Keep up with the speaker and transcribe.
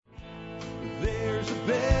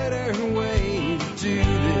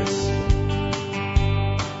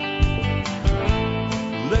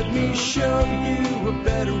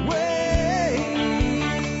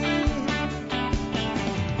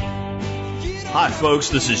Hi, folks.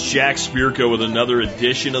 This is Jack Spirko with another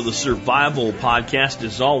edition of the Survival Podcast.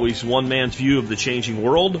 As always, one man's view of the changing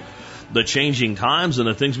world, the changing times, and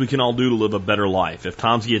the things we can all do to live a better life if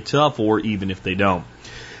times get tough or even if they don't.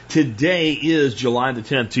 Today is July the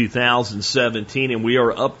 10th, 2017, and we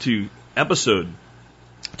are up to episode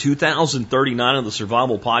 2039 of the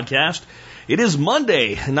Survival Podcast. It is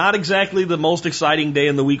Monday, not exactly the most exciting day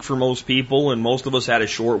in the week for most people, and most of us had a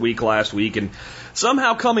short week last week, and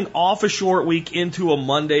somehow coming off a short week into a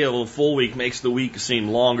Monday of a full week makes the week seem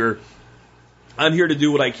longer. I'm here to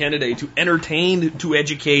do what I can today to entertain, to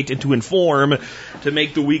educate, and to inform, to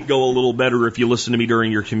make the week go a little better if you listen to me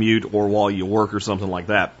during your commute or while you work or something like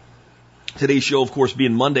that. Today's show, of course,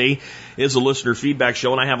 being Monday, is a listener feedback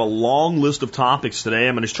show, and I have a long list of topics today.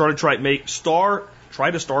 I'm going to try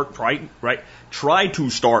to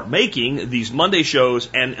start making these Monday shows,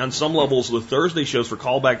 and on some levels the Thursday shows for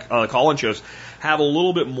call-in shows have a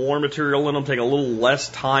little bit more material in them, take a little less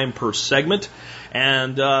time per segment.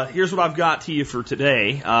 And here's what I've got to you for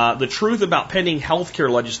today. The truth about pending healthcare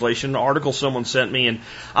legislation, an article someone sent me, and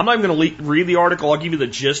I'm not even going to read the article. I'll give you the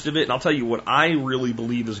gist of it, and I'll tell you what I really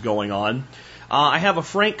believe is going on. I have a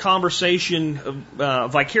frank conversation,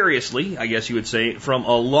 vicariously, I guess you would say, from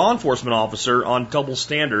a law enforcement officer on double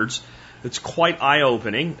standards. It's quite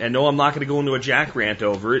eye-opening. And no, I'm not going to go into a jack rant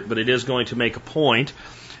over it, but it is going to make a point.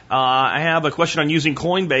 I have a question on using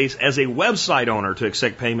Coinbase as a website owner to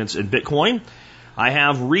accept payments in Bitcoin. I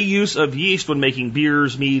have reuse of yeast when making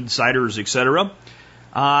beers, mead, ciders, etc.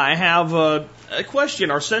 I have a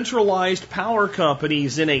question. Are centralized power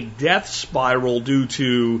companies in a death spiral due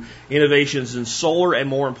to innovations in solar and,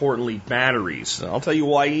 more importantly, batteries? I'll tell you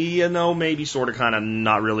why, maybe, sort of, kind of,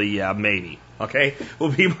 not really, maybe. Okay,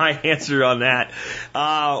 will be my answer on that.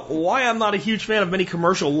 Why I'm not a huge fan of many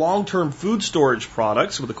commercial long-term food storage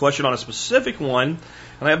products, with a question on a specific one,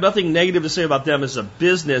 and I have nothing negative to say about them as a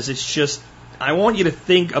business. It's just, I want you to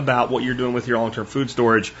think about what you're doing with your long-term food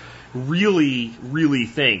storage. Really, really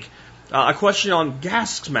think. A question on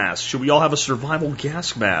gas masks. Should we all have a survival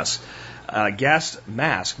gas mask? Gas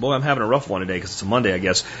mask. Boy, I'm having a rough one today because it's a Monday, I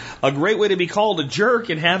guess. A great way to be called a jerk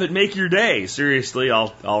and have it make your day. Seriously,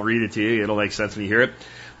 I'll read it to you. It'll make sense when you hear it.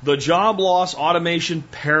 The job loss automation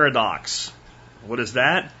paradox. What is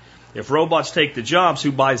that? If robots take the jobs,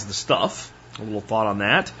 who buys the stuff? A little thought on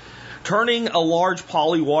that. Turning a large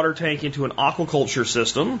poly water tank into an aquaculture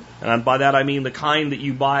system, and by that I mean the kind that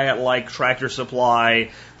you buy at like Tractor Supply,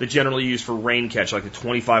 that generally used for rain catch, like the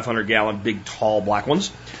 2,500 gallon big tall black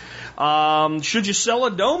ones. Should you sell a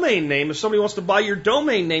domain name? If somebody wants to buy your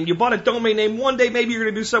domain name, you bought a domain name one day, maybe you're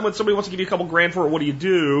going to do something, somebody wants to give you a couple grand for it, what do you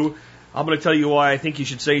do? I'm going to tell you why I think you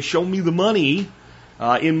should say, show me the money,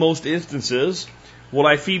 in most instances. Would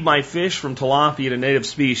I feed my fish from tilapia to native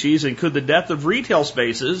species, and could the death of retail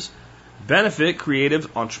spaces benefit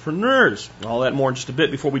creative entrepreneurs? All that and more in just a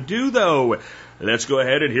bit. Before we do, though, let's go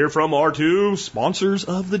ahead and hear from our two sponsors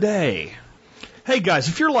of the day. Hey guys,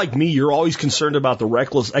 if you're like me, you're always concerned about the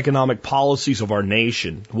reckless economic policies of our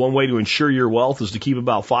nation. One way to ensure your wealth is to keep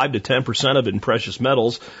about 5 to 10% of it in precious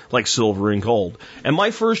metals like silver and gold. And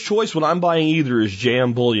my first choice when I'm buying either is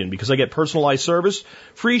JM Bullion, because I get personalized service,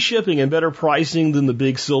 free shipping, and better pricing than the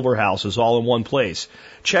big silver houses all in one place.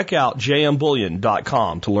 Check out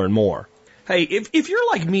jmbullion.com to learn more. Hey, if you're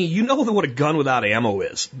like me, you know what a gun without ammo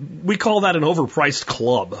is. We call that an overpriced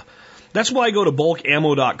club. That's why I go to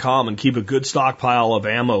bulkammo.com and keep a good stockpile of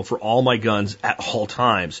ammo for all my guns at all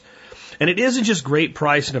times. And it isn't just great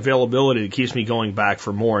price and availability that keeps me going back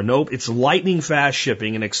for more. Nope, it's lightning fast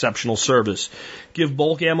shipping and exceptional service. Give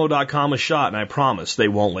bulkammo.com a shot, and I promise they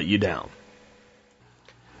won't let you down.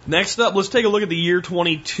 Next up, let's take a look at the year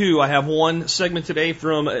 22. I have one segment today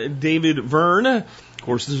from David Verne. Of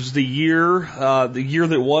course, this is the year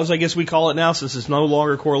that was, I guess we call it now, since it's no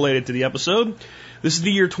longer correlated to the episode. This is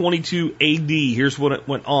the year 22 AD. Here's what it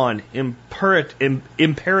went on.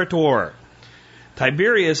 Imperator.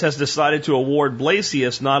 Tiberius has decided to award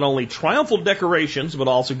Blasius not only triumphal decorations, but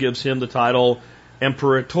also gives him the title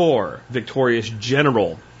Imperator, victorious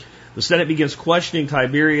general. The Senate begins questioning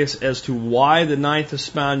Tiberius as to why the 9th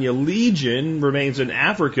Hispania Legion remains in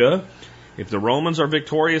Africa if the Romans are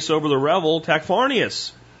victorious over the rebel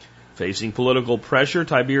Tacfarnius. Facing political pressure,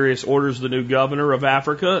 Tiberius orders the new governor of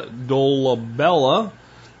Africa, Dolabella,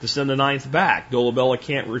 to send the 9th back. Dolabella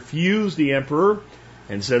can't refuse the emperor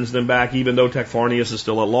and sends them back even though Tacfarnius is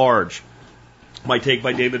still at large. My take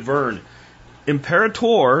by David Verne.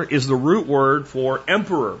 Imperator is the root word for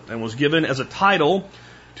emperor and was given as a title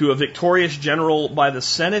to a victorious general by the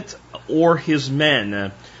Senate or his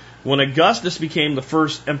men. When Augustus became the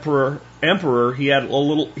first emperor, he had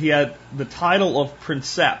the title of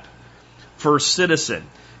princeps. first citizen.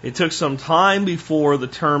 It took some time before the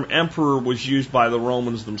term emperor was used by the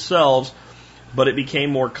Romans themselves, but it became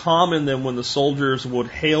more common than when the soldiers would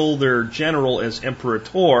hail their general as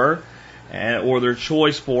imperator, or their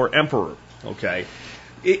choice for emperor. Okay,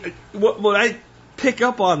 what I pick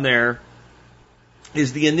up on there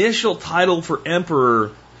is the initial title for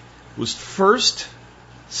emperor was first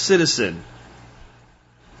citizen.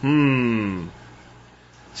 Seems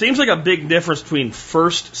like a big difference between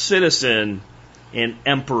first citizen and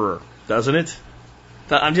emperor, doesn't it?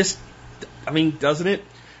 Doesn't it?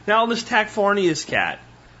 Now, this Tacfarnius cat,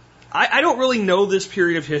 I don't really know this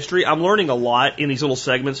period of history. I'm learning a lot in these little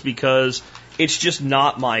segments because it's just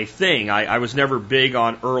not my thing. I was never big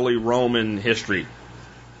on early Roman history.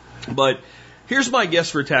 But here's my guess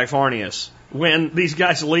for Tacfarnius. When these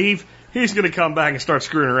guys leave, he's going to come back and start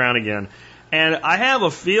screwing around again. And I have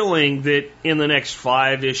a feeling that in the next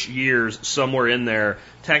 5-ish years, somewhere in there,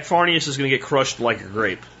 Tacfarnius is going to get crushed like a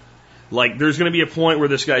grape. Like, there's going to be a point where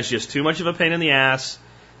this guy's just too much of a pain in the ass,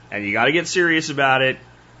 and you got to get serious about it,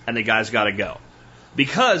 and the guy's got to go.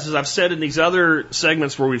 Because, as I've said in these other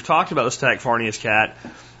segments where we've talked about this Tacfarnius cat,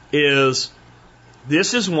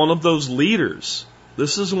 this is one of those leaders.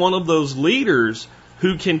 This is one of those leaders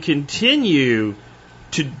who can continue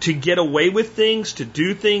to get away with things, to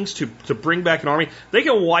do things, to bring back an army. They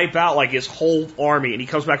can wipe out like his whole army, and he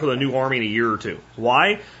comes back with a new army in a year or two.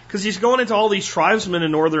 Why? Because he's going into all these tribesmen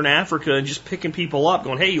in northern Africa and just picking people up,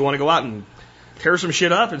 going, hey, you want to go out and tear some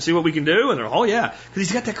shit up and see what we can do? And they're, oh yeah, because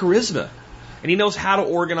he's got that charisma. And he knows how to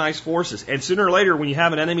organize forces. And sooner or later, when you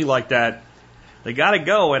have an enemy like that, they got to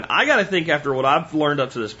go. And I got to think, after what I've learned up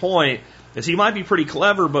to this point, is he might be pretty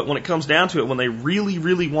clever, but when it comes down to it, when they really,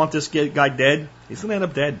 really want this guy dead, he's going to end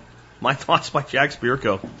up dead. My thoughts by Jack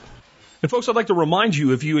Spirko. And folks, I'd like to remind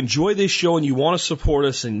you, if you enjoy this show and you want to support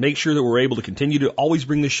us and make sure that we're able to continue to always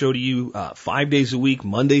bring this show to you 5 days a week,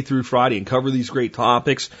 Monday through Friday, and cover these great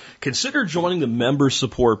topics, consider joining the Member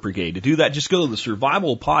Support Brigade. To do that, just go to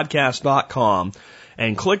thesurvivalpodcast.com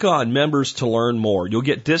and click on Members to learn more. You'll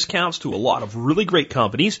get discounts to a lot of really great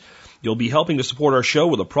companies. You'll be helping to support our show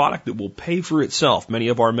with a product that will pay for itself. Many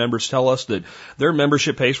of our members tell us that their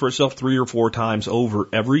membership pays for itself 3 or 4 times over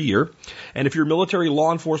every year. And if you're military,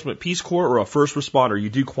 law enforcement, Peace Corps, or a first responder, you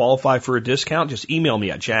do qualify for a discount. Just email me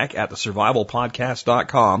at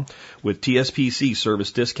jack@thesurvivalpodcast.com with TSPC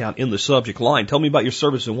service discount in the subject line. Tell me about your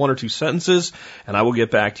service in 1 or 2 sentences, and I will get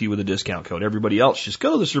back to you with a discount code. Everybody else, just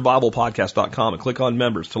go to thesurvivalpodcast.com and click on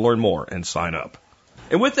members to learn more and sign up.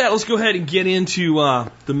 And with that, let's go ahead and get into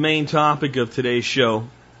the main topic of today's show.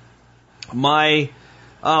 My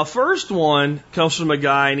first one comes from a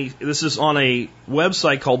guy, and this is on a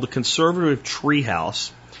website called the Conservative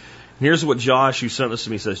Treehouse. And here's what Josh, who sent this to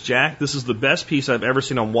me, says. Jack, this is the best piece I've ever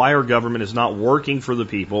seen on why our government is not working for the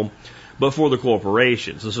people, but for the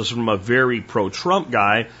corporations. This is from a very pro-Trump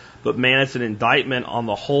guy, but man, it's an indictment on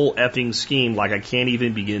the whole effing scheme like I can't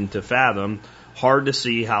even begin to fathom. Hard to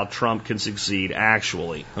see how Trump can succeed,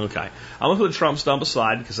 actually. Okay. I'm going to put Trump stump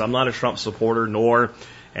aside because I'm not a Trump supporter nor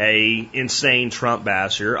a insane Trump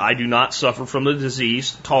basher. I do not suffer from the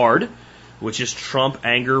disease TARD, which is Trump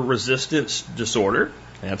anger resistance disorder.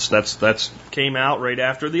 That's came out right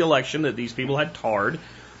after the election that these people had TARD.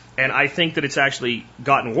 And I think that it's actually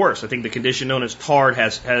gotten worse. I think the condition known as TARD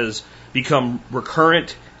has become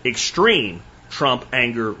recurrent extreme Trump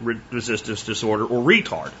anger resistance disorder, or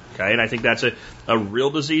retard. Okay, and I think that's a real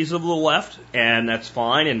disease of the left, and that's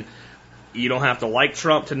fine. And you don't have to like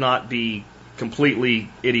Trump to not be completely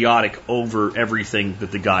idiotic over everything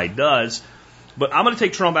that the guy does. But I'm going to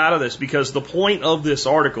take Trump out of this because the point of this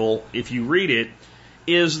article, if you read it,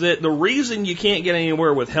 is that the reason you can't get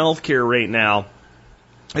anywhere with health care right now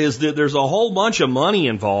is that there's a whole bunch of money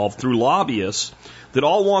involved through lobbyists that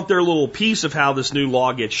all want their little piece of how this new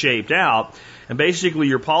law gets shaped out. And basically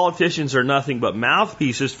your politicians are nothing but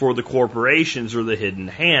mouthpieces for the corporations or the hidden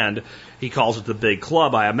hand. He calls it the big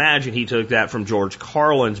club. I imagine he took that from George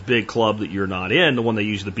Carlin's big club that you're not in, the one they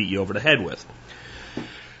usually beat you over the head with.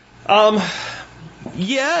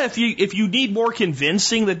 Yeah, if you need more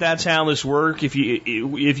convincing that that's how this works, if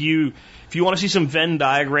you want to see some Venn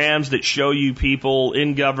diagrams that show you people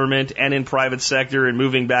in government and in private sector and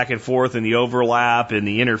moving back and forth and the overlap and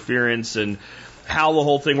the interference and how the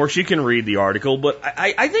whole thing works, you can read the article. But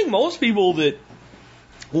I think most people that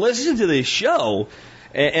listen to this show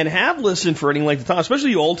and have listened for any length of time,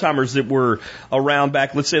 especially you old timers that were around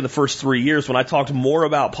back, let's say the first 3 years when I talked more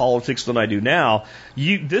about politics than I do now,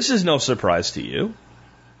 this is no surprise to you.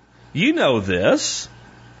 You know this.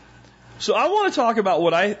 So I want to talk about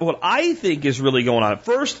what I think is really going on.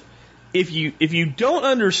 First, if you don't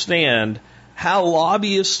understand how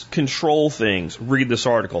lobbyists control things, read this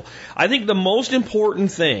article. I think the most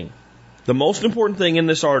important thing in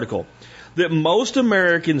this article that most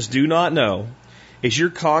Americans do not know is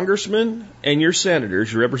your congressmen and your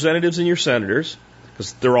senators, your representatives and your senators,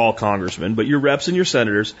 because they're all congressmen, but your reps and your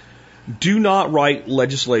senators do not write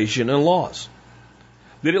legislation and laws.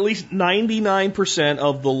 That at least 99%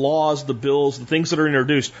 of the laws, the bills, the things that are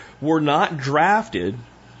introduced were not drafted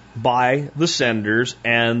by the senators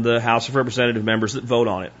and the House of Representative members that vote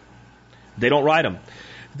on it. They don't write them.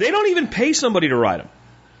 They don't even pay somebody to write them.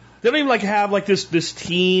 They don't even have this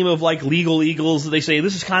team of legal eagles that they say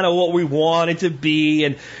this is kind of what we want it to be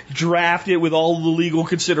and draft it with all the legal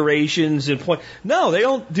considerations and point. No, they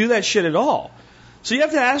don't do that shit at all. So you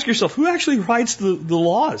have to ask yourself, who actually writes the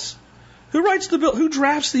laws? Who writes the bill? Who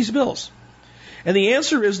drafts these bills? And the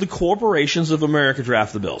answer is the corporations of America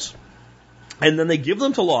draft the bills. And then they give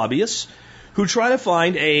them to lobbyists who try to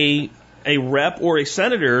find a rep or a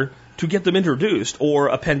senator to get them introduced or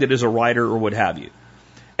appended as a writer or what have you.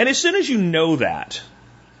 And as soon as you know that,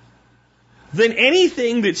 then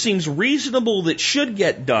anything that seems reasonable that should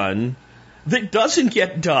get done, that doesn't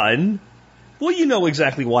get done, well, you know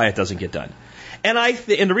exactly why it doesn't get done. And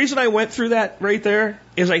and the reason I went through that right there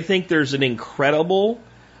is I think there's an incredible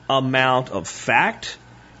amount of fact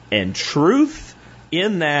and truth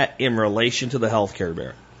in that in relation to the health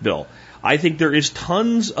care bill. I think there is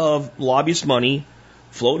tons of lobbyist money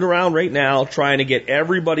floating around right now trying to get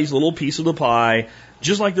everybody's little piece of the pie,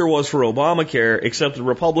 just like there was for Obamacare, except the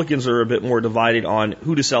Republicans are a bit more divided on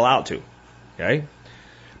who to sell out to. Okay?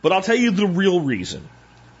 But I'll tell you the real reason.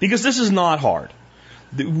 Because this is not hard.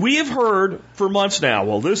 We have heard for months now,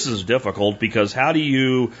 well, this is difficult because how do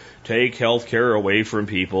you take health care away from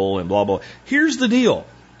people and blah, blah. Here's the deal.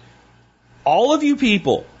 All of you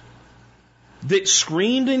people that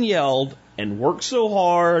screamed and yelled and worked so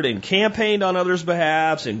hard and campaigned on others'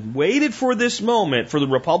 behalves and waited for this moment for the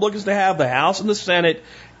Republicans to have the House and the Senate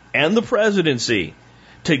and the presidency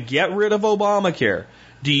to get rid of Obamacare,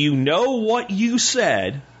 do you know what you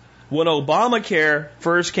said when Obamacare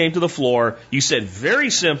first came to the floor? You said very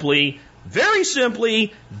simply, very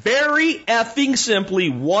effing simply,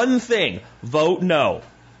 one thing: vote no.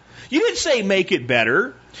 You didn't say make it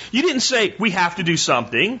better. You didn't say we have to do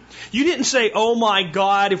something. You didn't say, oh my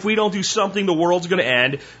God, if we don't do something, the world's going to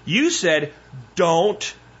end. You said,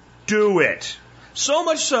 don't do it. So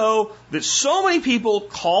much so that so many people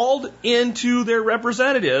called into their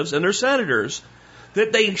representatives and their senators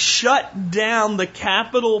that they shut down the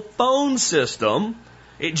Capitol phone system.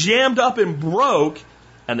 It jammed up and broke,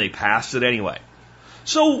 and they passed it anyway.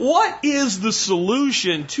 So what is the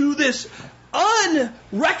solution to this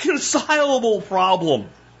unreconcilable problem?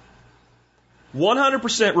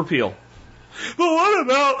 100% repeal. But what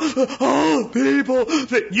about all the people?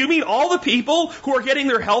 You mean all the people who are getting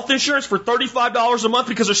their health insurance for $35 a month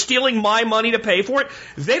because they're stealing my money to pay for it?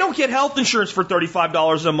 They don't get health insurance for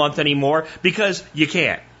 $35 a month anymore because you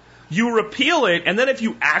can't. You repeal it, and then if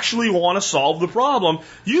you actually want to solve the problem,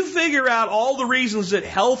 you figure out all the reasons that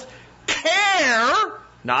health care,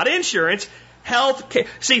 not insurance, health care.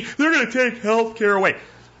 See, they're going to take health care away.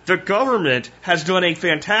 The government has done a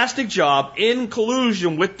fantastic job in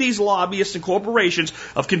collusion with these lobbyists and corporations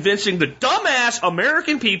of convincing the dumbass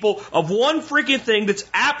American people of one freaking thing that's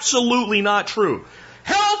absolutely not true.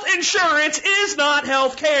 Health insurance is not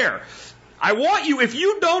health care. I want you, if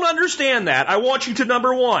you don't understand that, I want you to,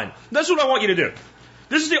 number one, that's what I want you to do.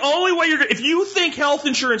 This is the only way if you think health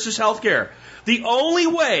insurance is health care, the only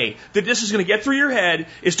way that this is going to get through your head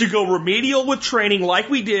is to go remedial with training like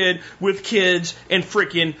we did with kids in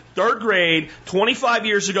frickin' third grade 25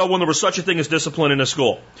 years ago when there was such a thing as discipline in a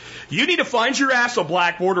school. You need to find your ass a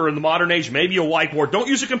blackboard, or in the modern age, maybe a whiteboard. Don't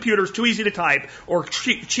use a computer. It's too easy to type or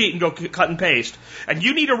cheat and go cut and paste. And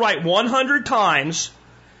you need to write 100 times,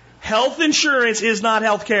 health insurance is not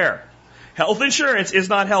health care. Health insurance is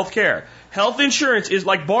not health care. Health insurance is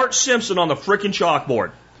like Bart Simpson on the frickin'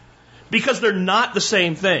 chalkboard. Because they're not the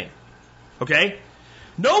same thing. Okay?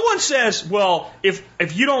 No one says, well,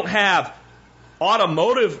 if you don't have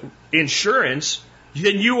automotive insurance,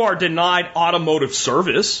 then you are denied automotive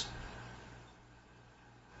service.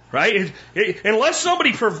 Right? Unless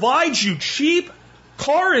somebody provides you cheap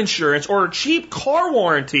car insurance or a cheap car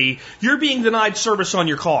warranty, you're being denied service on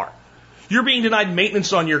your car. You're being denied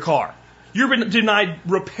maintenance on your car. You're being denied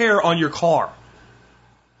repair on your car.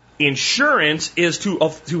 Insurance is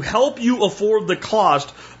to help you afford the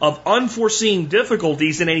cost of unforeseen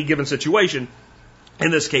difficulties in any given situation,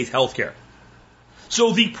 in this case, healthcare.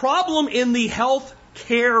 So the problem in the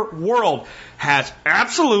healthcare world has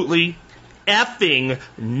absolutely effing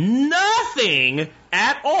nothing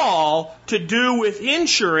at all to do with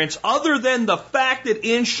insurance other than the fact that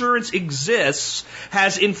insurance exists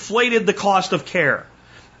has inflated the cost of care.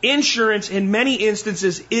 Insurance, in many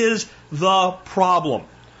instances, is the problem.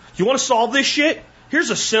 You want to solve this shit? Here's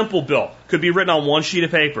a simple bill. Could be written on one sheet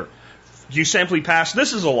of paper. You simply pass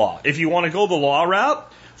this as a law. If you want to go the law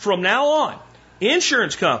route, from now on,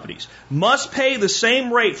 insurance companies must pay the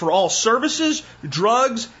same rate for all services,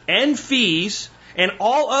 drugs, and fees, and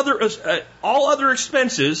all other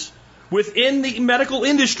expenses within the medical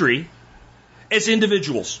industry as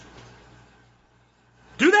individuals.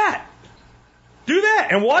 Do that. Do that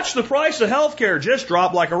and watch the price of healthcare just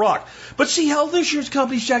drop like a rock. But see, health insurance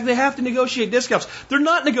companies, Jack, they have to negotiate discounts. They're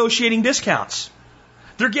not negotiating discounts.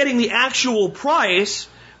 They're getting the actual price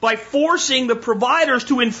by forcing the providers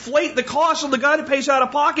to inflate the cost, so the guy that pays out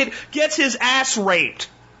of pocket gets his ass raped.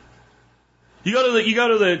 You go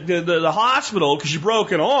to the hospital because you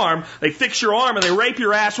broke an arm, they fix your arm and they rape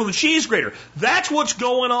your ass with a cheese grater. That's what's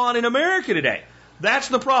going on in America today. That's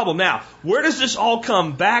the problem. Now, where does this all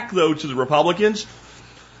come back, though, to the Republicans?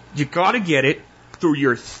 You got to get it through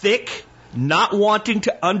your thick, not wanting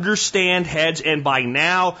to understand heads, and by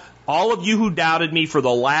now, all of you who doubted me for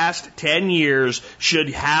the last 10 years should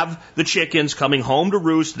have the chickens coming home to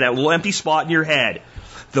roost, that little empty spot in your head.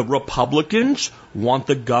 The Republicans want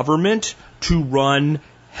the government to run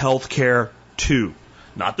health care too.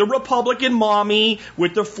 Not the Republican mommy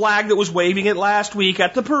with the flag that was waving it last week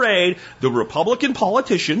at the parade. The Republican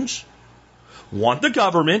politicians want the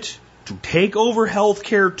government to take over health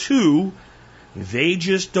care too. They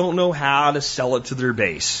just don't know how to sell it to their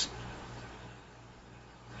base.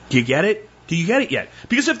 Do you get it? Do you get it yet?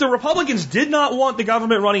 Because if the Republicans did not want the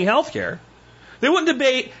government running health care, they wouldn't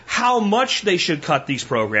debate how much they should cut these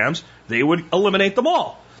programs. They would eliminate them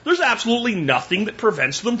all. There's absolutely nothing that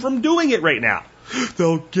prevents them from doing it right now.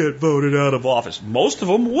 They'll get voted out of office. Most of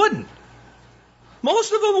them wouldn't.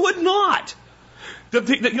 Most of them would not.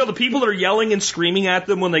 The people that are yelling and screaming at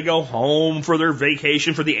them when they go home for their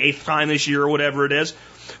vacation for the 8th time this year or whatever it is,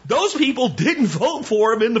 those people didn't vote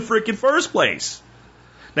for them in the frickin' first place.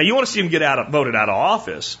 Now, you want to see them get voted out of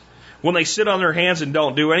office when they sit on their hands and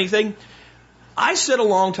don't do anything? I said a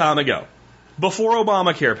long time ago, before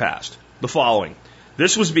Obamacare passed, the following.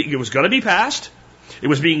 It was going to be passed. It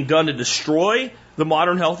was being done to destroy the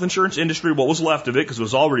modern health insurance industry, what was left of it, because it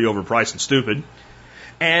was already overpriced and stupid.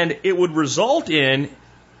 And it would result in,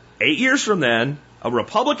 8 years from then, a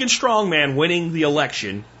Republican strongman winning the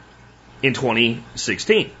election in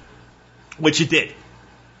 2016, which it did.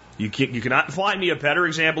 You cannot find me a better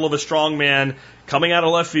example of a strongman coming out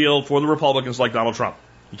of left field for the Republicans like Donald Trump.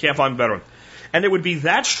 You can't find a better one. And it would be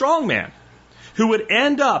that strongman who would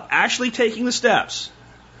end up actually taking the steps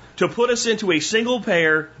to put us into a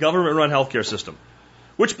single-payer, government-run healthcare system.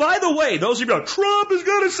 Which, by the way, those of you go, Trump is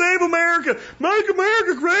going to save America, make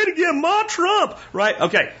America great again, Ma Trump, right?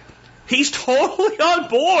 Okay, he's totally on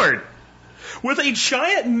board with a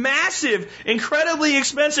giant, massive, incredibly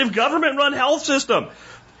expensive government-run health system.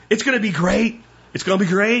 It's going to be great. It's going to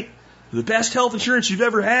be great. The best health insurance you've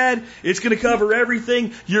ever had. It's going to cover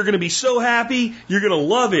everything. You're going to be so happy. You're going to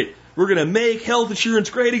love it. We're going to make health insurance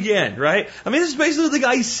great again, right? I mean, this is basically the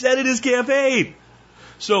guy said in his campaign.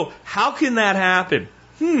 So how can that happen?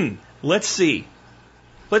 Let's see.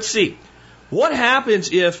 Let's see. What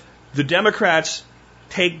happens if the Democrats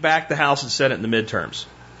take back the House and Senate in the midterms?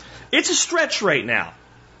 It's a stretch right now.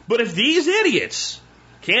 But if these idiots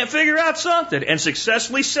can't figure out something and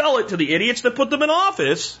successfully sell it to the idiots that put them in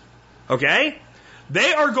office, okay,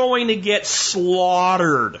 they are going to get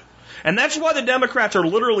slaughtered. And that's why the Democrats are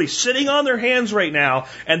literally sitting on their hands right now,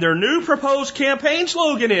 and their new proposed campaign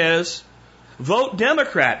slogan is, vote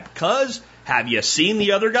Democrat, because have you seen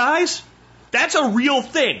the other guys? That's a real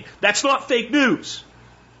thing. That's not fake news.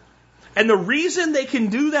 And the reason they can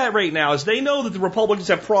do that right now is they know that the Republicans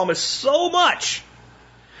have promised so much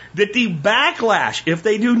that the backlash, if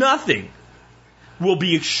they do nothing, will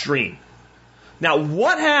be extreme. Now,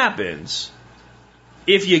 what happens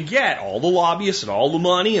if you get all the lobbyists and all the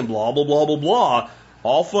money and blah, blah, blah, blah, blah,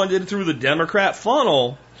 all funded through the Democrat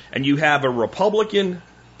funnel, and you have a Republican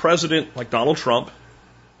president like Donald Trump,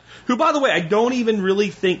 who, by the way, I don't even really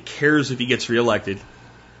think cares if he gets reelected,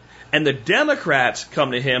 and the Democrats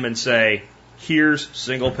come to him and say, here's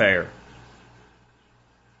single payer.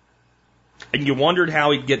 And you wondered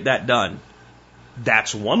how he'd get that done.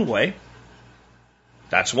 That's one way.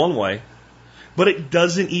 That's one way. But it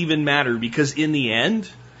doesn't even matter, because in the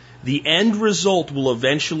end result will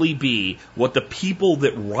eventually be what the people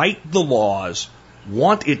that write the laws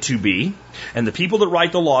want it to be. And the people that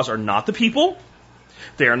write the laws are not the people.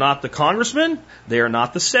 They are not the congressmen. They are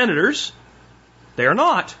not the senators. They are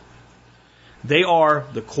not. They are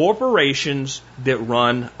the corporations that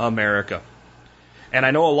run America. And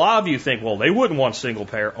I know a lot of you think, well, they wouldn't want single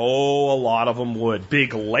payer. Oh, a lot of them would.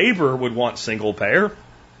 Big labor would want single payer.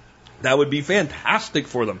 That would be fantastic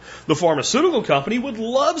for them. The pharmaceutical company would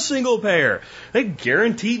love single payer. They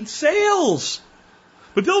guaranteed sales.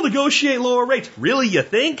 But they'll negotiate lower rates. Really, you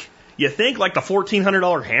think? You think like the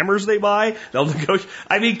 $1,400 hammers they buy, they'll negotiate?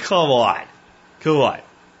 I mean, come on. Come on.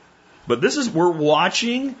 But we're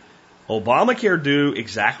watching Obamacare do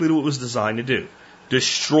exactly what it was designed to do.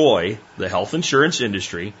 Destroy the health insurance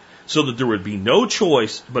industry so that there would be no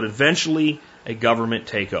choice but eventually a government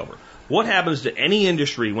takeover. What happens to any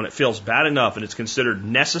industry when it feels bad enough and it's considered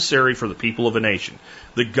necessary for the people of a nation?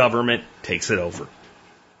 The government takes it over.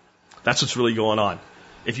 That's what's really going on.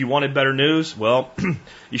 If you wanted better news, well,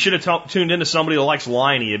 you should have tuned into somebody that likes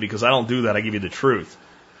lying to you, because I don't do that. I give you the truth.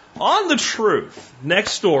 On the truth,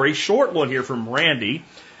 next story, short one here from Randy,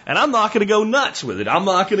 and I'm not going to go nuts with it. I'm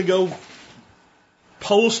not going to go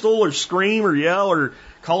postal or scream or yell or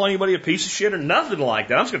call anybody a piece of shit or nothing like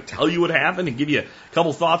that. I'm just going to tell you what happened and give you a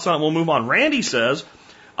couple thoughts on it. We'll move on. Randy says,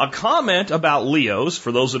 a comment about Leos,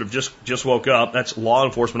 for those that have just woke up, that's law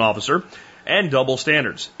enforcement officer, and double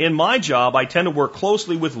standards. In my job, I tend to work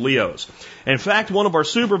closely with Leos. In fact, one of our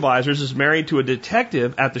supervisors is married to a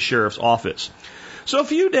detective at the sheriff's office. So a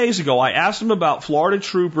few days ago, I asked him about Florida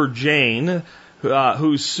Trooper Jane,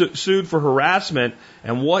 who sued for harassment,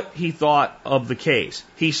 and what he thought of the case.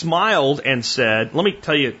 He smiled and said, let me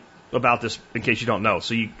tell you about this in case you don't know,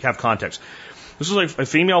 so you have context. This was a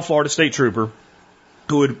female Florida State Trooper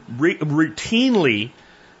who had routinely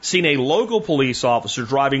seen a local police officer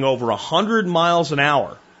driving over 100 miles an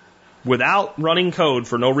hour without running code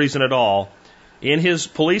for no reason at all in his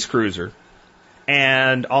police cruiser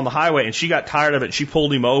and on the highway, and she got tired of it. She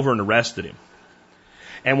pulled him over and arrested him.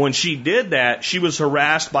 And when she did that, she was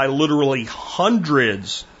harassed by literally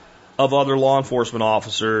hundreds of other law enforcement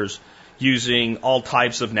officers using all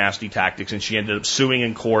types of nasty tactics, and she ended up suing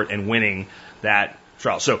in court and winning that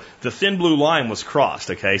trial. So the thin blue line was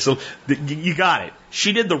crossed, okay? So you got it.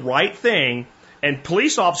 She did the right thing, and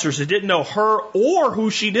police officers that didn't know her or who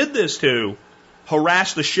she did this to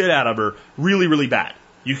harassed the shit out of her really, really bad.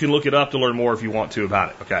 You can look it up to learn more if you want to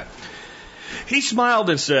about it, okay? He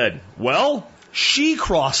smiled and said, well, she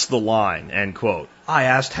crossed the line, end quote. I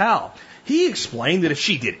asked how. He explained that if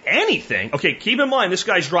she did anything, okay, keep in mind this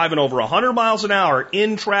guy's driving over 100 miles an hour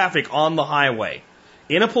in traffic on the highway,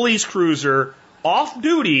 in a police cruiser, off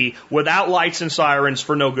duty, without lights and sirens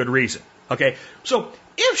for no good reason. Okay, so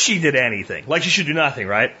if she did anything, like she should do nothing,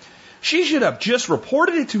 right? She should have just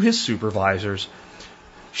reported it to his supervisors.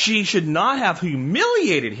 She should not have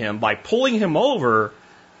humiliated him by pulling him over.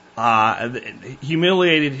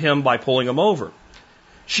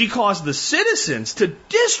 She caused the citizens to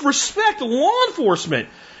disrespect law enforcement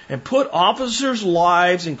and put officers'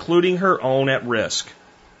 lives, including her own, at risk.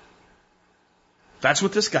 That's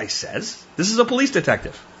what this guy says. This is a police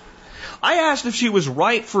detective. I asked if she was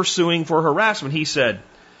right for suing for harassment. He said,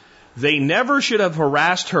 they never should have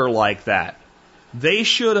harassed her like that. They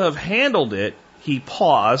should have handled it. He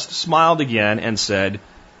paused, smiled again, and said,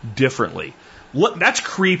 differently. Look, that's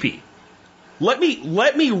creepy. Let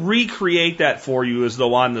me recreate that for you as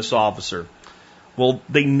though I'm this officer. Well,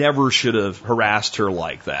 they never should have harassed her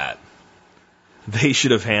like that. They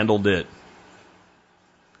should have handled it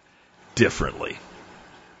differently.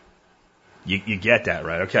 You get that,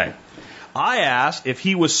 right? Okay. I asked if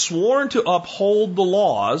he was sworn to uphold the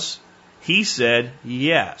laws. He said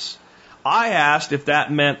yes. I asked if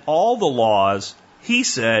that meant all the laws. He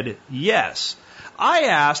said yes. I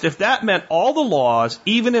asked if that meant all the laws,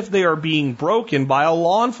 even if they are being broken by a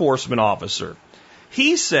law enforcement officer.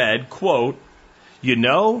 He said, quote, you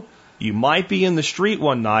know, you might be in the street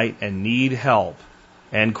one night and need help,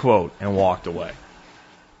 end quote, and walked away.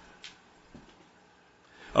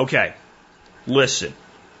 Okay, listen,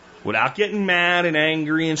 without getting mad and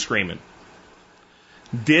angry and screaming,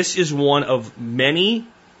 this is one of many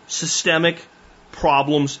systemic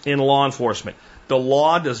problems in law enforcement. The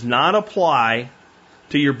law does not apply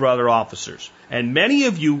to your brother officers. And many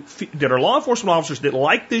of you that are law enforcement officers that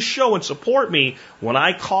like this show and support me when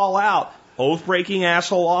I call out oath-breaking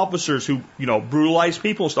asshole officers who, brutalize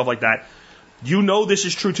people and stuff like that, you know this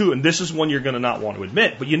is true too, and this is one you're going to not want to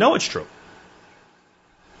admit, but you know it's true.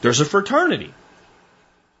 There's a fraternity.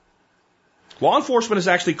 Law enforcement is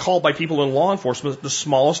actually called by people in law enforcement the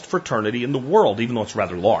smallest fraternity in the world, even though it's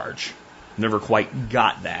rather large. Never quite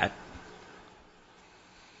got that.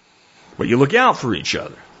 But you look out for each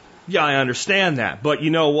other. Yeah, I understand that. But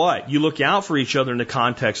you know what? You look out for each other in the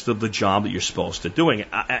context of the job that you're supposed to doing.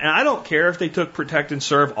 And I don't care if they took protect and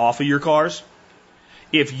serve off of your cars.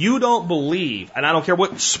 If you don't believe, and I don't care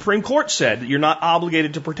what the Supreme Court said, that you're not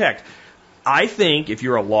obligated to protect. I think if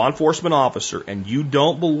you're a law enforcement officer and you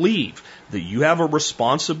don't believe that you have a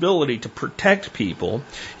responsibility to protect people,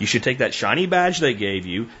 you should take that shiny badge they gave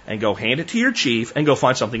you and go hand it to your chief and go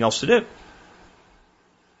find something else to do.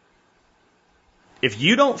 If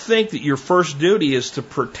you don't think that your first duty is to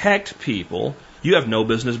protect people, you have no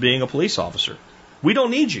business being a police officer. We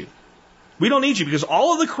don't need you. We don't need you because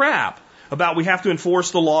all of the crap about we have to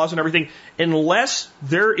enforce the laws and everything, unless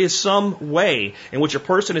there is some way in which a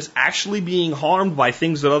person is actually being harmed by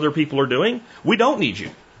things that other people are doing, we don't need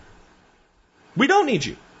you. We don't need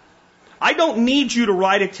you. I don't need you to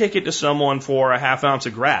write a ticket to someone for a half ounce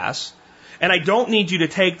of grass, and I don't need you to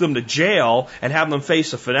take them to jail and have them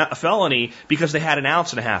face a felony because they had an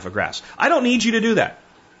ounce and a half of grass. I don't need you to do that.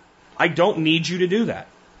 I don't need you to do that.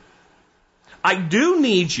 I do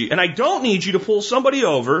need you, and I don't need you to pull somebody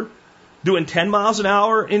over doing 10 miles an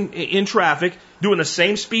hour in traffic, doing the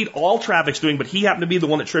same speed all traffic's doing, but he happened to be the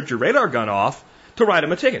one that tripped your radar gun off to write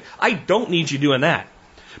him a ticket. I don't need you doing that.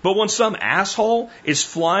 But when some asshole is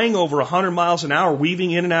flying over 100 miles an hour,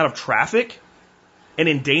 weaving in and out of traffic and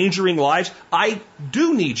endangering lives, I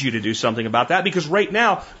do need you to do something about that because right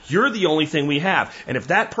now, you're the only thing we have. And if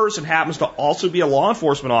that person happens to also be a law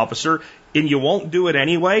enforcement officer and you won't do it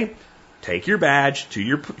anyway, take your badge to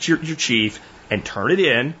your chief and turn it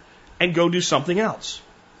in and go do something else.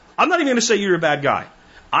 I'm not even going to say you're a bad guy.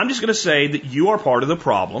 I'm just going to say that you are part of the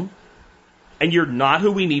problem and you're not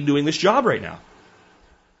who we need doing this job right now.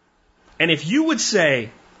 And if you would say,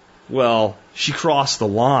 well, she crossed the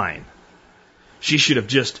line, she should have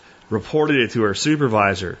just reported it to her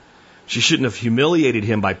supervisor. She shouldn't have humiliated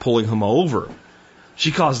him by pulling him over.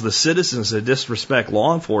 She caused the citizens to disrespect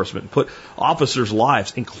law enforcement and put officers'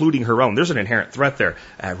 lives, including her own, there's an inherent threat there,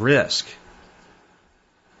 at risk.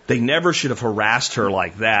 They never should have harassed her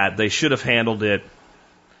like that. They should have handled it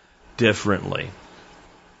differently.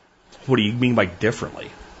 What do you mean by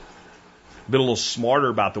differently? Been a little smarter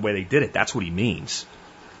about the way they did it. That's what he means.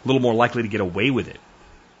 A little more likely to get away with it.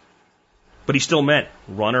 But he still meant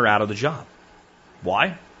run her out of the job.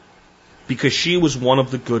 Why? Because she was one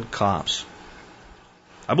of the good cops.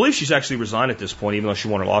 I believe she's actually resigned at this point, even though she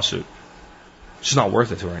won her lawsuit. It's not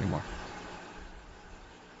worth it to her anymore.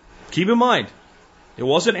 Keep in mind, it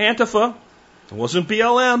wasn't Antifa, it wasn't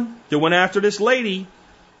BLM that went after this lady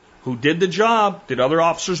who did the job that other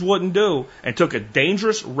officers wouldn't do and took a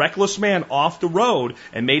dangerous, reckless man off the road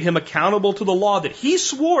and made him accountable to the law that he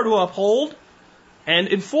swore to uphold and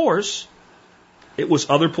enforce. It was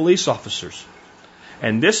other police officers.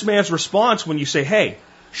 And this man's response when you say, hey,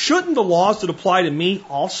 shouldn't the laws that apply to me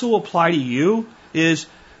also apply to you? Is,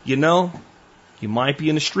 you know, you might be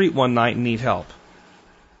in the street one night and need help.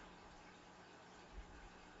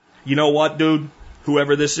 You know what, dude?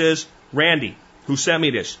 Whoever this is, Randy, who sent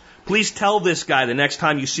me this, please tell this guy the next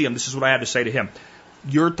time you see him, this is what I have to say to him.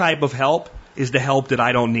 Your type of help is the help that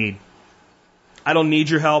I don't need. I don't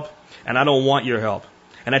need your help, and I don't want your help.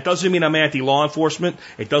 And that doesn't mean I'm anti-law enforcement.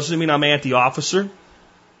 It doesn't mean I'm anti-officer.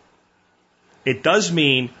 It does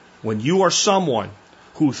mean when you are someone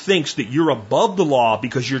who thinks that you're above the law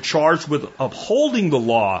because you're charged with upholding the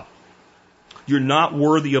law, you're not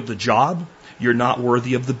worthy of the job. You're not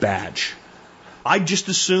worthy of the badge. I just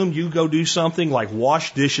assume you go do something like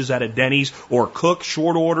wash dishes at a Denny's or cook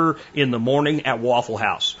short order in the morning at Waffle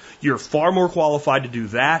House. You're far more qualified to do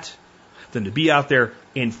that than to be out there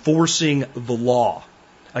enforcing the law.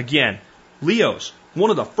 Again, Leos,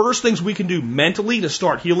 one of the first things we can do mentally to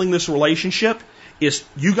start healing this relationship is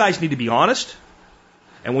you guys need to be honest.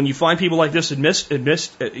 And when you find people like this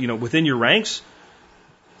within your ranks,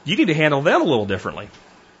 you need to handle them a little differently.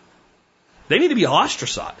 They need to be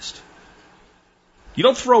ostracized. You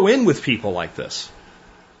don't throw in with people like this.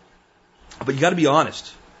 But you got to be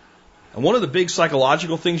honest. And one of the big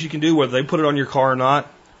psychological things you can do, whether they put it on your car or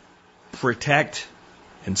not, protect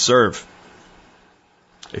and serve.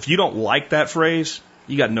 If you don't like that phrase,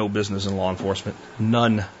 you got no business in law enforcement.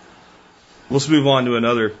 None. Let's move on to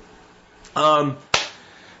another.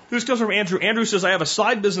 This comes from Andrew. Andrew says, I have a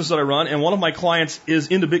side business that I run, and one of my clients is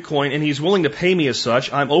into Bitcoin, and he's willing to pay me as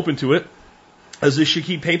such. I'm open to it, as this should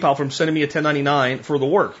keep PayPal from sending me a 1099 for the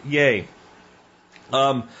work. Yay.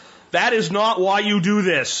 That is not why you do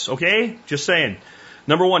this, okay? Just saying.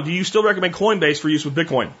 Number one, do you still recommend Coinbase for use with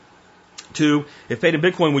Bitcoin? 2, if paid in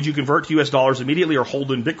Bitcoin, would you convert to US dollars immediately or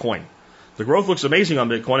hold in Bitcoin? The growth looks amazing on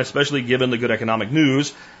Bitcoin, especially given the good economic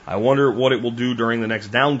news. I wonder what it will do during the next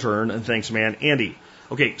downturn. And thanks, man, Andy.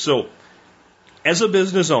 Okay, so as a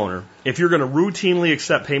business owner, if you're going to routinely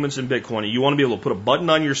accept payments in Bitcoin, and you want to be able to put a button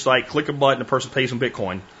on your site, click a button, a person pays in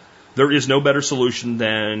Bitcoin, there is no better solution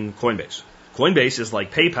than Coinbase. Coinbase is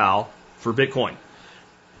like PayPal for Bitcoin.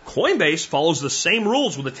 Coinbase follows the same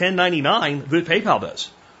rules with the 1099 that PayPal does.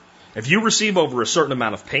 If you receive over a certain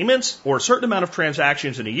amount of payments or a certain amount of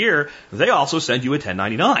transactions in a year, they also send you a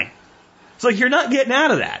 1099. It's like you're not getting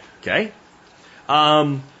out of that, okay?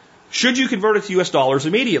 Should you convert it to US dollars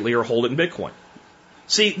immediately or hold it in Bitcoin?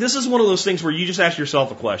 See, this is one of those things where you just ask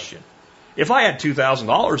yourself a question. If I had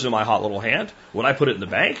 $2,000 in my hot little hand, would I put it in the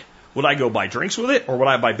bank? Would I go buy drinks with it, or would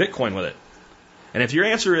I buy Bitcoin with it? And if your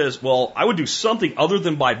answer is, well, I would do something other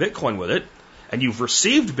than buy Bitcoin with it, and you've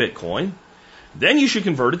received Bitcoin, then you should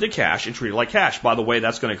convert it to cash and treat it like cash. By the way,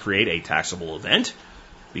 that's going to create a taxable event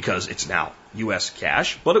because it's now U.S.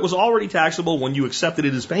 cash, but it was already taxable when you accepted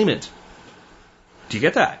it as payment. Do you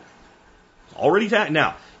get that? Already taxed.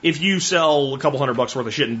 Now, if you sell a couple $100 worth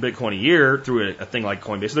of shit in Bitcoin a year through a thing like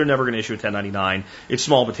Coinbase, they're never going to issue a 1099. It's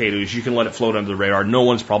small potatoes. You can let it float under the radar. No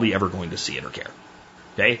one's probably ever going to see it or care.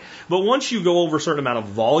 Okay? But once you go over a certain amount of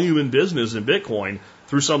volume in business in Bitcoin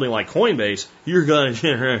through something like Coinbase, you're going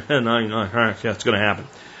to, it's going to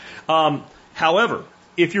happen. However,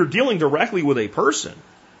 if you're dealing directly with a person,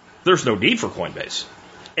 there's no need for Coinbase.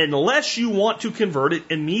 Unless you want to convert it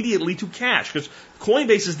immediately to cash, because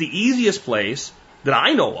Coinbase is the easiest place that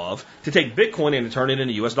I know of to take Bitcoin and to turn it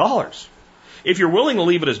into US dollars. If you're willing to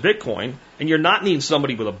leave it as Bitcoin and you're not needing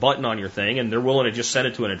somebody with a button on your thing and they're willing to just send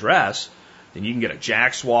it to an address, then you can get a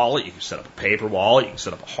Jax wallet, you can set up a paper wallet, you can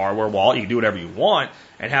set up a hardware wallet, you can do whatever you want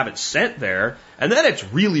and have it sent there, and then it's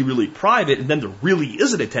really, really private, and then there really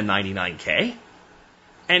isn't a 1099-K.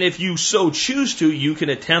 And if you so choose to, you can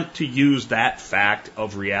attempt to use that fact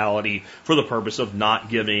of reality for the purpose of not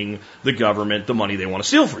giving the government the money they want to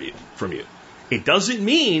steal from you. It doesn't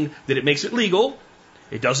mean that it makes it legal.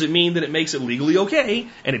 It doesn't mean that it makes it legally okay.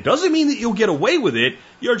 And it doesn't mean that you'll get away with it.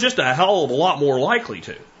 You're just a hell of a lot more likely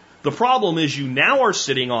to. The problem is you now are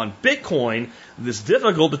sitting on Bitcoin that's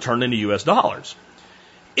difficult to turn into US dollars.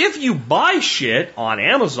 If you buy shit on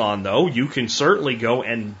Amazon, though, you can certainly go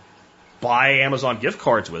and buy Amazon gift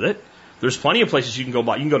cards with it. There's plenty of places you can go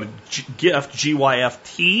buy. You can go to Gift,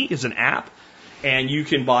 GYFT is an app, and you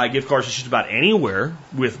can buy gift cards just about anywhere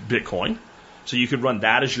with Bitcoin. So you could run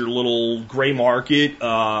that as your little gray market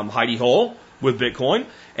hidey hole with Bitcoin.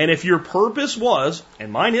 And if your purpose was,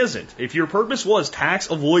 and mine isn't, if your purpose was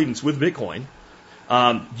tax avoidance with Bitcoin,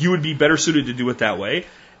 you would be better suited to do it that way.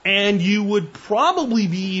 And you would probably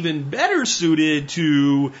be even better suited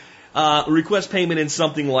to request payment in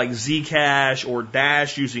something like Zcash or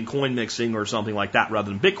Dash using coin mixing or something like that rather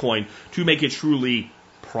than Bitcoin to make it truly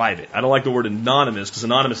private. I don't like the word anonymous because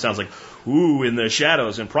anonymous sounds like, ooh, in the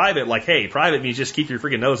shadows, and private, like, hey, private means just keep your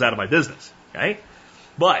freaking nose out of my business. Okay?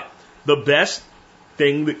 But the best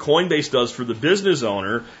thing that Coinbase does for the business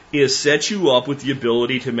owner is set you up with the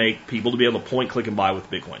ability to make people to be able to point, click, and buy with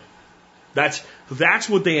Bitcoin. That's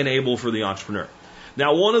what they enable for the entrepreneur.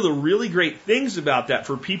 Now, one of the really great things about that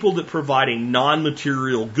for people that provide a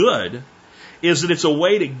non-material good is that it's a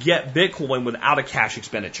way to get Bitcoin without a cash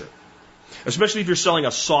expenditure. Especially if you're selling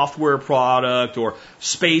a software product or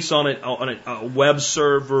space on a web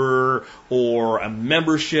server or a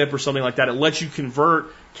membership or something like that. It lets you convert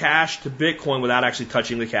cash to Bitcoin without actually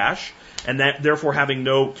touching the cash, and that therefore having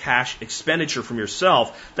no cash expenditure from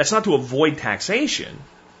yourself. That's not to avoid taxation,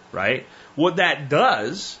 right? What that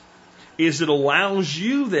does is it allows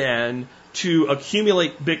you then to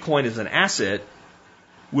accumulate Bitcoin as an asset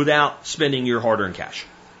without spending your hard-earned cash.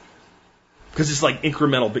 Because it's like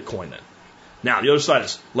incremental Bitcoin then. Now, the other side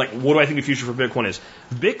is, like, what do I think the future for Bitcoin is?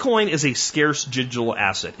 Bitcoin is a scarce digital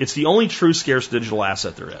asset. It's the only true scarce digital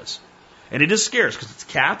asset there is. And it is scarce because it's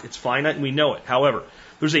capped, it's finite, and we know it. However,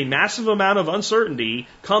 there's a massive amount of uncertainty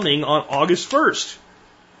coming on August 1st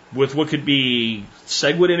with what could be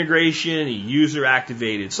SegWit integration, a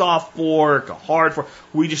user-activated soft fork, a hard fork.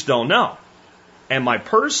 We just don't know. And my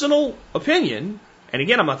personal opinion, and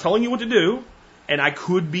again, I'm not telling you what to do, and I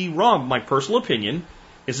could be wrong, my personal opinion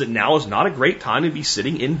is that now is not a great time to be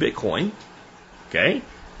sitting in Bitcoin, okay?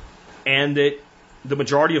 And that the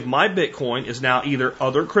majority of my Bitcoin is now either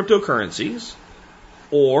other cryptocurrencies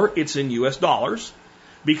or it's in US dollars,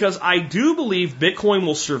 because I do believe Bitcoin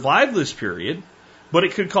will survive this period, but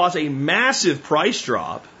it could cause a massive price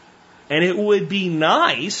drop, and it would be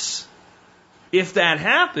nice if that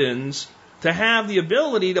happens to have the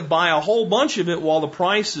ability to buy a whole bunch of it while the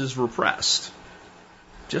price is repressed.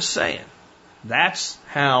 Just saying. That's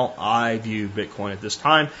how I view Bitcoin at this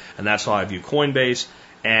time, and that's how I view Coinbase.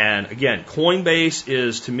 And again, Coinbase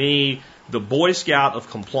is, to me, the Boy Scout of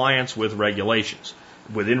compliance with regulations.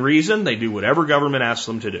 Within reason, they do whatever government asks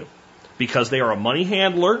them to do. Because they are a money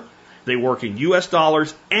handler, they work in US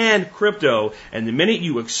dollars and crypto, and the minute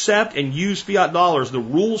you accept and use fiat dollars, the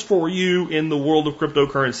rules for you in the world of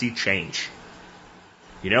cryptocurrency change.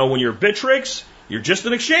 You know, when you're Bittrex, you're just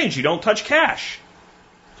an exchange. You don't touch cash.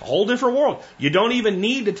 It's a whole different world. You don't even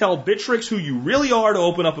need to tell Bittrex who you really are to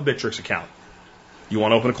open up a Bittrex account. You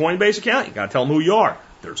want to open a Coinbase account? You got to tell them who you are.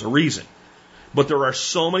 There's a reason. But there are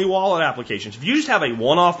so many wallet applications. If you just have a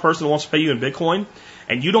one-off person who wants to pay you in Bitcoin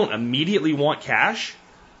and you don't immediately want cash,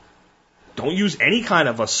 don't use any kind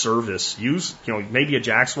of a service. Use, maybe a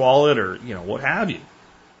Jaxx wallet or, what have you.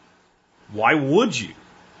 Why would you?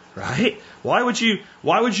 Right? Why would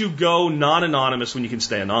you go non-anonymous when you can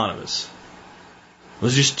stay anonymous?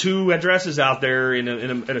 There's just two addresses out there in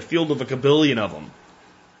a field of a kabillion of them.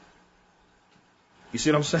 You see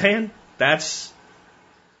what I'm saying? That's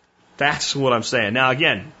what I'm saying. Now,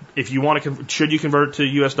 again, if you want to, should you convert it to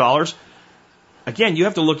US dollars? Again, you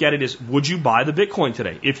have to look at it as, would you buy the Bitcoin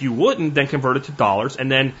today? If you wouldn't, then convert it to dollars,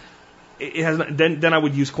 and then then I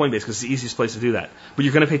would use Coinbase because it's the easiest place to do that. But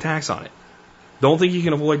you're going to pay tax on it. Don't think you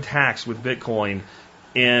can avoid tax with Bitcoin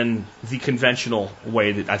in the conventional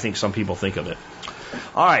way that I think some people think of it.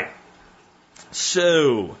 All right.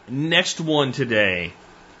 So, next one today.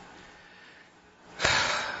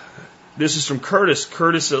 This is from Curtis.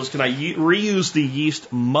 Curtis says, can I reuse the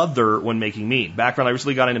yeast mother when making mead? Background, I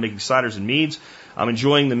recently got into making ciders and meads. I'm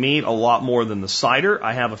enjoying the mead a lot more than the cider.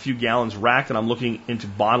 I have a few gallons racked and I'm looking into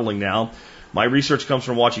bottling now. My research comes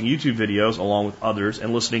from watching YouTube videos along with others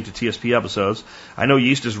and listening to TSP episodes. I know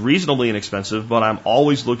yeast is reasonably inexpensive, but I'm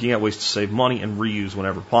always looking at ways to save money and reuse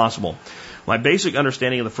whenever possible. My basic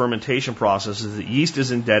understanding of the fermentation process is that yeast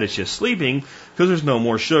isn't dead, it's just sleeping because there's no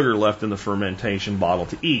more sugar left in the fermentation bottle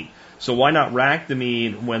to eat. So why not rack the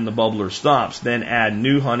mead when the bubbler stops, then add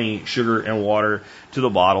new honey, sugar, and water to the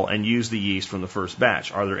bottle and use the yeast from the first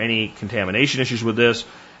batch? Are there any contamination issues with this?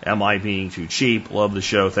 Am I being too cheap? Love the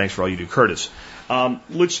show. Thanks for all you do, Curtis.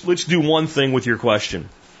 Let's do one thing with your question.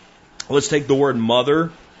 Let's take the word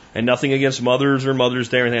mother, and nothing against mothers or Mother's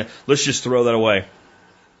Day or anything. Let's just throw that away.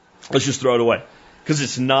 Let's just throw it away. Because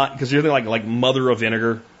it's not, because you're thinking like mother of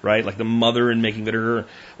vinegar, right? Like the mother in making vinegar,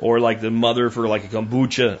 or like the mother for like a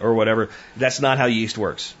kombucha or whatever. That's not how yeast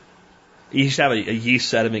works. You just have a yeast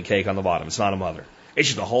sediment cake on the bottom. It's not a mother. It's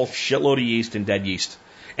just a whole shitload of yeast and dead yeast.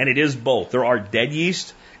 And it is both. There are dead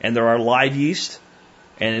yeast and there are live yeast.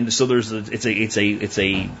 And so it's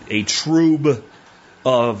a trube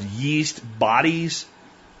of yeast bodies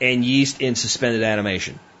and yeast in suspended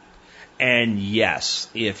animation. And yes,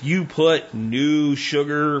 if you put new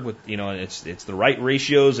sugar with, it's the right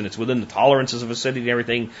ratios and it's within the tolerances of acidity and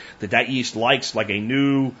everything that yeast likes, like a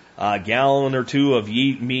new gallon or two of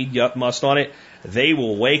mead must on it, they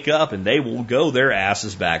will wake up and they will go their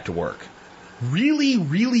asses back to work. Really,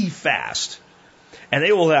 really fast. And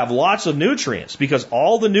they will have lots of nutrients because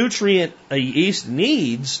all the nutrient a yeast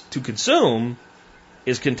needs to consume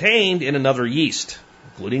is contained in another yeast,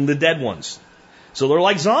 including the dead ones. So they're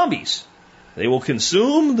like zombies. They will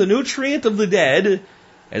consume the nutrient of the dead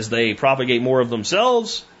as they propagate more of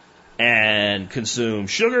themselves and consume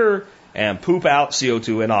sugar and poop out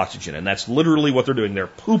CO2 and oxygen. And that's literally what they're doing. They're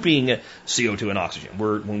pooping CO2 and oxygen.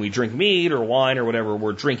 When we drink mead or wine or whatever,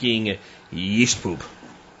 we're drinking yeast poop.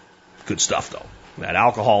 Good stuff, though. That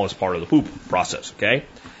alcohol is part of the poop process, okay?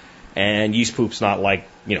 And yeast poop's not like,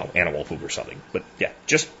 animal poop or something. But yeah,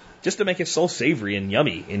 just to make it so savory and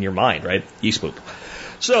yummy in your mind, right? Yeast poop.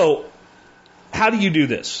 So, how do you do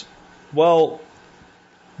this? Well,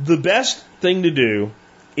 the best thing to do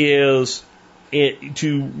is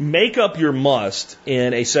to make up your must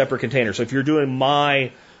in a separate container. So if you're doing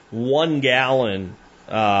my 1 gallon,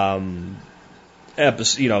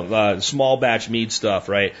 small batch mead stuff,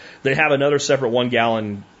 right? Then have another separate 1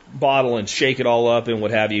 gallon bottle and shake it all up and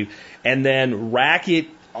what have you. And then rack it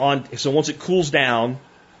on. So once it cools down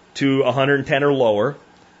to 110 or lower,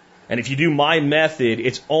 and if you do my method,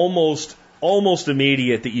 it's almost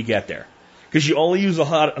immediate that you get there. Because you only use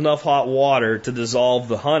enough hot water to dissolve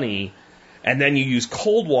the honey, and then you use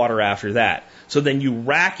cold water after that. So then you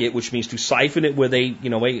rack it, which means to siphon it with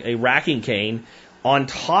a racking cane on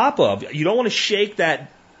top of. You don't want to shake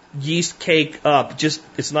that yeast cake up.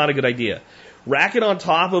 It's not a good idea. Rack it on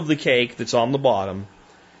top of the cake that's on the bottom,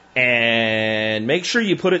 and make sure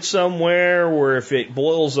you put it somewhere where if it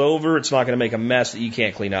boils over, it's not going to make a mess that you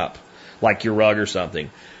can't clean up, like your rug or something.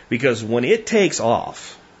 Because when it takes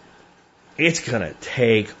off, it's going to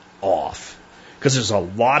take off. Because there's a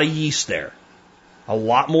lot of yeast there. A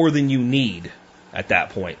lot more than you need at that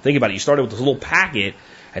point. Think about it. You started with this little packet,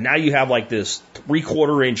 And now you have like this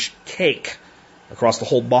 3/4 inch cake across the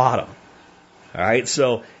whole bottom. All right,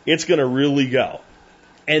 so it's going to really go.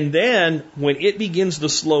 And then when it begins to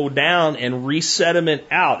slow down and resediment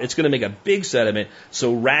out, it's going to make a big sediment.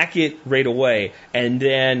 So rack it right away and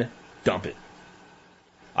then dump it.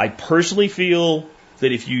 I personally feel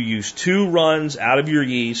that if you use 2 runs out of your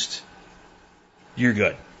yeast, you're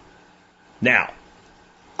good. Now,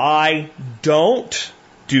 I don't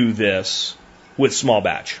do this with small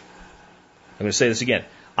batch. I'm going to say this again.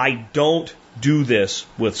 I don't do this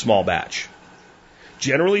with small batch.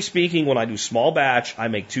 Generally speaking, when I do small batch, I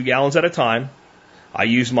make 2 gallons at a time. I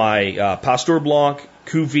use my Pasteur Blanc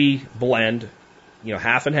Cuvée blend,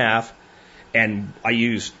 half and half, and I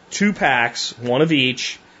use 2 packs, 1 of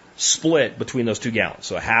each, split between those 2 gallons.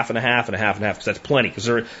 So a half and a half and a half and a half, because that's plenty,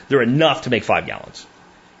 because they're enough to make 5 gallons.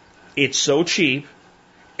 It's so cheap,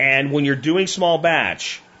 and when you're doing small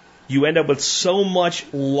batch, you end up with so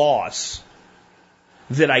much loss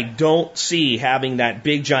that I don't see having that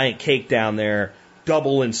big giant cake down there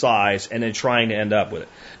double in size and then trying to end up with it.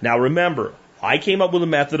 Now remember, I came up with a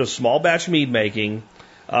method of small batch mead making,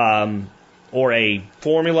 or a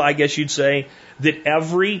formula, I guess you'd say, that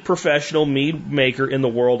every professional mead maker in the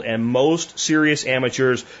world and most serious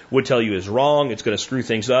amateurs would tell you is wrong, it's going to screw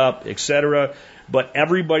things up, etc. But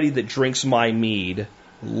everybody that drinks my mead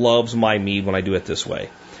loves my mead when I do it this way.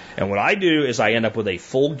 And what I do is I end up with a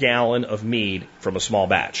full gallon of mead from a small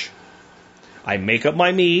batch. I make up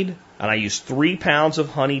my mead, and I use 3 pounds of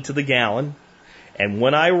honey to the gallon. And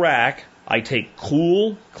when I rack, I take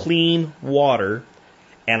cool, clean water,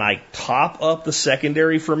 and I top up the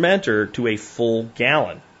secondary fermenter to a full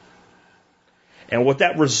gallon. And what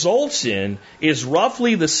that results in is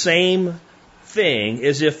roughly the same thing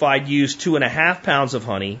as if I'd used 2.5 pounds of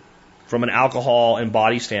honey from an alcohol and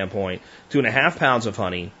body standpoint, 2.5 pounds of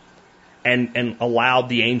honey, and allowed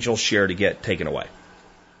the angel's share to get taken away.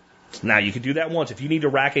 Now, you can do that once. If you need to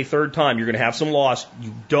rack a 3rd time, you're going to have some loss.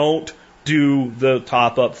 You don't do the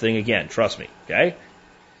top-up thing again. Trust me, okay?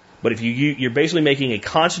 But if you're basically making a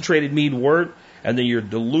concentrated mead wort, and then you're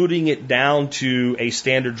diluting it down to a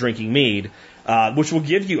standard drinking mead, which will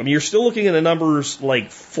give you, you're still looking at the numbers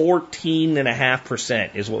like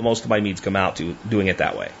 14.5% is what most of my meads come out to, doing it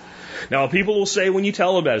that way. Now, people will say when you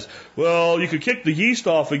tell them that, well, you could kick the yeast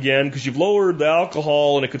off again because you've lowered the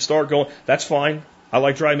alcohol and it could start going. That's fine. I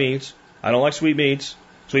like dry meads. I don't like sweet meads.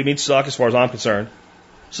 Sweet meads suck as far as I'm concerned.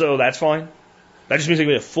 So that's fine. That just means I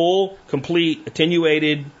get a full, complete,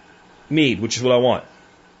 attenuated mead, which is what I want.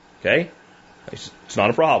 Okay? It's not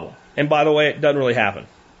a problem. And by the way, it doesn't really happen.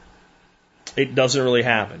 It doesn't really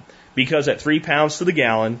happen. Because at 3 pounds to the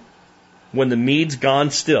gallon, when the mead's gone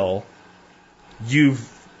still,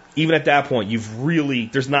 even at that point,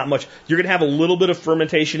 there's not much. You're going to have a little bit of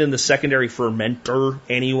fermentation in the secondary fermenter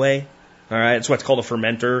anyway. All right, that's why it's called a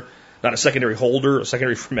fermenter, not a secondary holder, a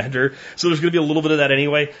secondary fermenter. So there's going to be a little bit of that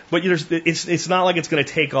anyway. But it's not like it's going to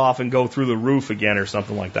take off and go through the roof again or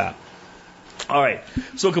something like that. All right,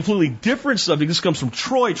 so a completely different subject. This comes from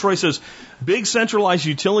Troy. Troy says, big centralized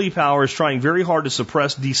utility power is trying very hard to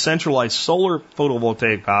suppress decentralized solar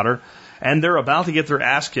photovoltaic power, and they're about to get their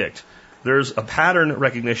ass kicked. There's a pattern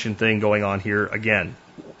recognition thing going on here again.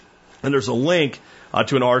 And there's a link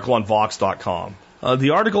to an article on Vox.com.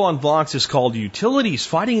 The article on Vox is called Utilities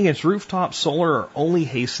Fighting Against Rooftop Solar Are Only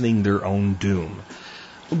Hastening Their Own Doom.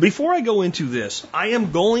 Before I go into this, I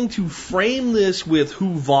am going to frame this with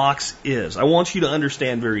who Vox is. I want you to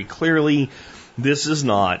understand very clearly this is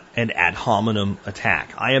not an ad hominem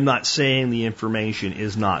attack. I am not saying the information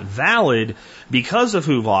is not valid because of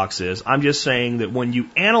who Vox is. I'm just saying that when you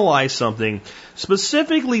analyze something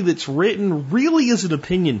specifically that's written really as an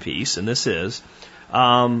opinion piece, and this is,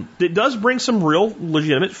 that does bring some real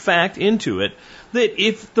legitimate fact into it, that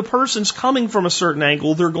if the person's coming from a certain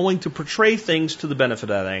angle, they're going to portray things to the benefit of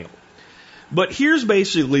that angle. But here's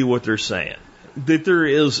basically what they're saying, that there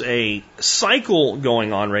is a cycle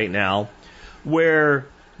going on right now where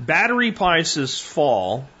battery prices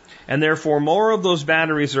fall, and therefore more of those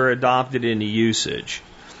batteries are adopted into usage.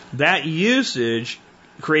 That usage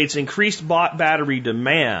creates increased battery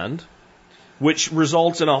demand, which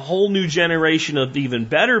results in a whole new generation of even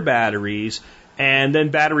better batteries, and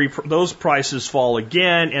then those prices fall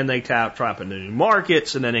again, and they trap into new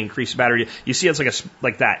markets, and then increase battery. You see, it's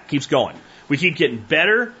like that. It keeps going. We keep getting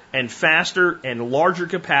better and faster and larger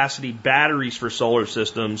capacity batteries for solar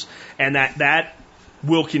systems, and that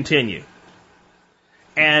will continue.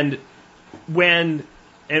 And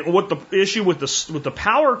what the issue with the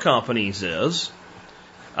power companies is,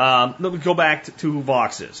 let me go back to who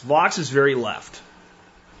Vox is. Vox is very left.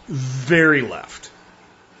 Very left.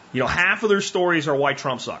 Half of their stories are why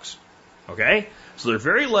Trump sucks. Okay? So they're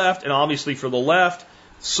very left, and obviously for the left,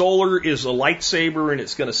 solar is a lightsaber and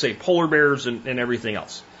it's going to save polar bears and everything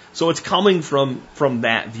else. So it's coming from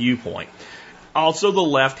that viewpoint. Also, the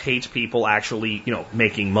left hates people actually,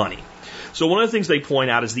 making money. So one of the things they point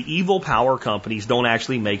out is the evil power companies don't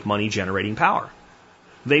actually make money generating power.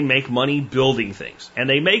 They make money building things. And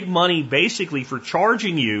they make money basically for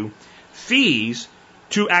charging you fees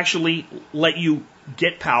to actually let you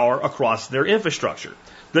get power across their infrastructure.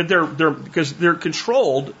 That because they're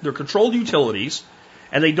controlled utilities,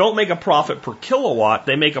 and they don't make a profit per kilowatt,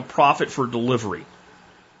 they make a profit for delivery.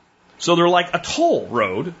 So they're like a toll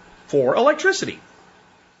road for electricity.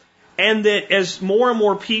 And that as more and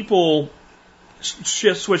more people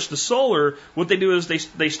switch to solar, what they do is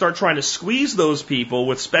they start trying to squeeze those people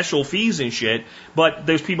with special fees and shit, but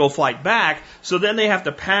those people fight back, so then they have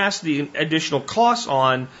to pass the additional costs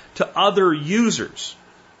on to other users.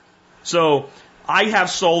 So I have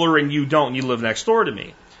solar and you don't, you live next door to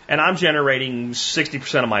me, and I'm generating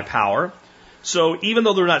 60% of my power. So even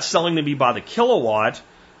though they're not selling to me by the kilowatt,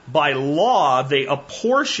 by law they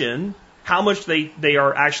apportion how much they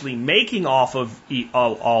are actually making off of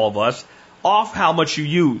all of us, off how much you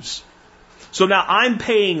use. So now I'm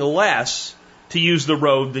paying less to use the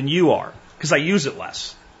road than you are, because I use it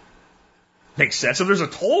less. Makes sense. If there's a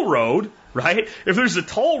toll road, right? If there's a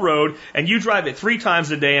toll road and you drive it 3 times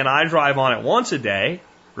a day and I drive on it once a day,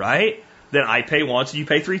 right? Then I pay once and you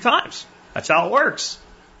pay 3 times. That's how it works.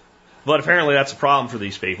 But apparently that's a problem for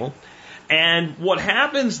these people. And what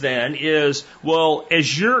happens then is, well,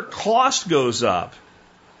 as your cost goes up,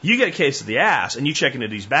 you get a case of the ass and you check into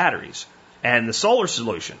these batteries and the solar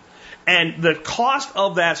solution. And the cost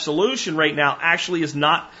of that solution right now actually is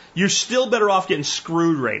not, you're still better off getting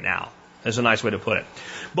screwed right now, is a nice way to put it.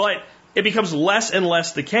 But it becomes less and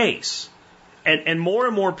less the case. And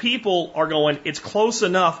more people are going, it's close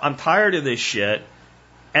enough, I'm tired of this shit,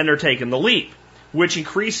 and they're taking the leap, which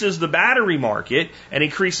increases the battery market and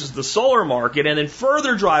increases the solar market and then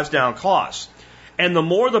further drives down costs. And the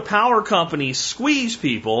more the power companies squeeze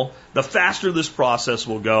people, the faster this process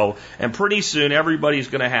will go. And pretty soon everybody's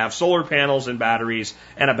going to have solar panels and batteries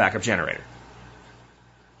and a backup generator.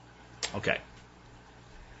 Okay.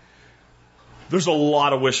 There's a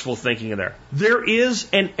lot of wishful thinking in there. There is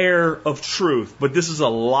an air of truth, but this is a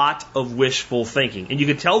lot of wishful thinking. And you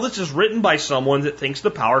can tell this is written by someone that thinks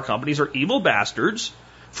the power companies are evil bastards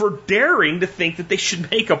for daring to think that they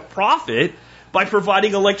should make a profit by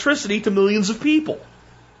providing electricity to millions of people.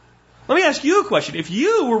 Let me ask you a question. If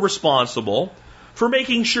you were responsible for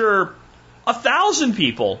making sure 1,000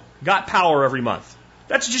 people got power every month,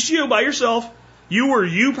 that's just you by yourself. You were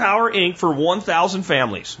U-Power Inc. for 1,000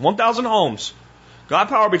 families, 1,000 homes. Got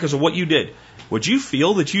power because of what you did. Would you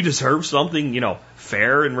feel that you deserve something,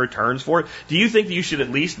 fair in returns for it? Do you think that you should at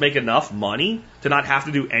least make enough money to not have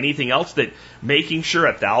to do anything else, that making sure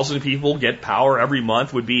 1,000 people get power every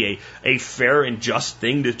month would be a fair and just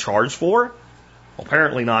thing to charge for? Well,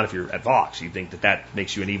 apparently not if you're at Vox. You think that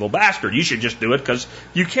makes you an evil bastard. You should just do it because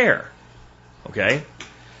you care. Okay?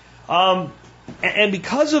 And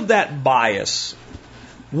because of that bias,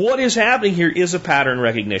 what is happening here is a pattern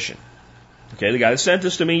recognition. Okay, the guy that sent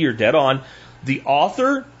this to me, you're dead on. The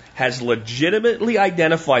author has legitimately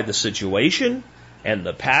identified the situation and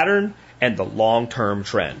the pattern and the long-term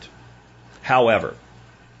trend. However,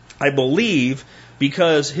 I believe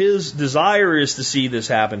because his desire is to see this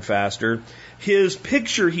happen faster, his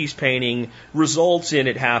picture he's painting results in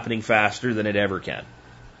it happening faster than it ever can.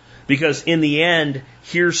 Because in the end,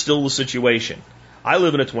 here's still the situation. I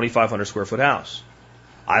live in a 2,500 square foot house.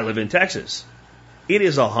 I live in Texas. It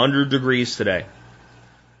is 100 degrees today.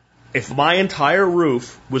 If my entire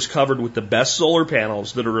roof was covered with the best solar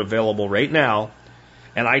panels that are available right now,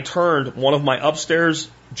 and I turned one of my upstairs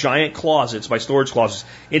giant closets, my storage closets,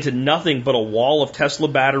 into nothing but a wall of Tesla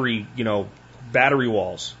battery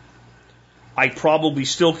walls, I probably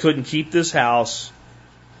still couldn't keep this house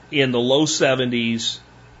in the low 70s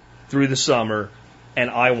through the summer, and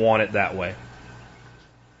I want it that way.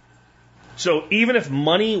 So even if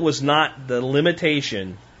money was not the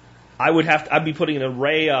limitation, I'd be putting an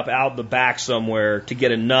array up out the back somewhere to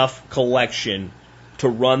get enough collection to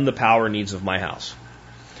run the power needs of my house.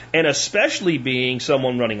 And especially being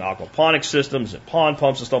someone running aquaponics systems and pond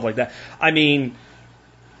pumps and stuff like that. I mean,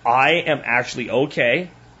 I am actually okay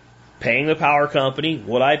paying the power company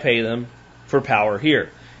what I pay them for power here.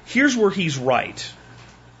 Here's where he's right.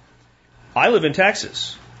 I live in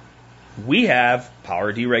Texas. We have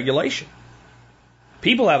power deregulation.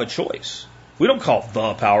 People have a choice. We don't call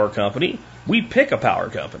the power company. We pick a power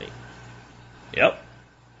company. Yep.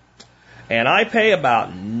 and I pay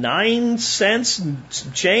about 9 cents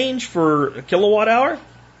change for a kilowatt hour,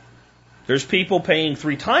 there's people paying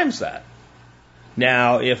 3 times that.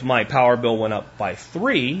 Now, if my power bill went up by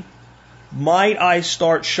 3, might I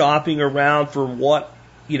start shopping around for what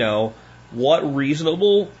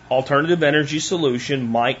reasonable alternative energy solution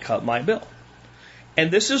might cut my bill? And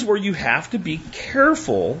this is where you have to be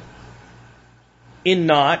careful in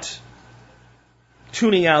not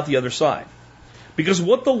tuning out the other side. Because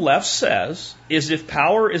what the left says is if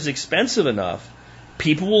power is expensive enough,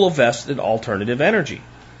 people will invest in alternative energy.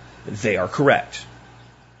 They are correct.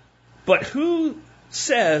 But who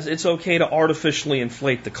says it's okay to artificially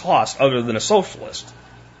inflate the cost other than a socialist?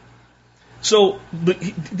 So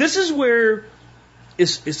this is where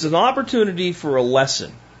it's an opportunity for a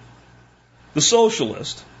lesson. The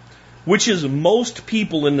socialist, which is most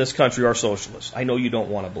people in this country are socialists. I know you don't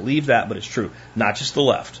want to believe that, but it's true. Not just the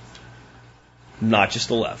left. Not just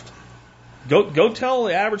the left. Go tell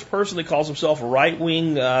the average person that calls himself a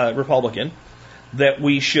right-wing Republican that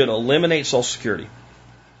we should eliminate Social Security.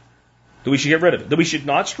 That we should get rid of it. That we should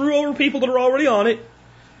not screw over people that are already on it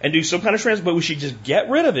and do some kind of transfer, but we should just get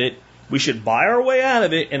rid of it. We should buy our way out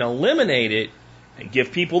of it and eliminate it and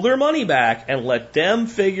give people their money back and let them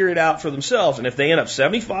figure it out for themselves. And if they end up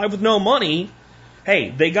 75 with no money, hey,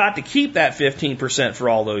 they got to keep that 15% for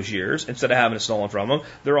all those years instead of having it stolen from them.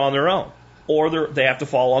 They're on their own. Or they have to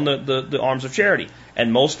fall on the arms of charity.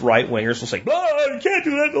 And most right-wingers will say, you can't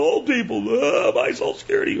do that to old people. Buy Social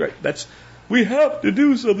Security. Right? We have to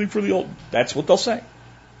do something for the old. That's what they'll say.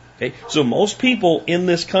 Okay? So most people in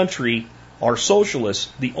this country are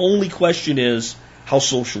socialists. The only question is, how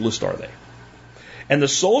socialist are they? And the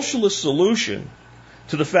socialist solution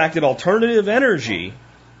to the fact that alternative energy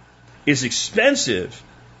is expensive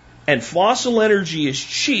and fossil energy is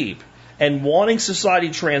cheap and wanting society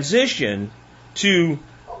to transition to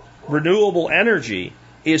renewable energy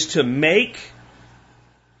is to make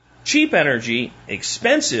cheap energy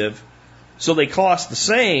expensive so they cost the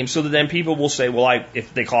same, so that then people will say, well,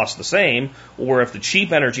 if they cost the same, or if the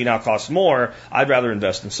cheap energy now costs more, I'd rather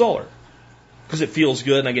invest in solar. Because it feels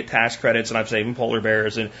good and I get tax credits and I'm saving polar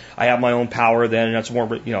bears and I have my own power then and that's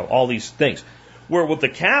more, all these things. Where with the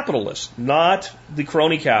capitalists, not the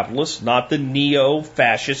crony capitalists, not the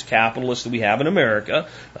neo-fascist capitalists that we have in America,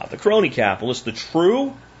 not the crony capitalists, the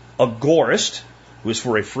true agorist, who is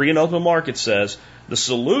for a free and open market, says the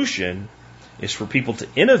solution is for people to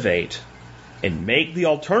innovate and make the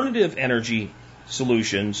alternative energy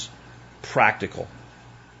solutions practical.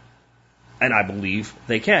 And I believe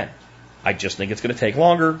they can. I just think it's going to take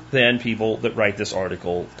longer than people that write this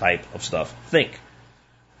article type of stuff think.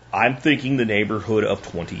 I'm thinking the neighborhood of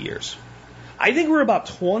 20 years. I think we're about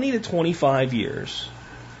 20 to 25 years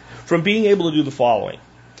from being able to do the following.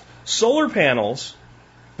 Solar panels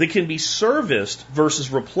that can be serviced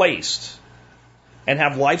versus replaced and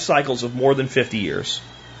have life cycles of more than 50 years.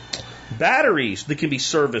 Batteries that can be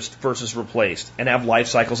serviced versus replaced and have life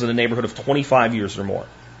cycles in the neighborhood of 25 years or more.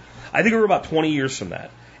 I think we're about 20 years from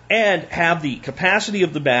that. And have the capacity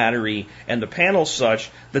of the battery and the panels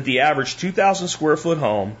such that the average 2,000 square foot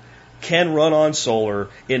home can run on solar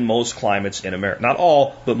in most climates in America. Not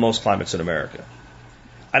all, but most climates in America.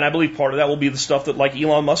 And I believe part of that will be the stuff that like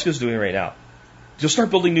Elon Musk is doing right now. They'll start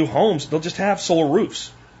building new homes. They'll just have solar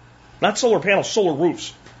roofs. Not solar panels, solar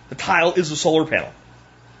roofs. The tile is a solar panel.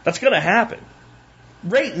 That's going to happen.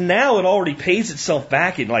 Right now, it already pays itself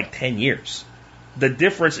back in like 10 years. The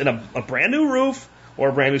difference in a brand new roof or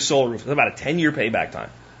a brand new solar roof is about a 10-year payback time.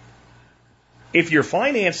 If you're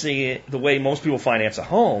financing it the way most people finance a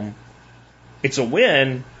home, it's a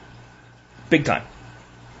win big time.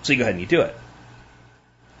 So you go ahead and you do it.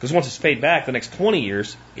 Because once it's paid back, the next 20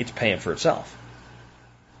 years, it's paying for itself.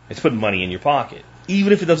 It's putting money in your pocket,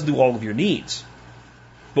 even if it doesn't do all of your needs.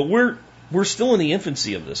 But we're still in the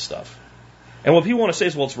infancy of this stuff. And what people want to say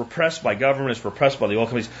is, well, it's repressed by government, it's repressed by the oil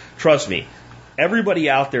companies. Trust me, everybody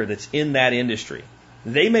out there that's in that industry,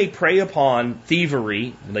 they may prey upon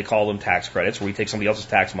thievery, and they call them tax credits, where you take somebody else's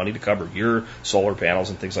tax money to cover your solar panels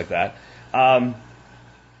and things like that.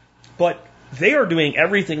 But they are doing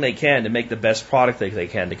everything they can to make the best product they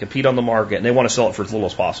can to compete on the market, and they want to sell it for as little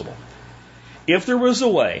as possible. If there was a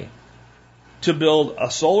way to build a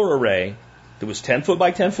solar array that was 10 foot by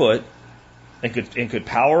 10 foot and could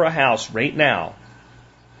power a house right now,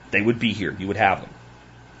 they would be here. You would have them.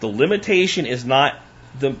 The limitation is not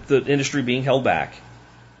the industry being held back.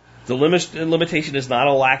 The limitation is not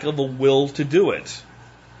a lack of a will to do it.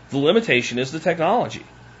 The limitation is the technology.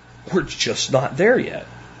 We're just not there yet.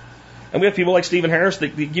 And we have people like Stephen Harris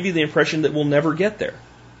that give you the impression that we'll never get there.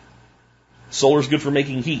 Solar's good for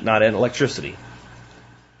making heat, not electricity.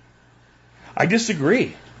 I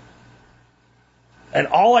disagree. And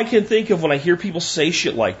all I can think of when I hear people say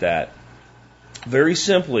shit like that, very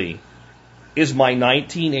simply, is my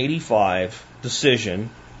 1985 decision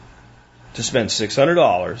to spend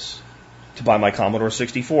 $600 to buy my Commodore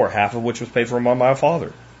 64, half of which was paid for by my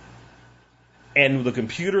father. And the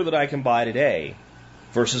computer that I can buy today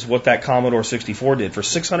versus what that Commodore 64 did for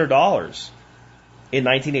 $600 in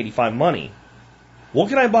 1985 money, what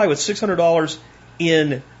can I buy with $600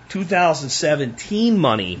 in 2017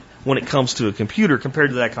 money when it comes to a computer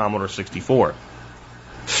compared to that Commodore 64?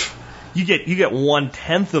 You get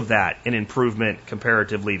 1/10 of that in improvement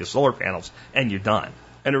comparatively to solar panels, and you're done.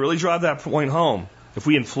 And to really drive that point home, if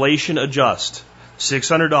we inflation adjust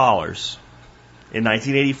 $600 in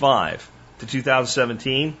 1985 to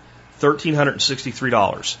 2017,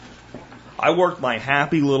 $1,363. I worked my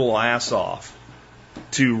happy little ass off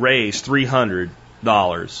to raise $300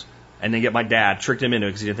 and then get my dad, tricked him into it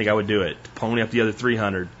because he didn't think I would do it, to pony up the other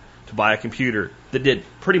 $300 to buy a computer that did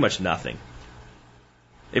pretty much nothing.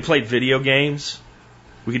 It played video games.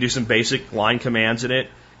 We could do some basic line commands in it.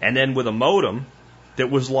 And then with a modem that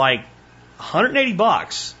was like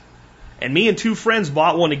 $180. And me and two friends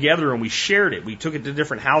bought one together and we shared it. We took it to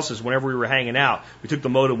different houses whenever we were hanging out. We took the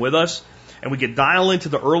modem with us and we could dial into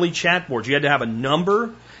the early chat boards. You had to have a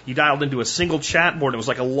number. You dialed into a single chat board. It was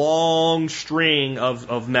like a long string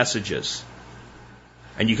of messages.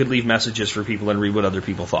 And you could leave messages for people and read what other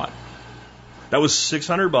people thought. That was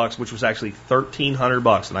 $600, which was actually $1,300 in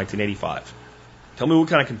 1985. Tell me what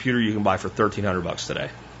kind of computer you can buy for $1,300 today.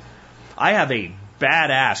 I have a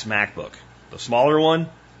badass MacBook, the smaller one,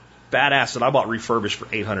 badass, that I bought refurbished for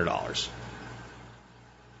 $800.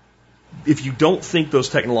 If you don't think those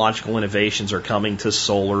technological innovations are coming to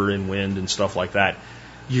solar and wind and stuff like that,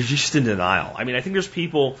 you're just in denial. I mean, I think there's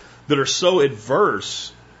people that are so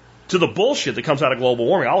adverse to the bullshit that comes out of global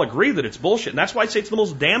warming. I'll agree that it's bullshit, and that's why I say it's the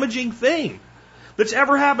most damaging thing that's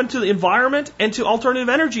ever happened to the environment and to alternative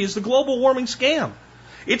energy is the global warming scam.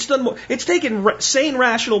 It's taken sane,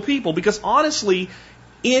 rational people, because honestly,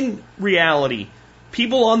 in reality,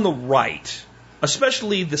 people on the right,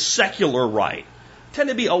 especially the secular right, tend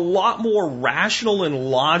to be a lot more rational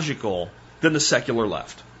and logical than the secular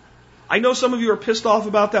left. I know some of you are pissed off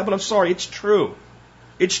about that, but I'm sorry, it's true.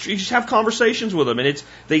 You just have conversations with them, and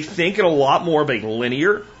they think in a lot more of a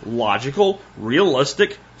linear, logical,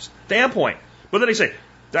 realistic standpoint. But then they say,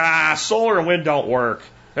 solar and wind don't work.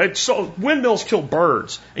 So windmills kill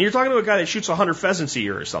birds. And you're talking to a guy that shoots 100 pheasants a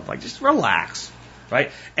year or something. Like, just relax,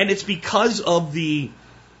 right? And it's because of the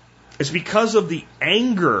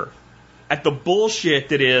anger at the bullshit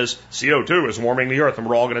that is CO2 is warming the earth and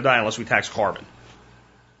we're all going to die unless we tax carbon.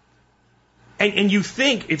 And you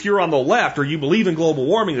think if you're on the left or you believe in global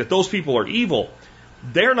warming that those people are evil.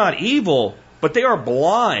 They're not evil, but they are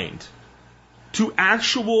blind to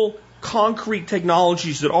actual concrete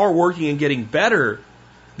technologies that are working and getting better,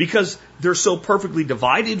 because they're so perfectly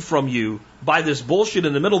divided from you by this bullshit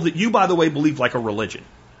in the middle that you, by the way, believe like a religion.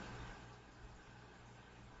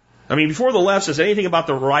 I mean, before the left says anything about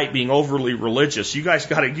the right being overly religious, you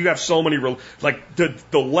have so many, like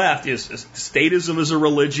the left is statism is a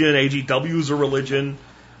religion, AGW is a religion.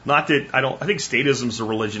 Not that I think statism is a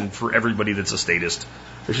religion for everybody that's a statist.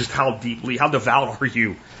 It's just how devout are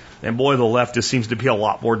you? And boy, the left just seems to be a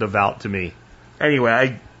lot more devout to me.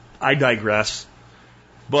 Anyway, I digress.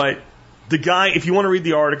 But the guy, if you want to read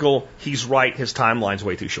the article, he's right. His timeline's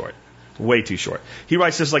way too short. Way too short. He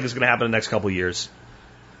writes this like it's going to happen in the next couple of years.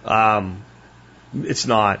 It's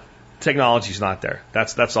not. Technology's not there.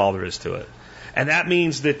 That's all there is to it. And that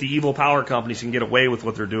means that the evil power companies can get away with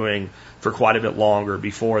what they're doing for quite a bit longer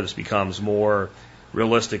before this becomes more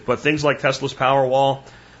realistic. But things like Tesla's Powerwall,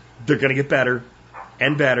 they're going to get better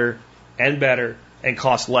and better and better and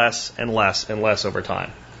cost less and less and less over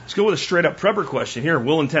time. Let's go with a straight up prepper question here.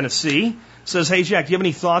 Will in Tennessee says, hey Jack, do you have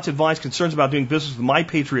any thoughts, advice, concerns about doing business with My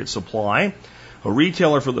Patriot Supply, a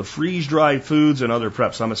retailer for the freeze-dried foods and other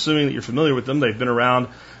preps? I'm assuming that you're familiar with them. They've been around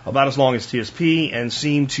about as long as TSP and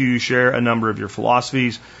seem to share a number of your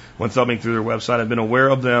philosophies. When thumbing through their website, I've been aware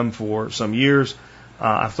of them for some years.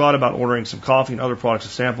 I've thought about ordering some coffee and other products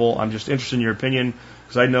to sample. I'm just interested in your opinion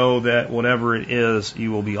because I know that whatever it is,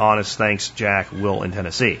 you will be honest. Thanks, Jack. Will in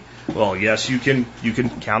Tennessee. Well, yes, you can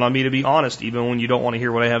count on me to be honest even when you don't want to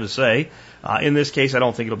hear what I have to say. In this case, I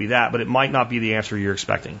don't think it'll be that, but it might not be the answer you're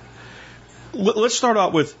expecting. Let's start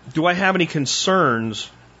out with, do I have any concerns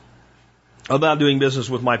about doing business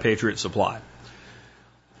with My Patriot Supply?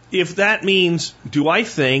 If that means, do I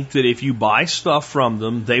think that if you buy stuff from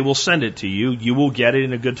them, they will send it to you, you will get it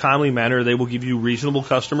in a good, timely manner, they will give you reasonable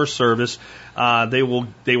customer service, they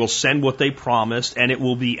will send what they promised, and it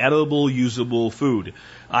will be edible, usable food.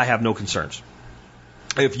 I have no concerns.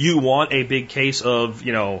 If you want a big case of,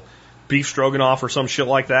 beef stroganoff or some shit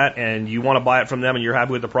like that, and you want to buy it from them and you're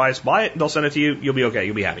happy with the price, buy it, they'll send it to you, you'll be okay,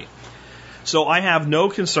 you'll be happy. So I have no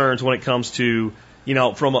concerns when it comes to,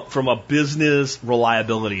 from a business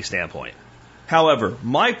reliability standpoint. However,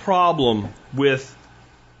 my problem with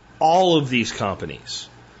all of these companies,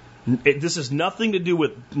 this has nothing to do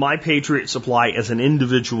with My Patriot Supply as an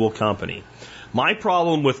individual company. My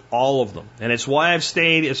problem with all of them, and it's why I've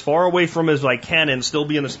stayed as far away from as I can and still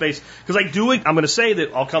be in the space, because I'm going to say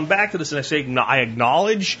that, I'll come back to this and I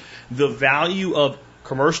acknowledge the value of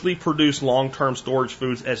commercially produced long-term storage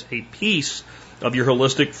foods as a piece of your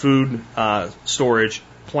holistic food storage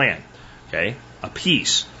plan. Okay? A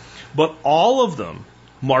piece. But all of them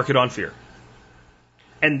market on fear.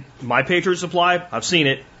 And My Patriot Supply, I've seen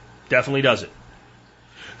it, definitely does it.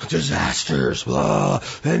 Disasters,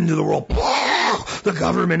 end of the world, the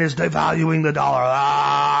government is devaluing the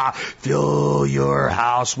dollar, fill your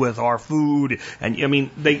house with our food. And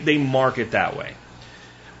they market that way.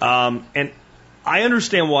 And I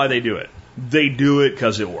understand why they do it. They do it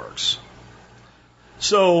because it works.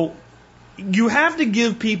 So you have to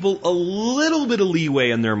give people a little bit of leeway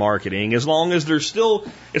in their marketing, as long as at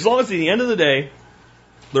the end of the day,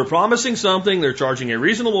 they're promising something, they're charging a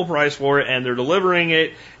reasonable price for it, and they're delivering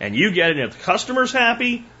it, and you get it, and if the customer's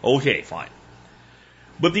happy, okay, fine.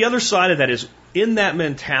 But the other side of that is, in that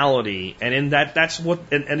mentality, and in that's what,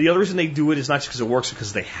 and the other reason they do it is not just because it works,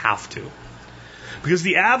 because they have to. Because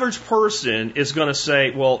the average person is going to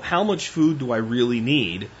say, well, how much food do I really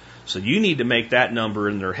need? So you need to make that number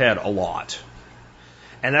in their head a lot.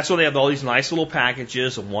 And that's why they have all these nice little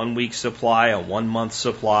packages, a 1 week supply, a 1 month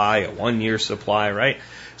supply, a 1 year supply, right?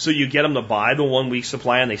 So you get them to buy the 1 week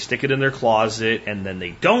supply and they stick it in their closet and then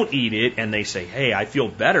they don't eat it and they say, hey, I feel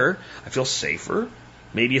better, I feel safer.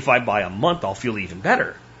 Maybe if I buy a month, I'll feel even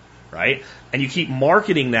better, right? And you keep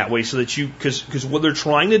marketing that way so that because what they're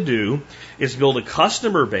trying to do is build a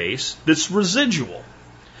customer base that's residual.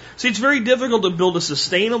 See, it's very difficult to build a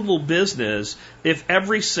sustainable business if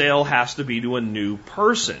every sale has to be to a new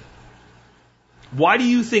person. Why do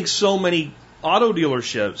you think so many auto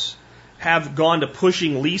dealerships have gone to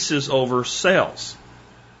pushing leases over sales?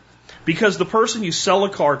 Because the person you sell a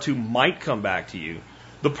car to might come back to you.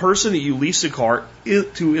 The person that you lease a car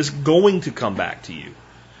to is going to come back to you.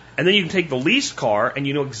 And then you can take the leased car and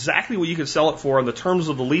you know exactly what you can sell it for in the terms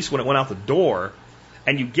of the lease when it went out the door.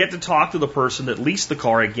 And you get to talk to the person that leased the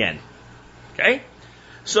car again. Okay?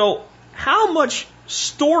 So, how much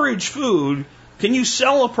storage food can you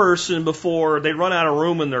sell a person before they run out of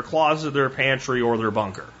room in their closet, their pantry, or their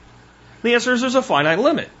bunker? The answer is there's a finite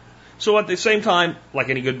limit. So at the same time, like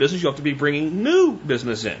any good business, you have to be bringing new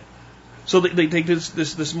business in. So they take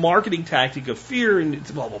this marketing tactic of fear and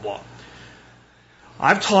blah, blah, blah.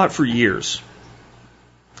 I've taught for years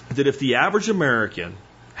that if the average American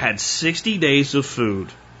had 60 days of food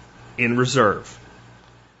in reserve,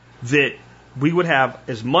 that we would have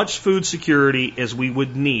as much food security as we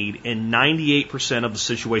would need in 98% of the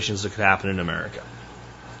situations that could happen in America.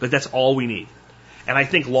 But that's all we need. And I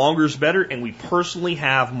think longer is better, and we personally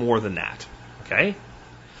have more than that. Okay?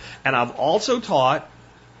 And I've also taught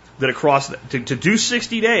that to do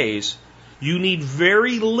 60 days, you need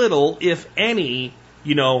very little, if any,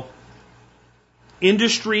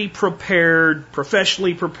 industry prepared,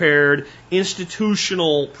 professionally prepared,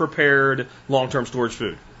 institutional prepared long-term storage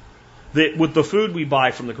food. That with the food we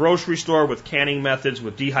buy from the grocery store, with canning methods,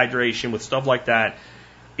 with dehydration, with stuff like that,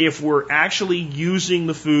 if we're actually using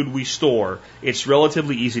the food we store, it's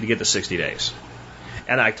relatively easy to get to 60 days.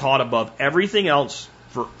 And I taught above everything else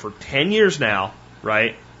for 10 years now,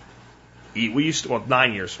 right? Eat what you store, well,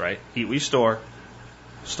 9 years, right? Eat what you store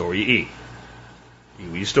what you eat. Eat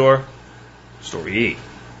what you store what you eat.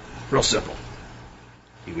 Real simple.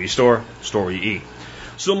 Eat what you store what you eat.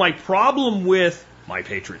 So my problem with My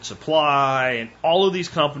Patriot Supply and all of these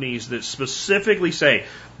companies that specifically say,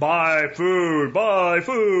 buy food, buy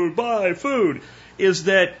food, buy food, is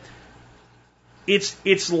that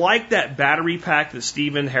it's like that battery pack that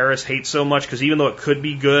Stephen Harris hates so much, because even though it could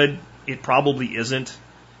be good, it probably isn't.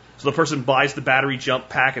 So the person buys the battery jump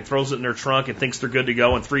pack and throws it in their trunk and thinks they're good to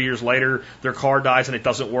go, and 3 years later their car dies and it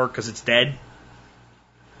doesn't work because it's dead.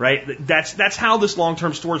 Right? That's how this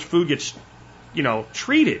long-term storage food gets,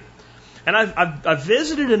 treated. And I've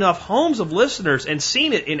visited enough homes of listeners and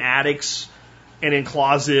seen it in attics and in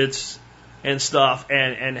closets and stuff,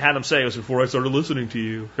 and had them say it was before I started listening to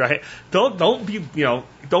you, right? Don't be,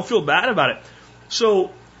 don't feel bad about it.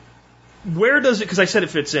 So where does it, because I said it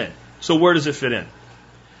fits in. So where does it fit in?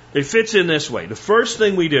 It fits in this way. The first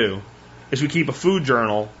thing we do is we keep a food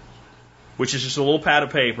journal, which is just a little pad of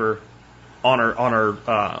paper on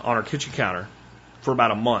our kitchen counter for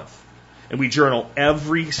about a month. And we journal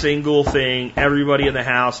every single thing everybody in the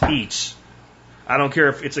house eats. I don't care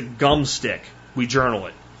if it's a gum stick, we journal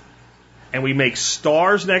it. And we make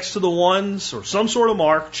stars next to the ones, or some sort of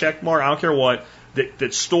mark, check mark, I don't care what,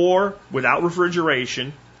 that store without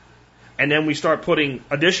refrigeration. And then we start putting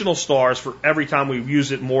additional stars for every time we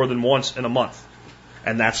use it more than once in a month.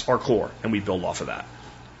 And that's our core, and we build off of that.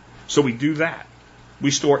 So we do that.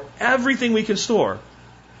 We store everything we can store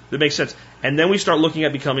that makes sense. And then we start looking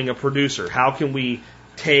at becoming a producer. How can we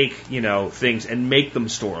take, things and make them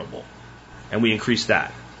storable? And we increase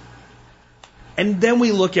that. And then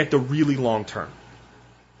we look at the really long term.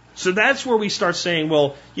 So that's where we start saying,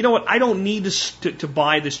 well, you know what? I don't need to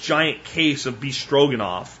buy this giant case of beef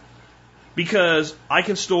stroganoff because I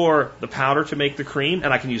can store the powder to make the cream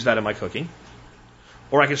and I can use that in my cooking.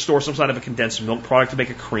 Or I can store some sort of a condensed milk product to make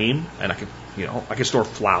a cream, and I can store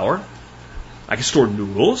flour. I can store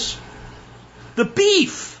noodles. The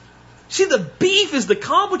beef. See, the beef is the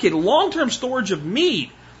complicated long-term storage of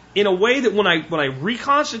meat in a way that when I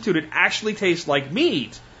reconstitute it actually tastes like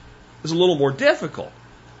meat is a little more difficult.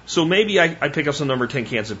 So maybe I pick up some number 10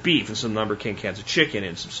 cans of beef and some number 10 cans of chicken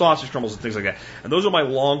and some sausage crumbles and things like that. And those are my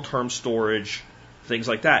long-term storage, things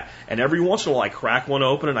like that. And every once in a while I crack one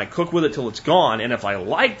open and I cook with it till it's gone. And if I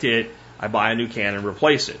liked it, I buy a new can and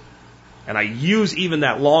replace it. And I use even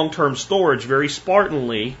that long-term storage very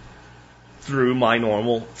spartanly through my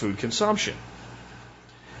normal food consumption.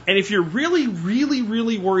 And if you're really, really,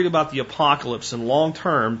 really worried about the apocalypse and long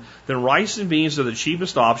term, then rice and beans are the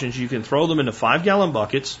cheapest options. You can throw them into 5-gallon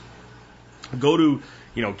buckets. Go to,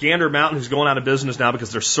 Gander Mountain, who's going out of business now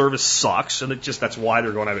because their service sucks, and that's why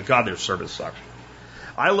they're going out of God, their service sucks.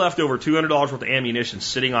 I left over $200 worth of ammunition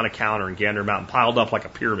sitting on a counter in Gander Mountain, piled up like a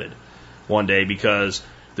pyramid one day because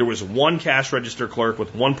there was one cash register clerk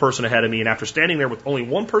with one person ahead of me, and after standing there with only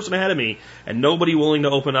one person ahead of me and nobody willing to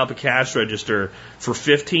open up a cash register for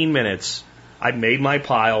 15 minutes, I made my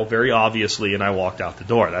pile very obviously and I walked out the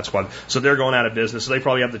door. That's why. So they're going out of business. So they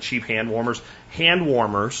probably have the cheap hand warmers. Hand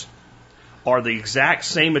warmers are the exact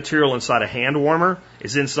same material inside a hand warmer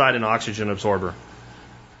as inside an oxygen absorber.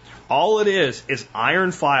 All it is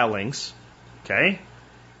iron filings, okay,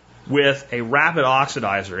 with a rapid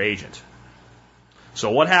oxidizer agent.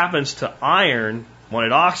 So what happens to iron when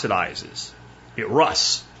it oxidizes? It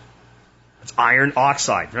rusts. It's iron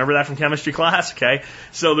oxide. Remember that from chemistry class? Okay.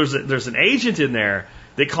 So there's an agent in there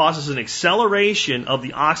that causes an acceleration of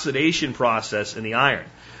the oxidation process in the iron.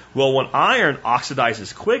 Well, when iron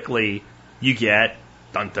oxidizes quickly, you get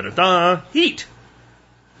heat.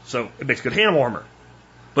 So it makes a good hand warmer.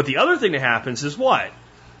 But the other thing that happens is what?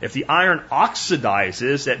 If the iron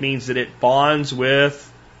oxidizes, that means that it bonds with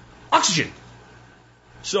oxygen.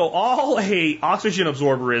 So all a oxygen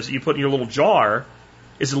absorber is that you put in your little jar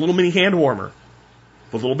is a little mini hand warmer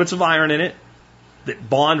with little bits of iron in it that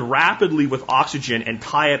bond rapidly with oxygen and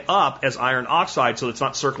tie it up as iron oxide so it's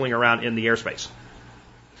not circling around in the airspace.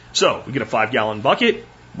 So we get a 5-gallon bucket,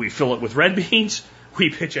 we fill it with red beans,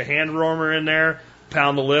 we pitch a hand warmer in there,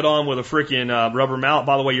 pound the lid on with a freaking rubber mallet.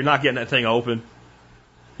 By the way, you're not getting that thing open.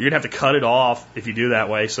 You're going to have to cut it off if you do that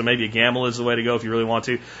way. So maybe a gamble is the way to go if you really want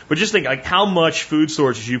to. But just think like how much food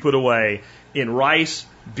storage you put away in rice,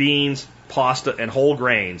 beans, pasta, and whole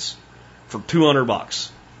grains for $200.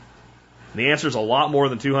 And the answer is a lot more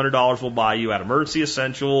than $200 will buy you at Emergency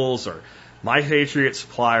Essentials or My Patriot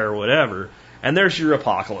Supply or whatever. And there's your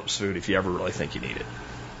apocalypse food if you ever really think you need it.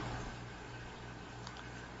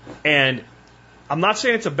 And I'm not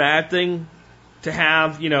saying it's a bad thing to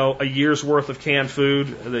have, a year's worth of canned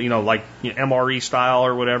food, like MRE style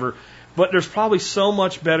or whatever. But there's probably so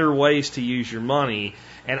much better ways to use your money.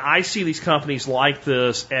 And I see these companies like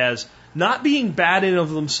this as not being bad in of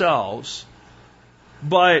themselves,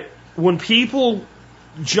 but when people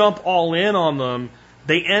jump all in on them,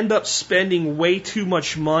 they end up spending way too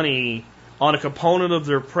much money on a component of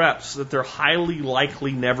their preps that they're highly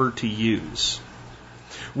likely never to use.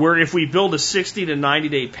 Where if we build a 60 to 90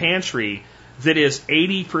 day pantry that is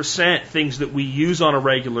 80% things that we use on a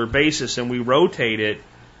regular basis and we rotate it,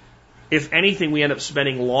 if anything, we end up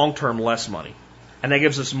spending long-term less money. And that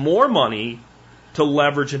gives us more money to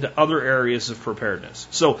leverage into other areas of preparedness.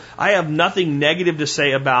 So I have nothing negative to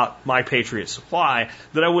say about My Patriot Supply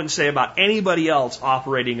that I wouldn't say about anybody else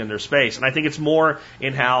operating in their space. And I think it's more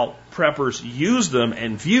in how preppers use them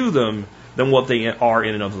and view them than what they are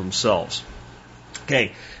in and of themselves.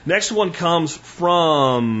 Okay, next one comes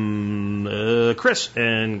from Chris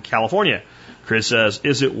in California. Chris says,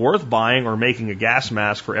 is it worth buying or making a gas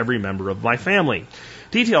mask for every member of my family?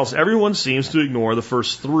 Details, everyone seems to ignore the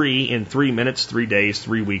first 3 in 3 minutes, 3 days,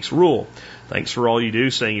 3 weeks rule. Thanks for all you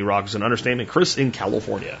do. Saying you rock is an understatement. Chris in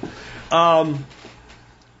California.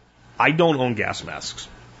 I don't own gas masks.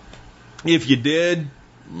 If you did,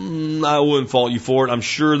 I wouldn't fault you for it. I'm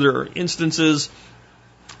sure there are instances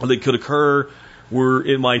that could occur where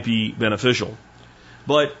it might be beneficial.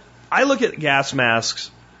 But I look at gas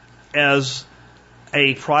masks as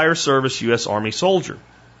a prior service U.S. Army soldier.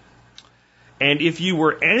 And if you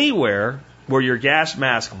were anywhere where your gas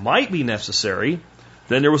mask might be necessary,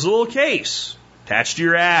 then there was a little case attached to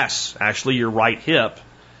your ass, actually your right hip.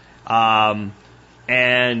 And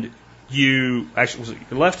you, actually, was it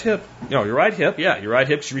your left hip? No, your right hip. Yeah, your right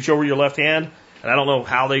hip. You reach over your left hand. And I don't know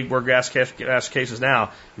how they wear gas cases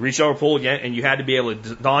now. You reach over, pull again, and you had to be able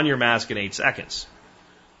to don your mask in 8 seconds.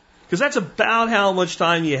 Because that's about how much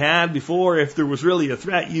time you had before, if there was really a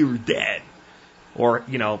threat, you were dead. Or,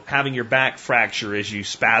 you know, having your back fracture as you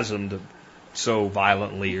spasmed so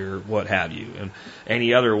violently or what have you. And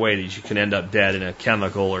any other way that you can end up dead in a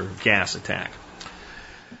chemical or gas attack.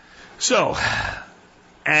 So,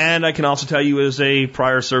 and I can also tell you as a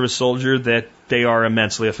prior service soldier that they are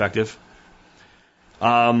immensely effective.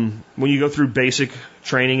 When you go through basic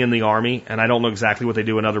training in the Army, and I don't know exactly what they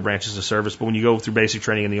do in other branches of service, but when you go through basic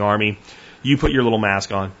training in the Army, you put your little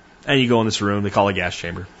mask on, and you go in this room, they call it a gas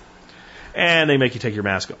chamber. And they make you take your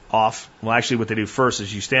mask off. Well, actually, what they do first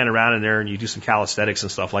is you stand around in there and you do some calisthenics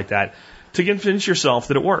and stuff like that to convince yourself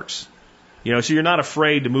that it works. You know, so you're not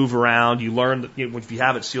afraid to move around. You learn that, you know, if you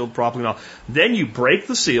have it sealed properly and all. Then you break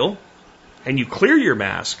the seal and you clear your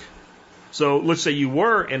mask. So let's say you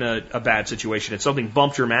were in a bad situation and something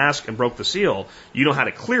bumped your mask and broke the seal. You know how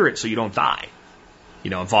to clear it so you don't die.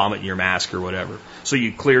 You know, vomit in your mask or whatever. So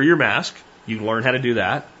you clear your mask. You learn how to do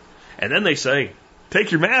that. And then they say,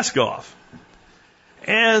 take your mask off.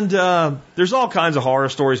 And there's all kinds of horror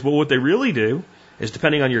stories, but what they really do is,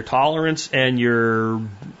 depending on your tolerance and your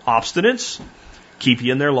obstinance, keep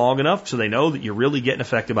you in there long enough so they know that you're really getting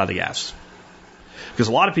affected by the gas. Because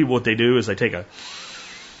a lot of people, what they do is they take a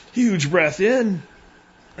huge breath in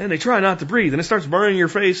and they try not to breathe, and it starts burning your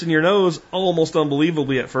face and your nose almost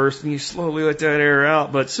unbelievably at first, and you slowly let that air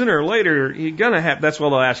out. But sooner or later, you're gonna have. That's why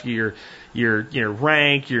they'll ask you your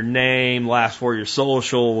rank, your name, last four, your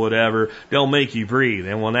social, whatever. They'll make you breathe,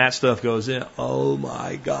 and when that stuff goes in, oh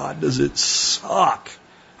my God, does it suck?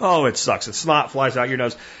 Oh, it sucks. The snot flies out your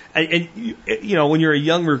nose, and you know, when you're a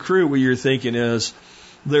young recruit, what you're thinking is,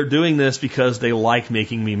 they're doing this because they like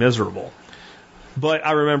making me miserable. But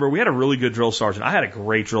I remember we had a really good drill sergeant. I had a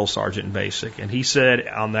great drill sergeant in basic, and he said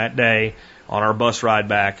on that day, on our bus ride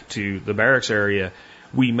back to the barracks area,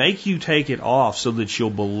 we make you take it off so that you'll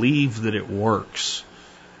believe that it works,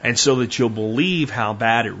 and so that you'll believe how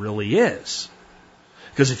bad it really is.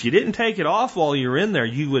 Because if you didn't take it off while you're in there,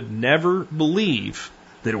 you would never believe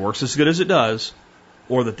that it works as good as it does,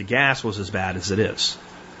 or that the gas was as bad as it is.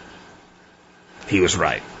 He was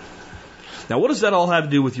right. Now, what does that all have to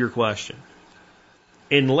do with your question?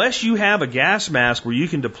 Unless you have a gas mask where you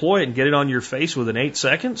can deploy it and get it on your face within 8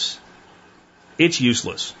 seconds, it's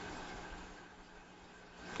useless.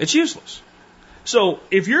 It's useless. So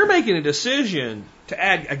if you're making a decision to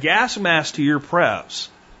add a gas mask to your preps,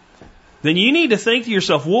 then you need to think to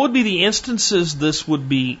yourself, what would be the instances this would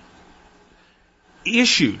be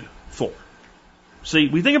issued for? See,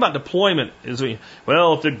 we think about deployment as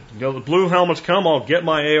well, if the blue helmets come, I'll get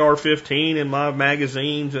my AR-15 and my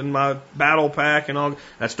magazines and my battle pack and all.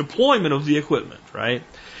 That's deployment of the equipment, right?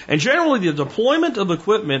 And generally, the deployment of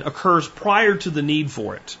equipment occurs prior to the need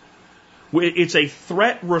for it. It's a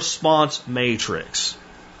threat response matrix.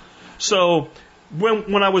 So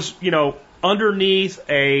when I was, underneath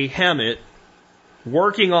a HEMTT,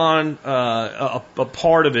 working on a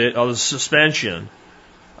part of it, the suspension,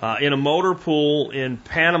 in a motor pool in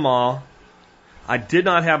Panama, I did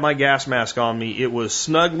not have my gas mask on me. It was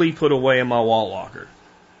snugly put away in my wall locker.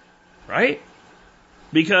 Right?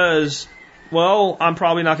 Because, well, I'm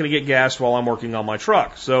probably not going to get gas while I'm working on my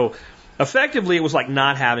truck. So, effectively, it was like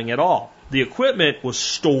not having it all. The equipment was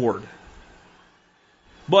stored.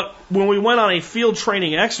 But when we went on a field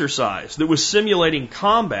training exercise that was simulating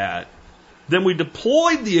combat, then we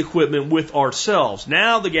deployed the equipment with ourselves.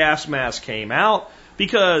 Now the gas mask came out.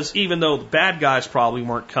 Because even though the bad guys probably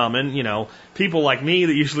weren't coming, people like me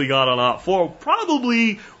that usually got on Op 4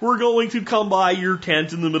 probably were going to come by your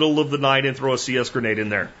tent in the middle of the night and throw a CS grenade in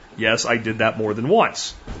there. Yes, I did that more than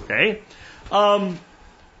once. Okay?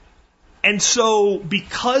 And so,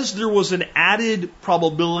 because there was an added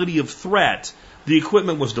probability of threat, the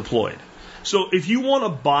equipment was deployed. So if you want to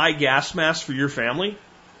buy gas masks for your family,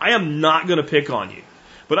 I am not going to pick on you.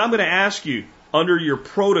 But I'm going to ask you, under your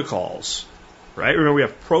protocols, right? Remember, we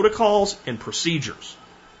have protocols and procedures.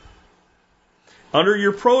 Under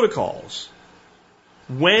your protocols,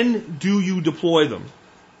 when do you deploy them?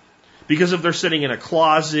 Because if they're sitting in a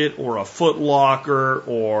closet or a foot locker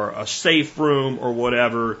or a safe room or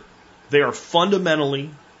whatever, they are fundamentally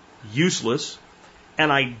useless,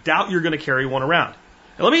 and I doubt you're going to carry one around.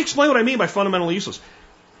 And let me explain what I mean by fundamentally useless.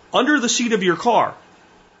 Under the seat of your car,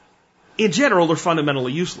 in general, they're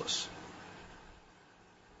fundamentally useless.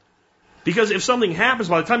 Because if something happens,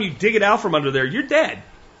 by the time you dig it out from under there, you're dead.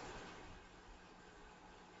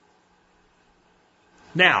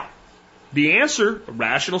 Now, the answer, a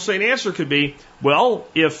rational, sane answer could be, well,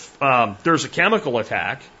 if there's a chemical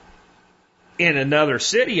attack in another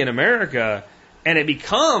city in America, and it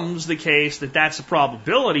becomes the case that that's a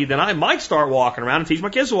probability, then I might start walking around and teach my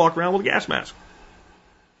kids to walk around with a gas mask.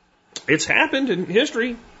 It's happened in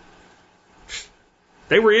history.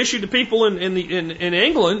 They were issued to people in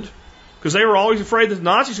England because they were always afraid that the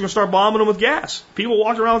Nazis were going to start bombing them with gas. People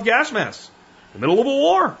walked around with gas masks in the middle of a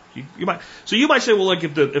war. You might say, well, like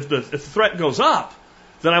if the threat goes up,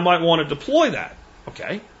 then I might want to deploy that.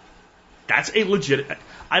 Okay, that's a legitimate.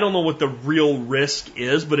 I don't know what the real risk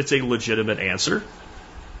is, but it's a legitimate answer.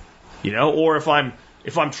 You know, or if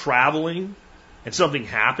I'm traveling and something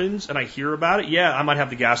happens and I hear about it, yeah, I might have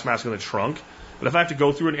the gas mask in the trunk. But if I have to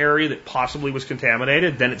go through an area that possibly was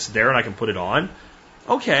contaminated, then it's there and I can put it on.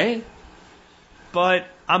 Okay. But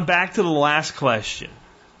I'm back to the last question.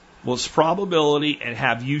 What's probability, and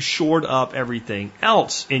have you shored up everything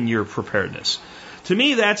else in your preparedness? To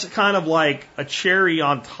me, that's kind of like a cherry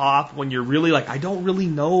on top when you're really like, I don't really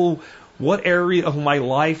know what area of my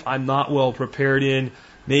life I'm not well prepared in.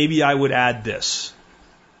 Maybe I would add this.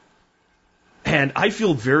 And I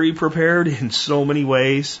feel very prepared in so many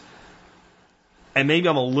ways. And maybe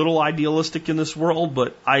I'm a little idealistic in this world,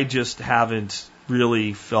 but I just haven't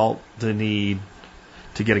really felt the need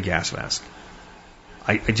to get a gas mask.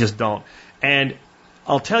 I just don't. And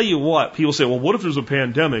I'll tell you what, people say, well, what if there's a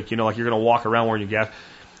pandemic? You know, like you're going to walk around wearing your gas.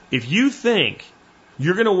 If you think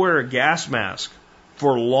you're going to wear a gas mask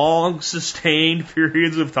for long, sustained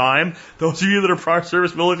periods of time, those of you that are prior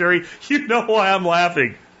service military, you know why I'm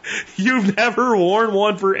laughing. You've never worn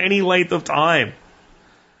one for any length of time.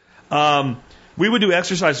 We would do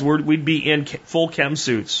exercise where we'd be in full chem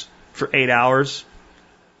suits for 8 hours.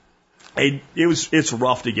 It's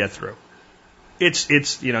rough to get through.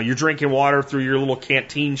 It's you know, you're drinking water through your little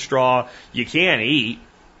canteen straw. You can't eat.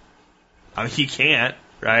 I mean, you can't,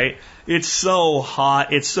 right? It's so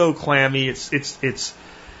hot. It's so clammy. It's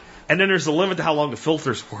and then there's a limit to how long the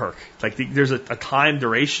filters work. Like there's a time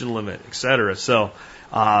duration limit, et cetera. So,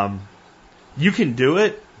 you can do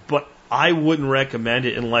it, but I wouldn't recommend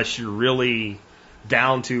it unless you're really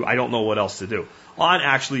down to, I don't know what else to do, on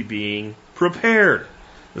actually being prepared.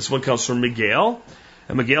 This one comes from Miguel.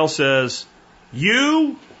 And Miguel says,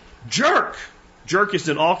 you jerk. Jerk is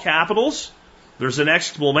in all capitals. There's an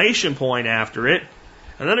exclamation point after it.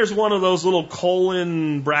 And then there's one of those little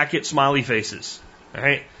colon bracket smiley faces. All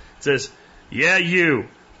right? It says, yeah, you.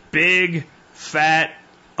 Big, fat,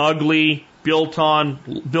 ugly, biltong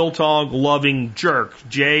loving jerk.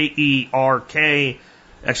 Jerk.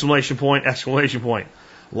 Exclamation point, exclamation point.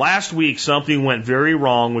 Last week, something went very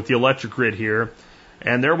wrong with the electric grid here,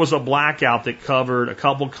 and there was a blackout that covered a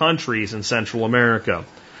couple countries in Central America.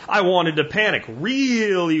 I wanted to panic,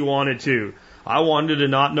 really wanted to. I wanted to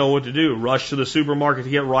not know what to do. Rush to the supermarket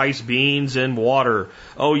to get rice, beans, and water.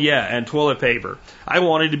 Oh yeah, and toilet paper. I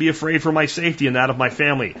wanted to be afraid for my safety and that of my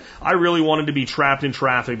family. I really wanted to be trapped in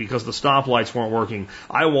traffic because the stoplights weren't working.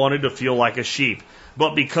 I wanted to feel like a sheep.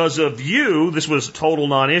 But because of you, this was a total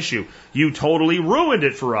non-issue. You totally ruined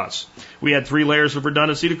it for us. We had 3 layers of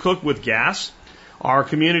redundancy to cook with gas. Our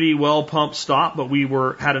community well pump stopped, but we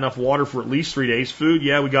had enough water for at least 3 days. Food,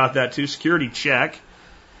 yeah, we got that too. Security, check.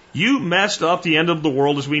 You messed up the end of the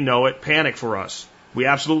world as we know it. Panic for us. We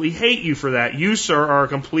absolutely hate you for that. You, sir, are a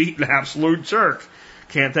complete and absolute jerk.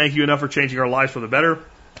 Can't thank you enough for changing our lives for the better.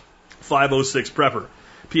 506 Prepper.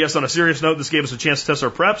 P.S. On a serious note, this gave us a chance to test our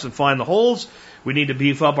preps and find the holes. We need to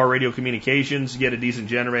beef up our radio communications, get a decent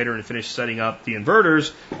generator, and finish setting up the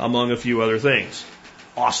inverters, among a few other things.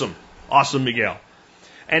 Awesome. Awesome, Miguel.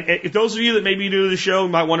 And if those of you that may be new to the show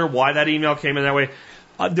might wonder why that email came in that way,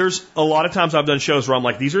 there's a lot of times I've done shows where I'm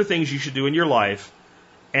like, these are things you should do in your life,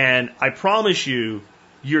 and I promise you,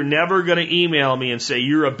 You're never going to email me and say,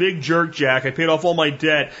 you're a big jerk, Jack. I paid off all my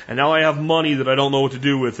debt, and now I have money that I don't know what to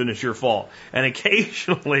do with, and it's your fault. And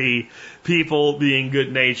occasionally, people being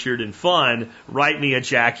good-natured and fun write me a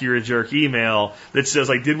Jack, you're a jerk email that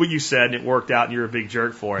says, I did what you said, and it worked out, and you're a big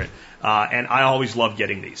jerk for it. And I always love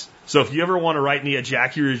getting these. So if you ever want to write me a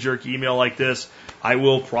Jack, you're a jerk email like this, I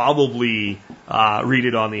will probably read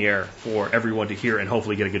it on the air for everyone to hear and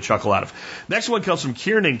hopefully get a good chuckle out of. Next one comes from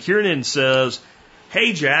Kiernan. Kiernan says,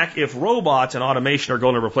 hey, Jack, if robots and automation are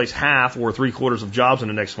going to replace half or 3/4 of jobs in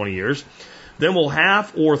the next 20 years, then will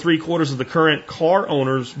half or 3/4 of the current car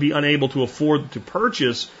owners be unable to afford to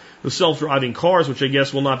purchase the self-driving cars, which I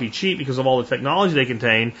guess will not be cheap because of all the technology they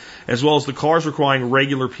contain, as well as the cars requiring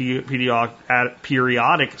regular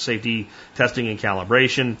periodic safety testing and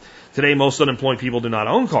calibration. Today, most unemployed people do not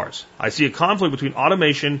own cars. I see a conflict between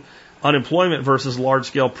automation, unemployment versus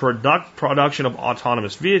large-scale production of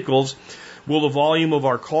autonomous vehicles. Will the volume of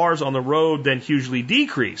our cars on the road then hugely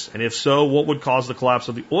decrease? And if so, what would cause the collapse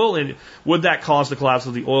of the would that cause the collapse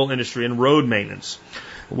of the oil industry and road maintenance?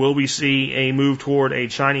 Will we see a move toward a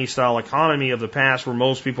Chinese-style economy of the past where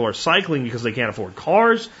most people are cycling because they can't afford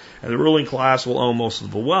cars, and the ruling class will own most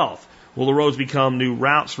of the wealth? Will the roads become new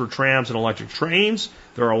routes for trams and electric trains?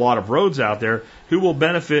 There are a lot of roads out there. Who will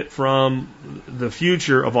benefit from the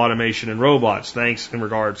future of automation and robots? Thanks in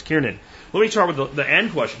regards, Kiernan. Let me start with the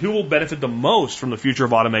end question. Who will benefit the most from the future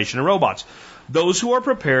of automation and robots? Those who are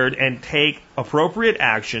prepared and take appropriate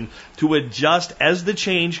action to adjust as the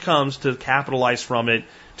change comes to capitalize from it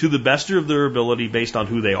to the best of their ability based on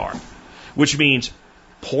who they are. Which means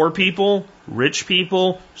poor people, rich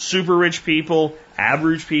people, super rich people,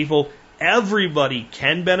 average people, everybody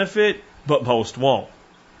can benefit, but most won't.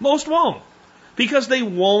 Most won't. Because they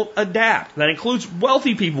won't adapt. That includes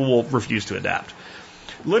wealthy people will refuse to adapt.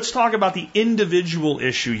 Let's talk about the individual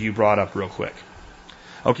issue you brought up real quick.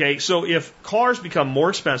 Okay, so if cars become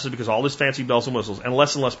more expensive because all this fancy bells and whistles and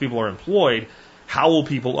less people are employed, how will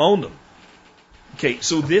people own them? Okay,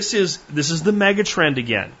 so this is the mega trend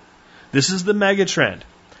again. This is the mega trend.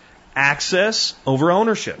 Access over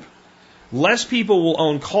ownership. Less people will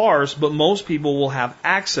own cars, but most people will have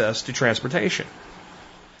access to transportation.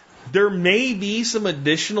 There may be some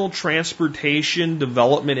additional transportation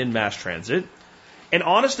development in mass transit. And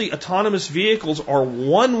honestly, autonomous vehicles are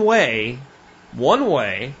one way,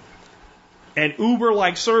 and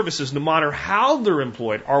Uber-like services, no matter how they're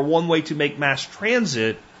employed, are one way to make mass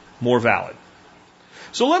transit more valid.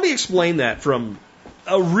 So let me explain that from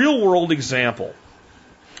a real-world example.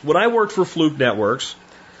 When I worked for Fluke Networks,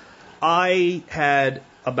 I had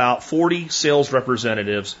about 40 sales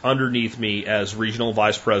representatives underneath me as regional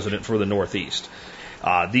vice president for the Northeast.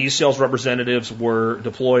 These sales representatives were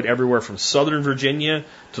deployed everywhere from Southern Virginia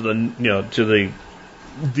to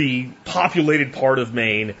the populated part of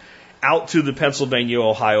Maine, out to the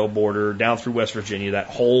Pennsylvania-Ohio border, down through West Virginia, that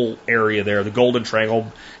whole area there, the Golden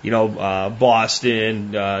Triangle,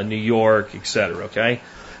 Boston, New York, etc. Okay,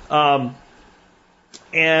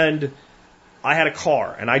 and I had a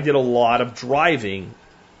car, and I did a lot of driving,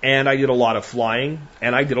 and I did a lot of flying,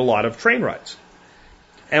 and I did a lot of train rides.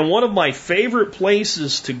 And one of my favorite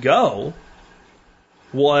places to go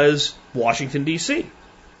was Washington, D.C.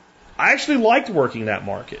 I actually liked working that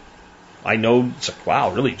market. I know, it's like,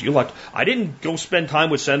 wow, really, do you like? I didn't go spend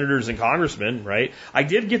time with senators and congressmen, right? I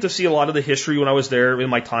did get to see a lot of the history when I was there in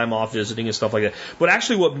my time off visiting and stuff like that. But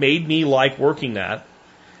actually what made me like working that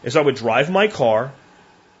is I would drive my car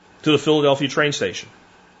to the Philadelphia train station.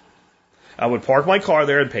 I would park my car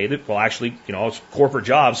there and pay it. Well, actually, it's a corporate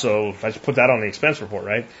job, so I just put that on the expense report,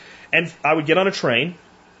 right? And I would get on a train,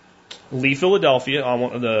 leave Philadelphia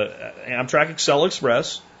on the Amtrak Excel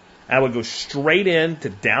Express, and I would go straight in to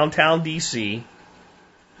downtown D.C.,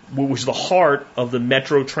 which was the heart of the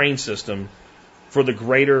metro train system for the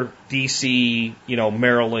greater D.C.,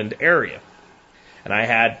 Maryland area. And I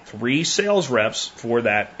had 3 sales reps for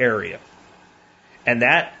that area. And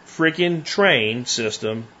that freaking train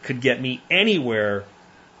system could get me anywhere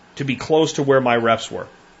to be close to where my reps were.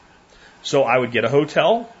 So I would get a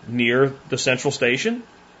hotel near the central station,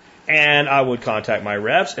 and I would contact my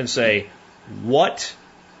reps and say, what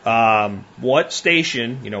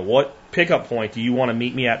station, what pickup point do you want to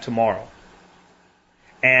meet me at tomorrow?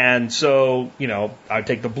 And so, I'd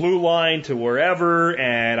take the blue line to wherever,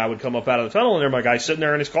 and I would come up out of the tunnel, and there my guy sitting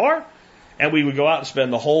there in his car, and we would go out and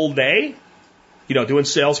spend the whole day doing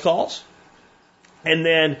sales calls. And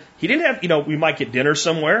then he didn't have, we might get dinner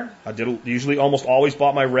somewhere. I usually almost always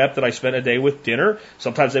bought my rep that I spent a day with dinner.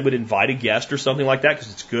 Sometimes they would invite a guest or something like that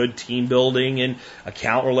because it's good team building and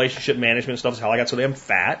account relationship management stuff is how I got so damn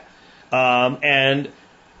fat. And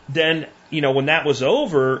then when that was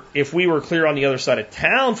over, if we were clear on the other side of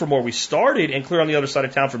town from where we started and clear on the other side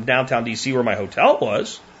of town from downtown DC where my hotel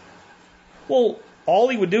was, well, all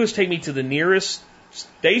he would do is take me to the nearest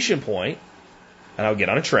station point, and I would get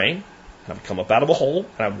on a train, and I would come up out of a hole,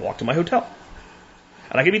 and I would walk to my hotel.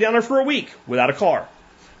 And I could be down there for a week without a car,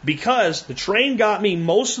 because the train got me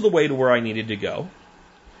most of the way to where I needed to go.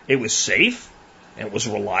 It was safe, and it was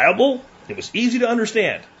reliable. It was easy to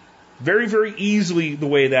understand. Very, very easily the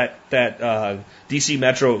way that DC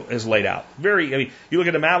Metro is laid out. You look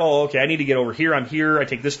at the map, oh, okay, I need to get over here, I'm here, I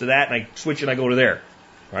take this to that, and I switch and I go to there.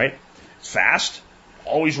 Right? It's fast,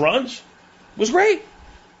 always runs. It was great.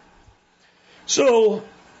 So,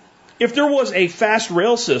 if there was a fast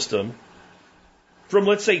rail system from,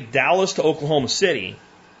 let's say, Dallas to Oklahoma City,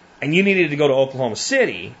 and you needed to go to Oklahoma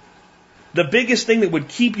City, the biggest thing that would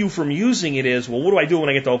keep you from using it is, well, what do I do when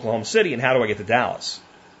I get to Oklahoma City, and how do I get to Dallas?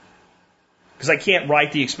 Because I can't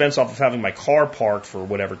write the expense off of having my car parked for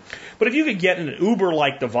whatever. But if you could get an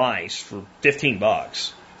Uber-like device for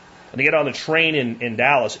 $15, and to get on the train in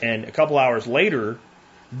Dallas, and a couple hours later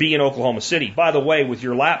be in Oklahoma City, by the way, with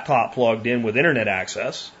your laptop plugged in with internet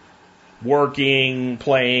access, working,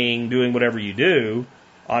 playing, doing whatever you do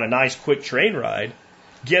on a nice quick train ride,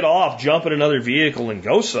 get off, jump in another vehicle, and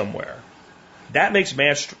go somewhere. That makes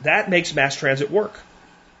mass transit work.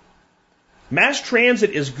 Mass transit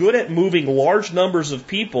is good at moving large numbers of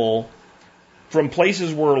people from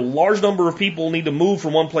places where a large number of people need to move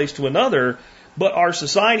from one place to another, but our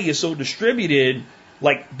society is so distributed,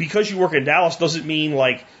 like, because you work in Dallas doesn't mean,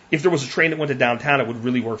 like, if there was a train that went to downtown, it would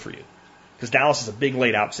really work for you. Because Dallas is a big,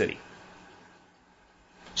 laid out city.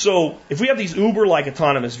 So, if we have these Uber-like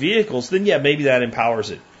autonomous vehicles, then yeah, maybe that empowers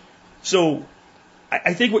it. So,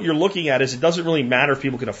 I think what you're looking at is it doesn't really matter if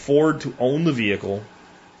people can afford to own the vehicle.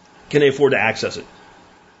 Can they afford to access it?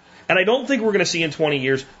 And I don't think we're going to see in 20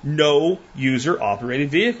 years no user-operated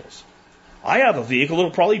vehicles. I have a vehicle that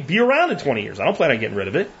will probably be around in 20 years. I don't plan on getting rid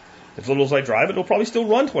of it. As little as I drive it, it'll probably still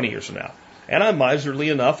run 20 years from now. And I'm miserly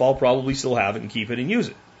enough, I'll probably still have it and keep it and use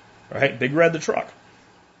it. Right? Big Red the truck.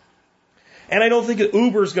 And I don't think that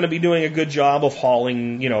Uber is going to be doing a good job of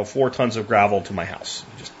hauling, 4 tons of gravel to my house.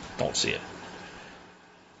 I just don't see it.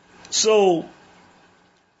 So,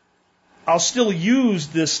 I'll still use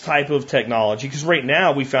this type of technology because right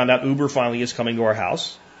now we found out Uber finally is coming to our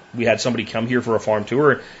house. We had somebody come here for a farm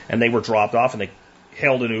tour and they were dropped off and they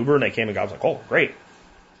hailed an Uber and they came and got, I was like, oh, great.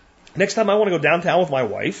 Next time I want to go downtown with my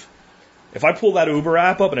wife, if I pull that Uber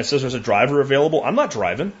app up and it says there's a driver available, I'm not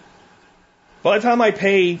driving. By the time I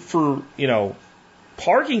pay for,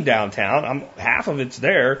 parking downtown, half of it's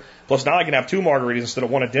there. Plus now I can have 2 margaritas instead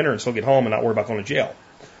of 1 at dinner and still get home and not worry about going to jail.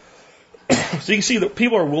 So you can see that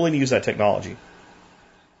people are willing to use that technology.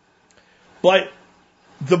 But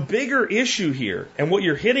the bigger issue here, and what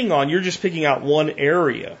you're hitting on, you're just picking out one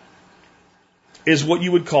area, is what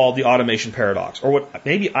you would call the automation paradox. Or what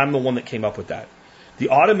maybe I'm the one that came up with that. The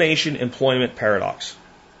automation employment paradox.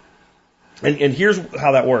 And here's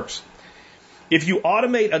how that works. If you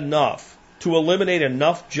automate enough to eliminate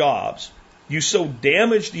enough jobs, you so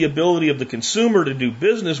damage the ability of the consumer to do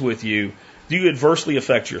business with you, that you adversely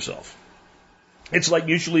affect yourself. It's like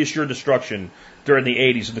mutually assured destruction during the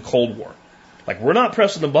 80s of the Cold War. Like, we're not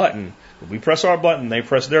pressing the button. If we press our button, they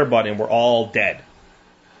press their button, and we're all dead.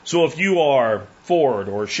 So if you are Ford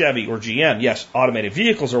or Chevy or GM, yes, automated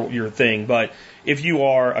vehicles are your thing, but if you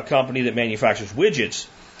are a company that manufactures widgets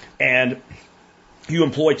and you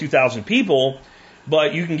employ 2,000 people,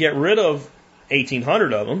 but you can get rid of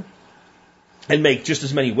 1,800 of them and make just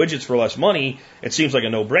as many widgets for less money, it seems like a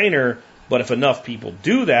no-brainer. But if enough people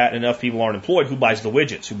do that, enough people aren't employed, who buys the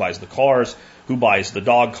widgets? Who buys the cars? Who buys the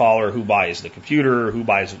dog collar? Who buys the computer? Who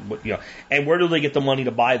buys, and where do they get the money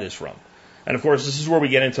to buy this from? And of course, this is where we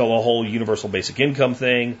get into the whole universal basic income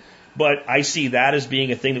thing. But I see that as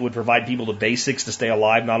being a thing that would provide people the basics to stay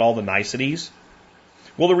alive, not all the niceties.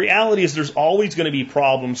 Well, the reality is there's always going to be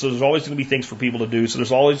problems, so there's always going to be things for people to do, so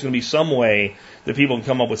there's always going to be some way that people can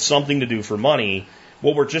come up with something to do for money.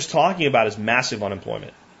 What we're just talking about is massive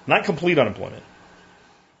unemployment. Not complete unemployment.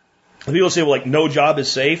 And people say, well, like, no job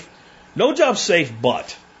is safe. No job's safe,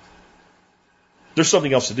 but there's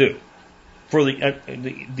something else to do for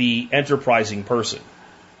the enterprising person.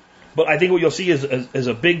 But I think what you'll see is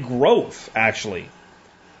a big growth, actually,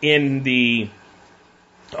 in the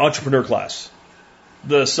entrepreneur class,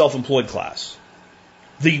 the self-employed class,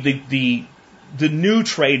 the new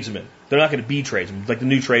tradesmen. They're not going to be tradesmen, like the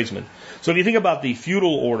new tradesmen. So if you think about the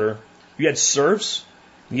feudal order, you had serfs.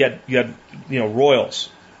 You had royals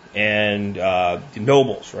and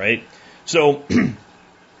nobles, right? So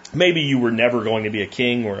maybe you were never going to be a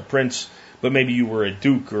king or a prince, but maybe you were a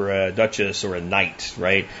duke or a duchess or a knight,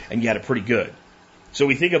 right? And you had it pretty good. So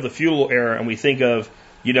we think of the feudal era and we think of,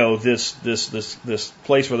 this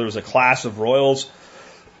place where there was a class of royals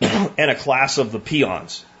and a class of the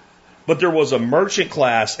peons. But there was a merchant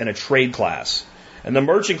class and a trade class. And the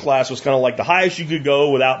merchant class was kind of like the highest you could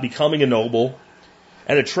go without becoming a noble.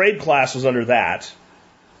 And the trade class was under that.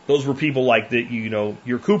 Those were people like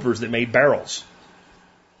your coopers that made barrels.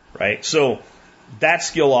 Right? So that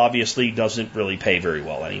skill obviously doesn't really pay very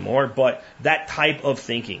well anymore, but that type of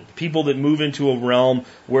thinking, people that move into a realm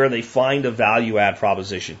where they find a value add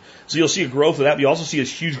proposition. So you'll see a growth of that, but you also see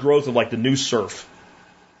this huge growth of like the new surf.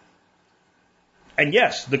 And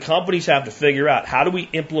yes, the companies have to figure out how do we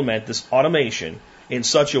implement this automation in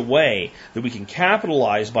such a way that we can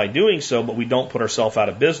capitalize by doing so, but we don't put ourselves out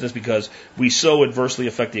of business because we so adversely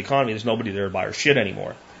affect the economy, there's nobody there to buy our shit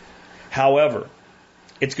anymore. However,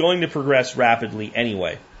 it's going to progress rapidly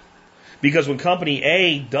anyway. Because when company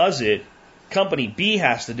A does it, company B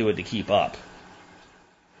has to do it to keep up.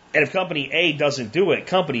 And if company A doesn't do it,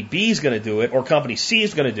 company B is going to do it, or company C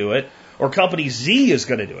is going to do it, or company Z is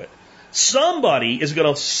going to do it. Somebody is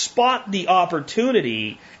going to spot the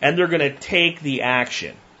opportunity and they're going to take the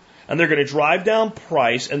action. And they're going to drive down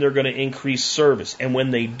price and they're going to increase service. And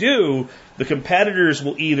when they do, the competitors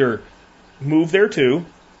will either move there too,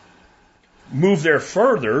 move there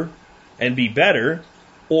further and be better,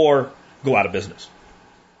 or go out of business.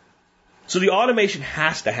 So the automation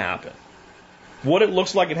has to happen. What it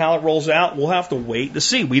looks like and how it rolls out, we'll have to wait to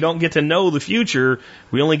see. We don't get to know the future.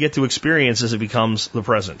 We only get to experience as it becomes the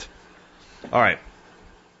present. All right.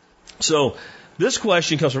 So this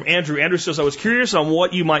question comes from Andrew. Andrew says, I was curious on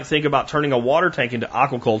what you might think about turning a water tank into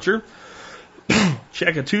aquaculture.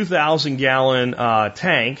 Check a 2,000-gallon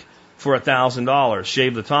tank for $1,000.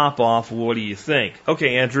 Shave the top off. What do you think?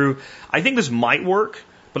 Okay, Andrew, I think this might work,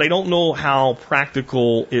 but I don't know how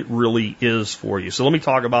practical it really is for you. So let me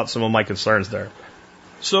talk about some of my concerns there.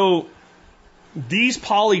 So these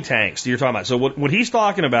poly tanks that you're talking about, so what he's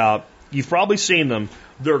talking about, you've probably seen them.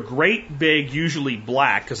 They're great, big, usually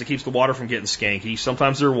black because it keeps the water from getting skanky.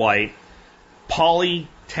 Sometimes they're white. Poly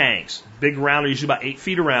tanks, big round, usually about 8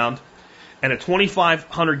 feet around, and a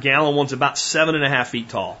 2,500-gallon one's about 7.5 feet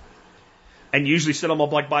tall. And you usually set them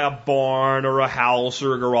up like by a barn or a house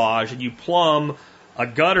or a garage, and you plumb a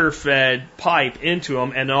gutter-fed pipe into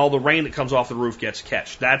them, and then all the rain that comes off the roof gets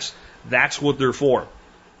catched. That's what they're for.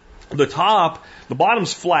 The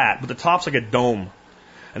bottom's flat, but the top's like a dome.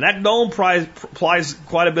 And that dome applies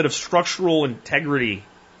quite a bit of structural integrity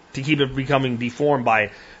to keep it becoming deformed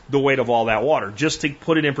by the weight of all that water. Just to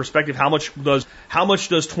put it in perspective, how much does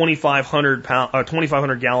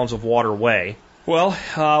 2,500 gallons of water weigh? Well,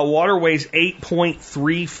 water weighs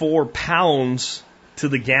 8.34 pounds to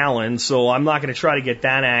the gallon, so I'm not going to try to get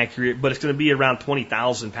that accurate, but it's going to be around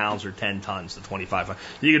 20,000 pounds or 10 tons to 2,500.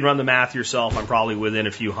 You can run the math yourself. I'm probably within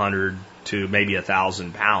a few hundred to maybe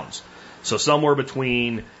 1,000 pounds. So somewhere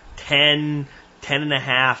between 10 and a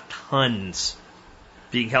half tons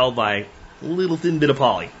being held by a little thin bit of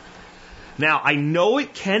poly. Now, I know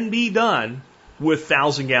it can be done with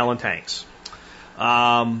 1,000-gallon tanks.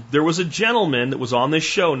 There was a gentleman that was on this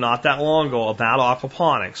show not that long ago about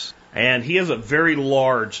aquaponics, and he has a very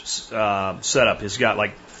large setup. He's got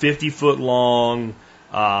like 50-foot long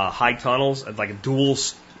high tunnels, like a dual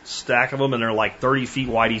stack of them, and they're like 30 feet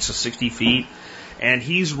wide, each of 60 feet. And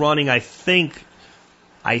he's running, I think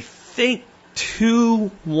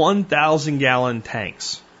 2 1,000-gallon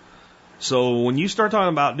tanks. So when you start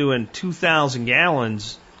talking about doing 2,000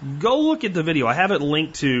 gallons, go look at the video. I have it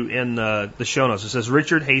linked to in the show notes. It says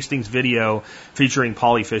Richard Hastings video featuring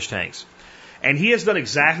poly fish tanks. And he has done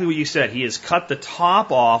exactly what you said. He has cut the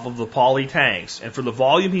top off of the poly tanks. And for the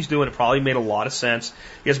volume he's doing, it probably made a lot of sense.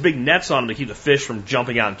 He has big nets on them to keep the fish from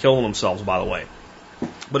jumping out and killing themselves, by the way.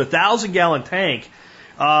 But a 1,000-gallon tank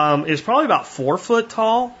is probably about 4 foot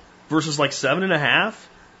tall versus like 7.5.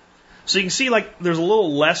 So you can see like there's a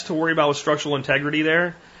little less to worry about with structural integrity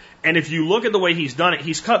there. And if you look at the way he's done it,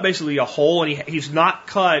 he's cut basically a hole, and he's not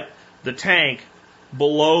cut the tank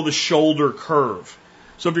below the shoulder curve.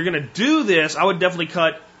 So if you're going to do this, I would definitely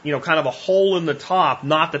cut, kind of a hole in the top,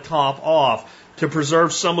 not the top off, to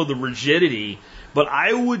preserve some of the rigidity. But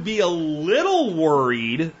I would be a little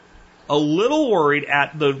worried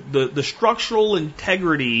at the structural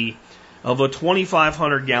integrity of a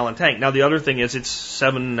 2,500-gallon tank. Now, the other thing is it's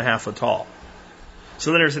 7.5 foot tall.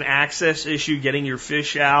 So then there's an access issue getting your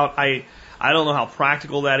fish out. I don't know how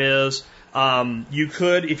practical that is. You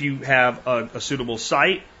could, if you have a suitable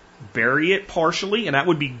site, bury it partially, and that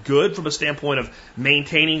would be good from a standpoint of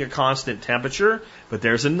maintaining a constant temperature. But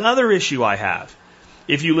there's another issue I have.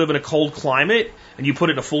 If you live in a cold climate and you put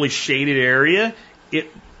it in a fully shaded area,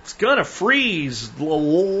 it's going to freeze a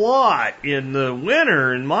lot in the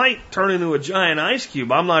winter and might turn into a giant ice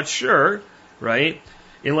cube. I'm not sure, right?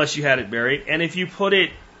 Unless you had it buried. And if you put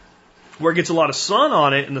it where it gets a lot of sun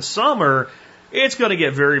on it in the summer, it's going to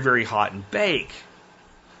get very, very hot and bake.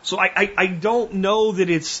 So I don't know that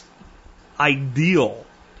it's ideal.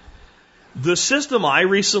 The system I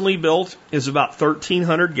recently built is about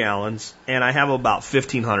 1,300 gallons, and I have about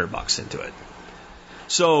 $1,500 into it.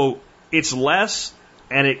 So it's less,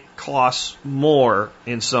 and it costs more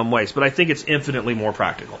in some ways, but I think it's infinitely more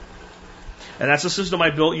practical. And that's a system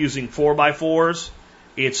I built using 4x4s.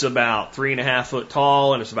 It's about 3.5 foot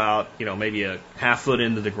tall, and it's about, maybe a half foot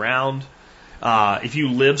into the ground. If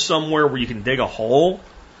you live somewhere where you can dig a hole,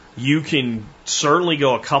 you can certainly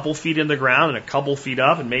go a couple feet in the ground and a couple feet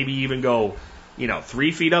up, and maybe even go,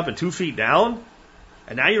 3 feet up and 2 feet down.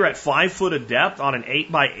 And now you're at 5 foot of depth on an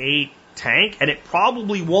 8x8 tank, and it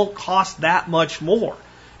probably won't cost that much more.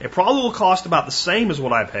 It probably will cost about the same as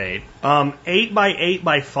what I paid.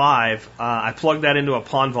 8x8x5, I plugged that into a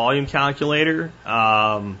pond volume calculator,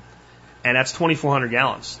 and that's 2,400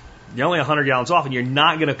 gallons. You're only 100 gallons off, and you're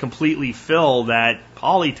not going to completely fill that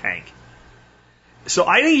poly tank. So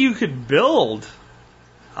I think you could build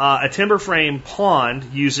a timber frame pond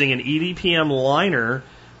using an EDPM liner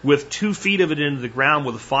with 2 feet of it into the ground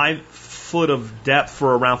with a 5 foot of depth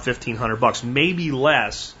for around $1,500, maybe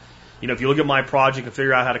less. If you look at my project and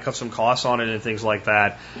figure out how to cut some costs on it and things like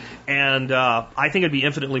that. And I think it'd be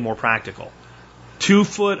infinitely more practical. 2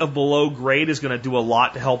 foot of below grade is going to do a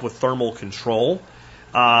lot to help with thermal control.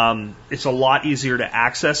 It's a lot easier to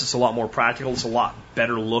access. It's a lot more practical. It's a lot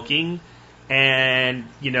better looking. And,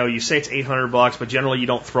 you say it's $800, but generally you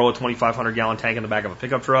don't throw a 2,500 gallon tank in the back of a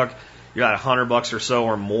pickup truck. You got $100 or so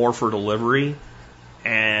or more for delivery.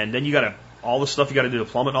 And then you got all the stuff you got to do to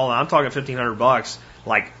plumb it all. I'm talking $1,500,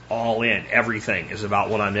 like all in. Everything is about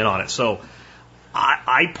what I'm in on it. So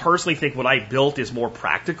I personally think what I built is more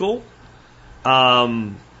practical.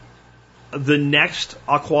 The next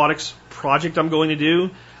aquatics project I'm going to do,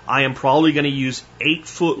 I am probably going to use 8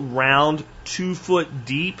 foot round, 2 foot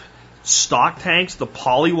deep stock tanks, the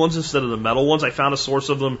poly ones instead of the metal ones. I found a source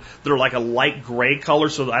of them that are like a light gray color,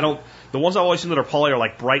 so the ones I've always seen that are poly are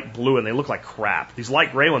like bright blue and they look like crap. These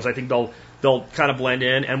light gray ones, I think they'll kind of blend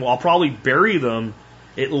in, and I'll probably bury them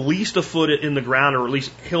at least a foot in the ground, or at least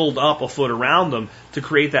hilled up a foot around them to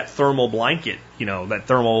create that thermal blanket, that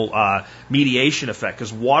thermal mediation effect,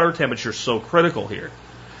 because water temperature is so critical here.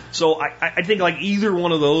 So I think like either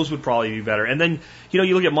one of those would probably be better. And then,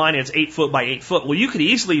 you look at mine, and it's 8 foot by 8 foot. Well, you could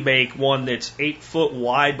easily make one that's 8 foot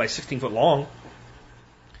wide by 16 foot long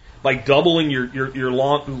by doubling your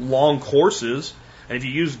long courses. And if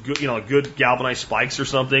you use good galvanized spikes or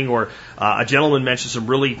something, or a gentleman mentioned some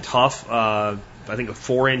really tough, I think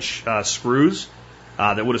 4-inch screws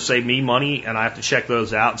that would have saved me money, and I have to check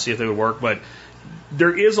those out and see if they would work. But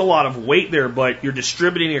there is a lot of weight there, but you're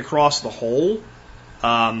distributing across the whole.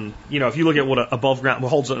 If you look at what what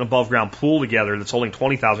holds an above ground pool together that's holding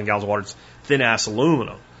 20,000 gallons of water, it's thin ass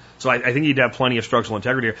aluminum. So I think you'd have plenty of structural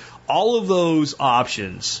integrity here. All of those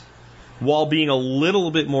options, while being a little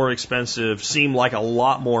bit more expensive, seem like a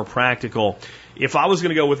lot more practical. If I was going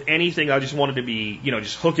to go with anything, I just wanted to be,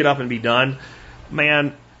 just hook it up and be done.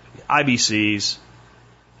 Man, IBCs,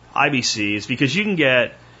 because you can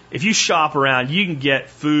get, if you shop around, you can get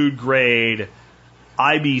food grade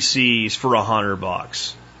IBCs for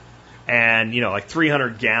 $100, and like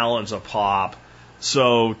 300 gallons a pop.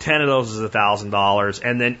 So 10 of those is $1,000,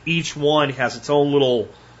 and then each one has its own little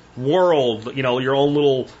world, your own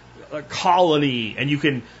little colony, and you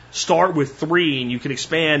can start with 3 and you can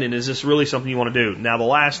expand. And is this really something you want to do? Now the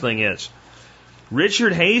last thing is,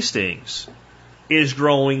 Richard Hastings is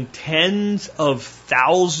growing tens of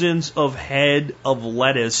thousands of heads of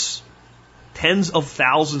lettuce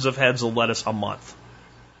a month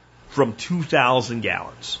from 2,000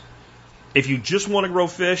 gallons. If you just want to grow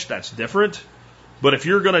fish, that's different. But if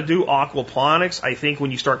you're going to do aquaponics, I think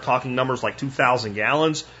when you start talking numbers like 2,000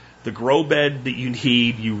 gallons, the grow bed that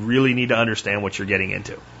you really need to understand what you're getting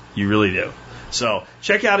into. You really do. So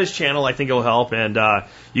check out his channel. I think it'll help. And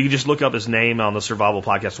you can just look up his name on the Survival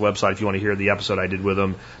Podcast website if you want to hear the episode I did with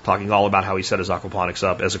him, talking all about how he set his aquaponics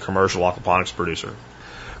up as a commercial aquaponics producer.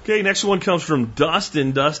 Okay, next one comes from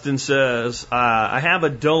Dustin. Dustin says, I have a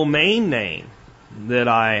domain name that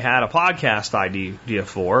I had a podcast idea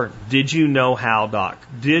for. Did you know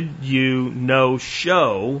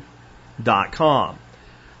show.com.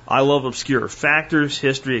 I love obscure factors,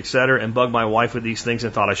 history, etc., and bug my wife with these things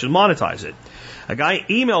and thought I should monetize it. A guy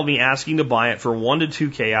emailed me asking to buy it for 1 to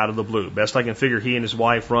 2K out of the blue. Best I can figure, he and his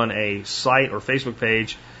wife run a site or Facebook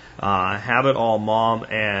page, have it all mom,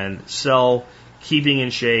 and sell keeping in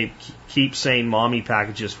shape, keep sane mommy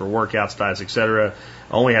packages for workouts, diets, etc.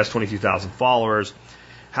 Only has 22,000 followers.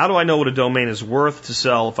 How do I know what a domain is worth to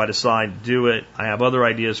sell if I decide to do it? I have other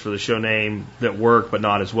ideas for the show name that work, but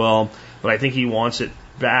not as well. But I think he wants it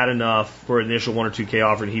bad enough for an initial 1 or 2K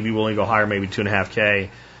offer, and he'd be willing to go higher, maybe 2.5K.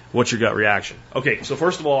 What's your gut reaction? Okay, so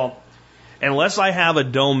first of all, unless I have a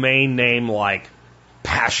domain name like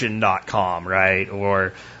passion.com, right?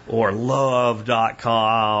 Or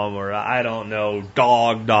love.com, or I don't know,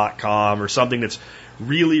 dog.com, or something that's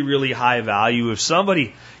really, really high value. If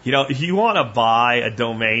somebody, if you want to buy a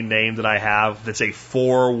domain name that I have that's a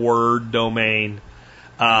 4-word domain,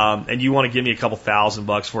 and you want to give me a couple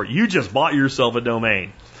 $1,000 for it, you just bought yourself a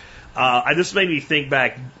domain. This made me think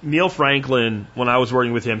back. Neil Franklin, when I was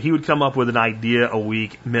working with him, he would come up with an idea a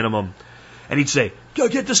week minimum. And he'd say, go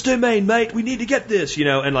get this domain, mate. We need to get this, and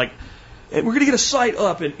we're going to get a site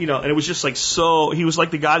up. And it was just like, so he was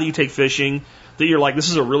like the guy that you take fishing that you're like, this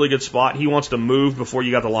is a really good spot. He wants to move before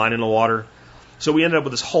you got the line in the water. So we ended up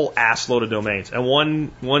with this whole ass load of domains. And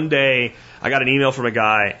one day I got an email from a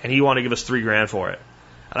guy and he wanted to give us $3,000 for it.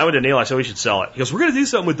 And I went to Neil, I said, we should sell it. He goes, we're going to do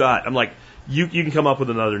something with that. I'm like, you can come up with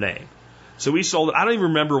another name. So we sold it. I don't even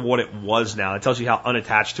remember what it was now. It tells you how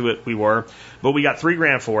unattached to it we were. But we got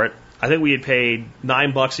 $3,000 for it. I think we had paid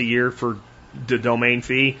 $9 a year for the domain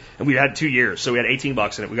fee, and we had 2 years, so we had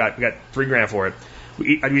 $18 in it. We got $3,000 for it.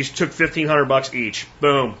 We took $1,500 each.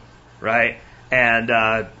 Boom, right? And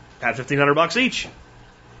had $1,500 each.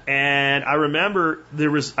 And I remember there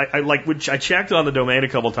was I checked on the domain a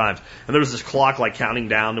couple times, and there was this clock like counting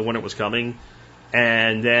down to when it was coming,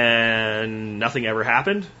 and then nothing ever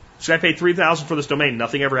happened. So I paid $3,000 for this domain,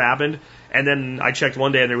 nothing ever happened. And then I checked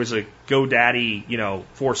one day and there was a GoDaddy,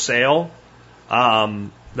 for sale.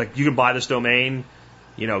 Like you can buy this domain,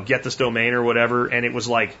 get this domain or whatever. And it was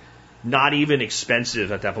like not even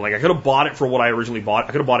expensive at that point. Like I could have bought it for what I originally bought.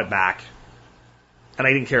 I could have bought it back. And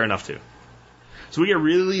I didn't care enough to. So we get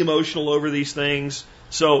really emotional over these things.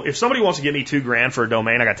 So if somebody wants to give me $2,000 for a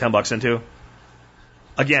domain I got $10 into,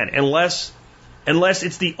 again, unless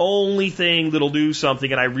it's the only thing that'll do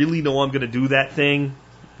something and I really know I'm going to do that thing,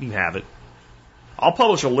 you can have it. I'll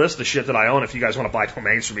publish a list of shit that I own if you guys want to buy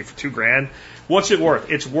domains from me for $2,000. What's it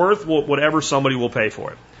worth? It's worth whatever somebody will pay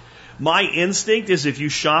for it. My instinct is if you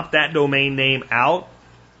shop that domain name out,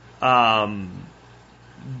 the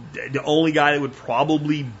only guy that would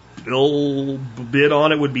probably bid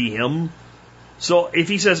on it would be him. So if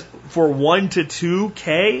he says for 1 to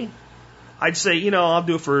 2K, I'd say, I'll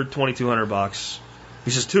do it for $2,200.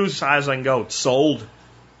 He says 2 is as high as I can go. It's sold.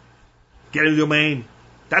 Get a domain.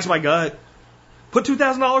 That's my gut. Put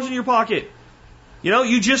 $2,000 in your pocket.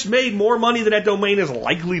 You just made more money than that domain is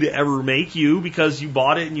likely to ever make you because you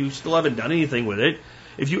bought it and you still haven't done anything with it.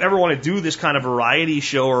 If you ever want to do this kind of variety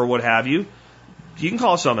show or what have you, you can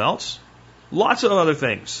call it something else. Lots of other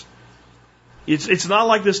things. It's not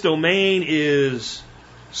like this domain is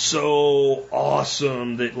so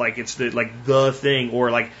awesome that it's the thing,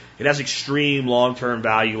 or like it has extreme long-term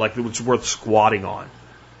value, like it's worth squatting on.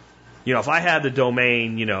 If I had the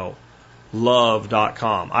domain,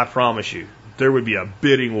 love.com, I promise you there would be a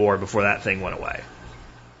bidding war before that thing went away.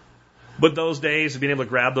 But those days of being able to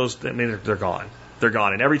grab those, they're gone. They're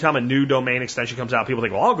gone. And every time a new domain extension comes out, people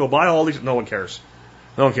think, well, I'll go buy all these. No one cares.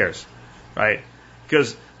 No one cares. Right?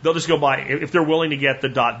 Because they'll just go buy, if they're willing to get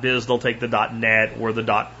the .biz, they'll take the .net or the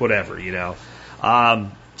 .whatever,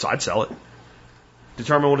 So I'd sell it.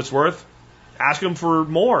 Determine what it's worth. Ask him for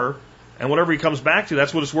more. And whatever he comes back to,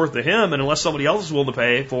 that's what it's worth to him. And unless somebody else is willing to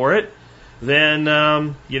pay for it,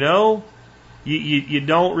 then, you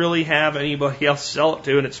don't really have anybody else to sell it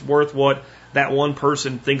to, and it's worth what that one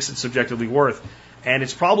person thinks it's subjectively worth. And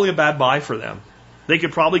it's probably a bad buy for them. They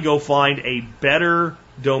could probably go find a better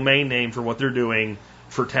domain name for what they're doing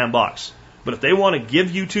for $10. But if they want to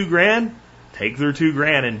give you $2,000, take their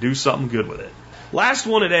 $2,000 and do something good with it. Last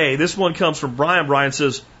one today. This one comes from Brian. Brian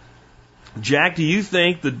says, Jack, do you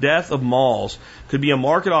think the death of malls could be a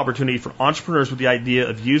market opportunity for entrepreneurs with the idea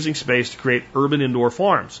of using space to create urban indoor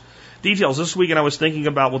farms? Details. This weekend I was thinking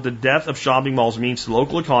about what the death of shopping malls means to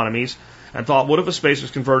local economies and thought, what if a space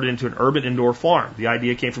was converted into an urban indoor farm? The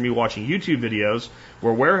idea came from me watching YouTube videos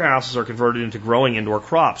where warehouses are converted into growing indoor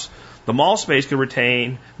crops. The mall space could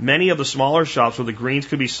retain many of the smaller shops where the greens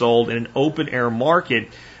could be sold in an open air market,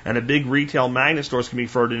 and the big retail magnet stores can be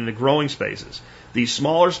converted into growing spaces. These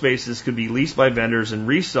smaller spaces could be leased by vendors and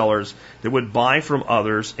resellers that would buy from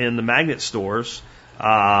others in the magnet stores.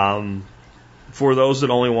 for those that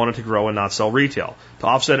only wanted to grow and not sell retail. To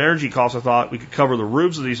offset energy costs, I thought we could cover the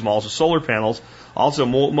roofs of these malls with solar panels. Also,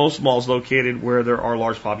 most malls located where there are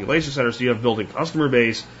large population centers, so you have building customer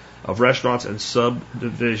base of restaurants and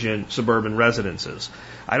suburban residences.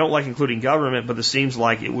 I don't like including government, but this seems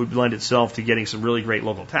like it would lend itself to getting some really great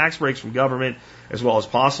local tax breaks from government, as well as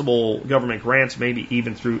possible government grants, maybe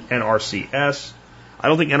even through NRCS. I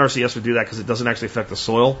don't think NRCS would do that because it doesn't actually affect the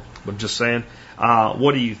soil, but I'm just saying.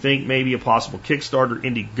 What do you think? Maybe a possible Kickstarter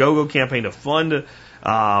Indiegogo campaign to fund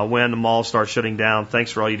when the malls start shutting down.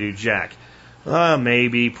 Thanks for all you do, Jack.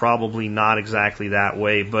 Maybe, probably not exactly that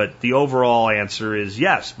way, but the overall answer is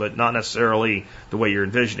yes, but not necessarily the way you're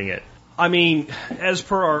envisioning it. I mean, as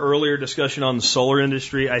per our earlier discussion on the solar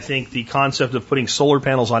industry, I think the concept of putting solar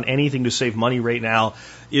panels on anything to save money right now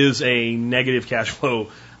is a negative cash flow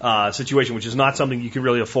situation, which is not something you can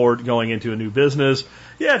really afford going into a new business.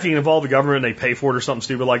 Yeah, if you can involve the government and they pay for it or something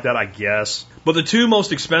stupid like that, I guess. But the two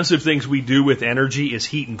most expensive things we do with energy is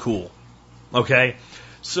heat and cool. Okay?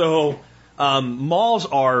 So, malls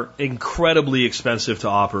are incredibly expensive to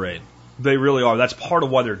operate. They really are. That's part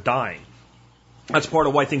of why they're dying. That's part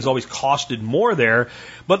of why things always costed more there,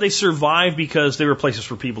 but they survived because they were places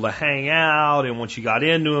for people to hang out, and once you got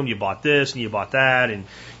into them, you bought this and you bought that, and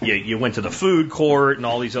you went to the food court and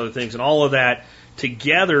all these other things, and all of that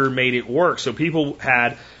together made it work. So people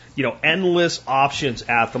had, endless options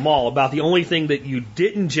at the mall. About the only thing that you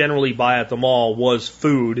didn't generally buy at the mall was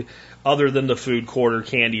food, other than the food court or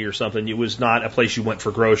candy or something. It was not a place you went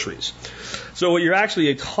for groceries. So what you're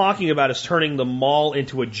actually talking about is turning the mall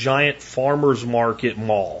into a giant farmer's market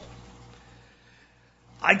mall.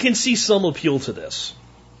 I can see some appeal to this.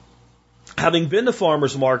 Having been to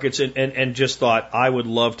farmers markets and just thought, I would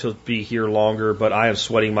love to be here longer, but I am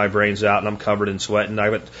sweating my brains out and I'm covered in sweat and I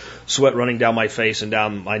have sweat running down my face and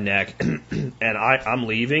down my neck and I'm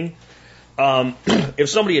leaving. If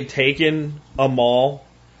somebody had taken a mall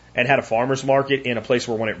and had a farmer's market in a place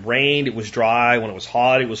where when it rained, it was dry, when it was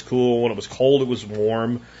hot, it was cool, when it was cold, it was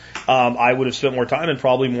warm, I would have spent more time and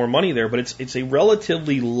probably more money there, but it's a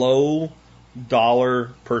relatively low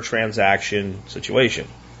dollar per transaction situation.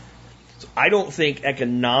 So I don't think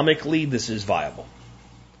economically this is viable.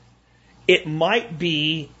 It might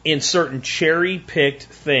be in certain cherry-picked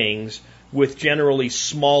things with generally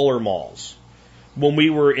smaller malls. When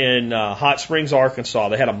we were in Hot Springs, Arkansas,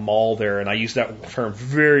 they had a mall there, and I use that term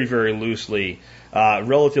very, very loosely,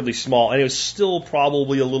 relatively small, and it was still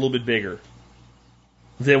probably a little bit bigger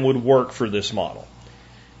than would work for this model.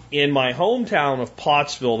 In my hometown of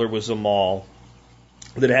Pottsville, there was a mall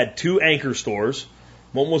that had two anchor stores.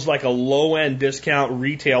 One was like a low-end discount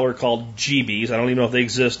retailer called GB's. I don't even know if they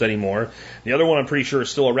exist anymore. The other one I'm pretty sure is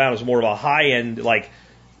still around. Is more of a high-end, like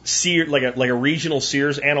a regional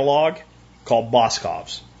Sears analog, called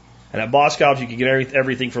Boscov's. And at Boscov's, you could get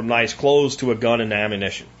everything from nice clothes to a gun and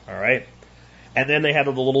ammunition. All right? And then they had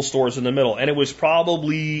the little stores in the middle. And it was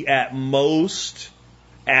probably at most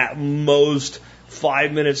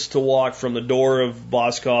 5 minutes to walk from the door of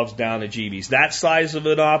Boscov's down to GB's. That size of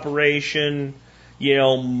an operation,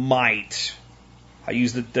 might. I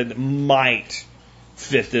use that might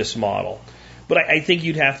fit this model. But I think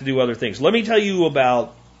you'd have to do other things. Let me tell you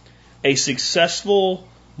about a successful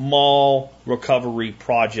mall recovery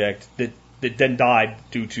project that then died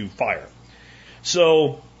due to fire.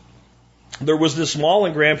 So there was this mall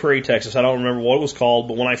in Grand Prairie, Texas. I don't remember what it was called,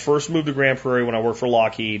 but when I first moved to Grand Prairie when I worked for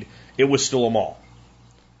Lockheed, it was still a mall.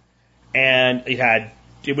 And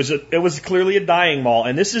it was clearly a dying mall.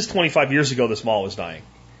 And this is 25 years ago this mall was dying.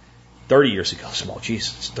 30 years ago this mall.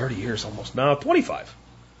 Jeez, it's 30 years almost. No, 25.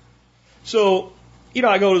 So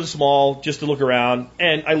I go to this mall just to look around,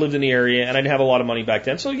 and I lived in the area, and I didn't have a lot of money back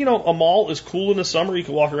then. So, a mall is cool in the summer. You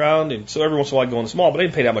can walk around, and so every once in a while I'd go in this mall, but I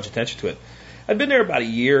didn't pay that much attention to it. I'd been there about a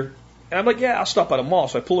year, and I'm like, yeah, I'll stop at a mall.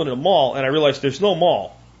 So I pull into a mall, and I realized there's no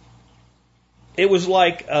mall. It was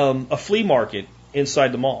like a flea market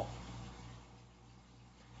inside the mall.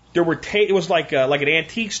 It was like an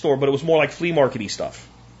antique store, but it was more like flea market-y stuff.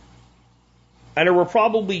 And there were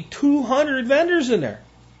probably 200 vendors in there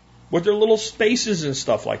with their little spaces and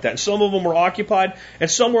stuff like that. And some of them were occupied, and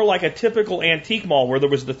some were like a typical antique mall where there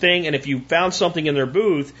was the thing, and if you found something in their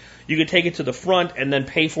booth, you could take it to the front and then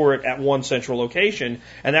pay for it at one central location,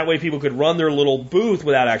 and that way people could run their little booth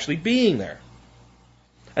without actually being there.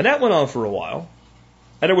 And that went on for a while.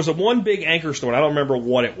 And there was one big anchor store, and I don't remember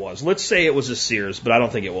what it was. Let's say it was a Sears, but I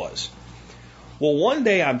don't think it was. Well, one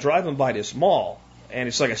day I'm driving by this mall, and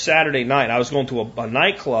it's like a Saturday night. I was going to a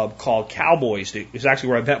nightclub called Cowboys. It's actually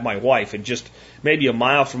where I met my wife, and just maybe a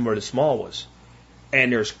mile from where this mall was.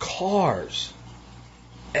 And there's cars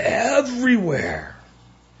everywhere.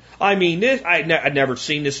 I mean, I'd never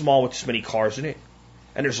seen this mall with this many cars in it.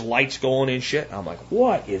 And there's lights going and shit. I'm like,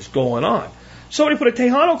 what is going on? Somebody put a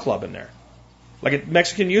Tejano club in there. Like a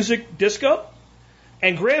Mexican music disco.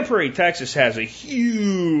 And Grand Prairie, Texas has a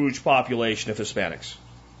huge population of Hispanics.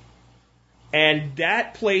 And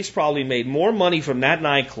that place probably made more money from that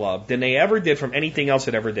nightclub than they ever did from anything else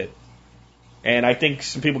it ever did. And I think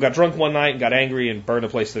some people got drunk one night and got angry and burned the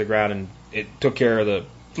place to the ground, and it took care of the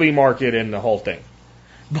flea market and the whole thing.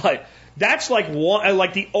 But that's like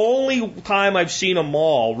the only time I've seen a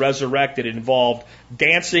mall resurrected involved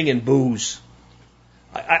dancing and booze.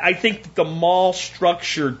 I think that the mall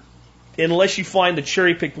structure, unless you find the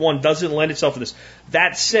cherry-picked one, doesn't lend itself to this.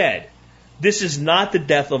 That said, this is not the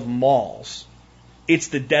death of malls. It's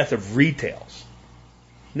the death of retails.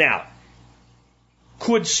 Now,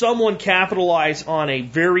 could someone capitalize on a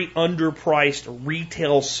very underpriced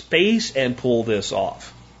retail space and pull this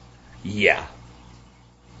off? Yeah.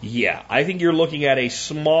 Yeah. I think you're looking at a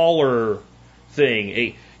smaller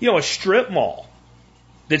thing, a strip mall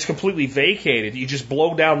that's completely vacated. You just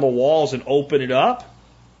blow down the walls and open it up.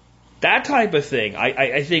 That type of thing.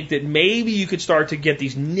 I think that maybe you could start to get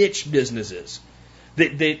these niche businesses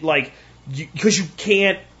that like, because you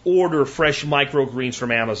can't order fresh microgreens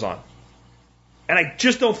from Amazon. And I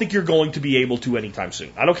just don't think you're going to be able to anytime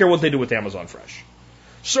soon. I don't care what they do with Amazon Fresh.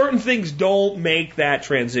 Certain things don't make that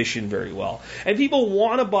transition very well. And people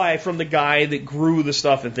want to buy from the guy that grew the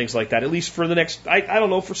stuff and things like that, at least for the next, I don't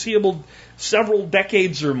know, foreseeable several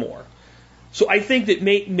decades or more. So I think that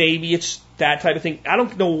maybe it's that type of thing. I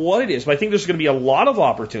don't know what it is, but I think there's going to be a lot of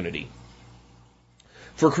opportunity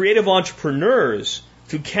for creative entrepreneurs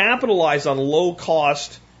to capitalize on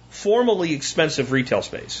low-cost, formerly expensive retail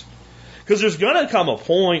space. Because there's going to come a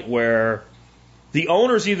point where the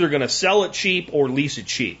owner's either going to sell it cheap or lease it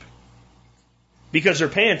cheap. Because they're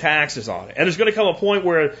paying taxes on it. And there's going to come a point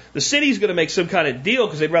where the city's going to make some kind of deal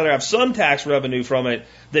because they'd rather have some tax revenue from it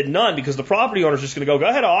than none, because the property owner's just going to go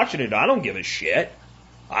ahead and auction it. I don't give a shit.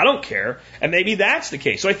 I don't care. And maybe that's the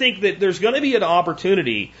case. So I think that there's going to be an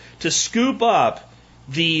opportunity to scoop up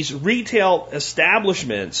these retail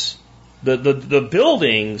establishments, the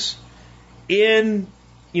buildings in,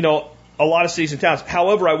 a lot of cities and towns.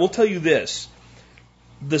 However, I will tell you this.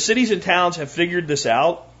 The cities and towns have figured this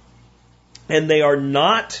out, and they are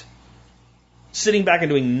not sitting back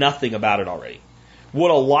and doing nothing about it already.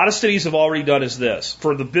 What a lot of cities have already done is this,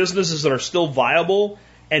 for the businesses that are still viable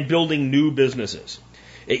and building new businesses.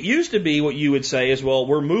 It used to be what you would say is, well,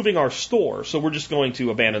 we're moving our store, so we're just going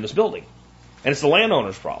to abandon this building. And it's the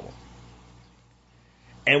landowner's problem.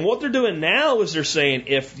 And what they're doing now is they're saying,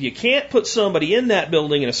 if you can't put somebody in that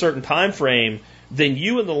building in a certain time frame, then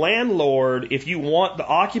you and the landlord, if you want the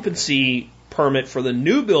occupancy permit for the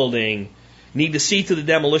new building, need to see to the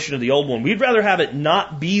demolition of the old one. We'd rather have it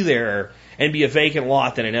not be there and be a vacant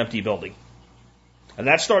lot than an empty building. And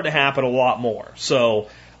that's starting to happen a lot more. So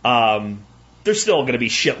there's still going to be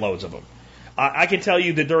shitloads of them. I can tell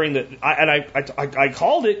you that during I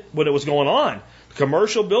called it when it was going on. The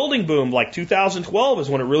commercial building boom, like 2012 is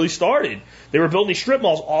when it really started. They were building strip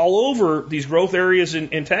malls all over these growth areas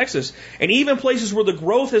in Texas. And even places where the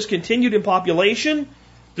growth has continued in population,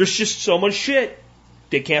 there's just so much shit,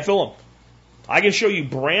 they can't fill them. I can show you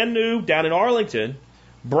brand new, down in Arlington,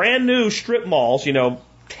 brand new strip malls,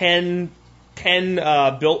 10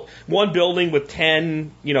 built, one building with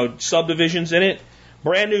 10, subdivisions in it.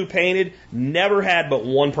 Brand new, painted, never had but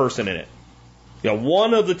one person in it.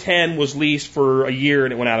 One of the 10 was leased for a year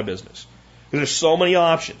and it went out of business. Because there's so many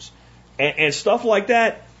options. And stuff like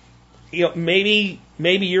that, maybe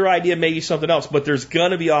your idea may be something else, but there's going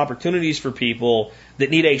to be opportunities for people that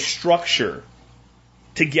need a structure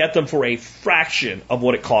to get them for a fraction of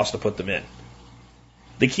what it costs to put them in.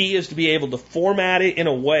 The key is to be able to format it in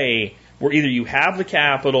a way where either you have the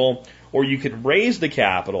capital or you could raise the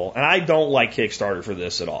capital. And I don't like Kickstarter for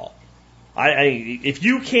this at all. If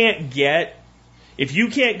you can't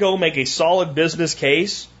go make a solid business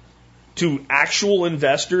case to actual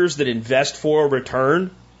investors that invest for a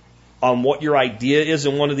return on what your idea is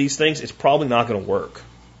in one of these things, it's probably not going to work.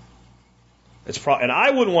 And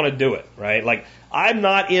I wouldn't want to do it, right? Like, I'm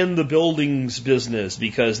not in the buildings business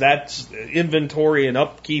because that's inventory and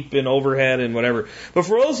upkeep and overhead and whatever. But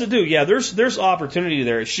for those that do, yeah, there's opportunity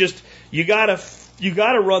there. It's just you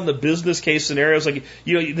gotta run the business case scenarios. Like,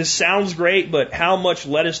 this sounds great, but how much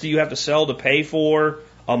lettuce do you have to sell to pay for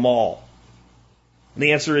a mall? And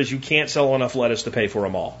the answer is you can't sell enough lettuce to pay for a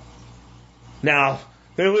mall. Now,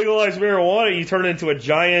 they legalize marijuana, you turn it into a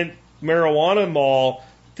giant marijuana mall.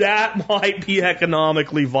 that might be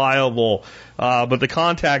economically viable. But the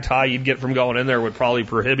contact high you'd get from going in there would probably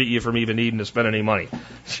prohibit you from even needing to spend any money.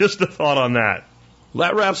 Just a thought on that. Well,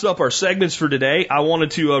 that wraps up our segments for today. I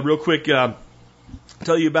wanted to real quick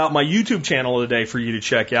tell you about my YouTube channel today for you to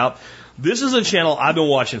check out. This is a channel I've been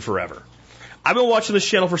watching forever. I've been watching this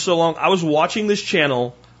channel for so long. I was watching this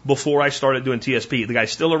channel before I started doing TSP. The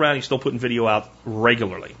guy's still around. He's still putting video out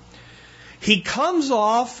regularly. He comes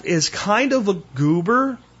off as kind of a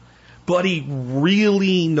goober, but he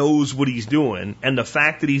really knows what he's doing. And the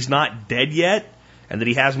fact that he's not dead yet and that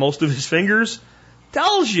he has most of his fingers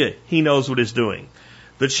tells you he knows what he's doing.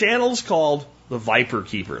 The channel's called the Viper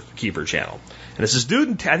Keeper channel. And it's this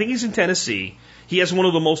dude, I think he's in Tennessee. He has one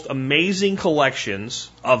of the most amazing collections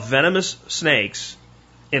of venomous snakes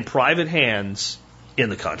in private hands in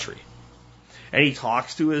the country. And he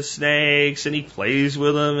talks to his snakes and he plays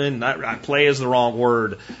with them. And not play is the wrong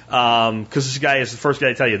word, because this guy is the first guy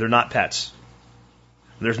to tell you they're not pets.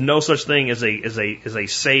 There's no such thing as a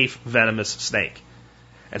safe venomous snake.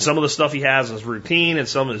 And some of the stuff he has is routine, and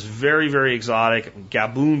some is very, very exotic.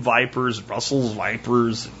 Gaboon vipers, Brussels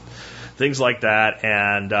vipers, things like that.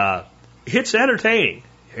 And it's entertaining.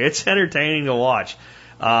 It's entertaining to watch.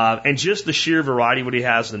 And just the sheer variety of what he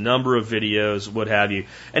has, the number of videos, what have you.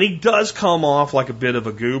 And he does come off like a bit of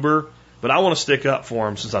a goober, but I want to stick up for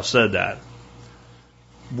him since I've said that.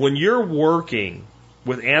 When you're working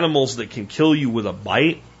with animals that can kill you with a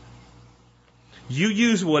bite, you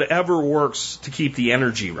use whatever works to keep the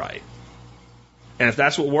energy right. And if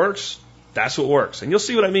that's what works, that's what works. And you'll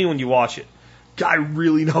see what I mean when you watch it. Guy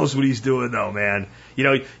really knows what he's doing, though, man. You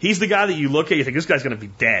know, he's the guy that you look at, you think this guy's going to be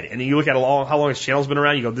dead. And then you look at how long his channel's been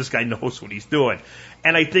around, you go, this guy knows what he's doing.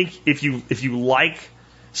 And I think if you like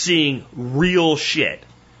seeing real shit,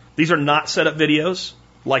 these are not set up videos.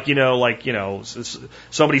 Like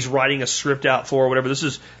somebody's writing a script out for or whatever. This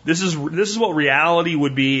is what reality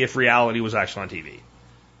would be if reality was actually on TV.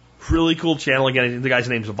 Really cool channel. Again, the guy's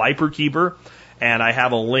name's Viper Keeper, and I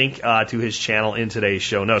have a link to his channel in today's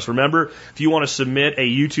show notes. Remember, if you want to submit a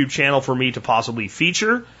YouTube channel for me to possibly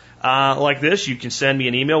feature like this, you can send me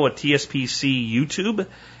an email with TSPC YouTube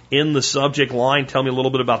in the subject line. Tell me a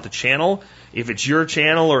little bit about the channel. If it's your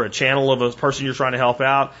channel or a channel of a person you're trying to help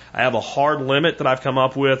out, I have a hard limit that I've come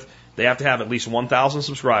up with. They have to have at least 1,000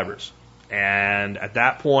 subscribers. And at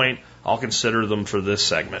that point, I'll consider them for this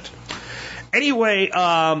segment. Anyway,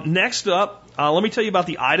 next up, let me tell you about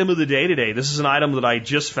the item of the day today. This is an item that I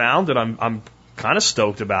just found, and I'm kind of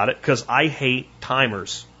stoked about it because I hate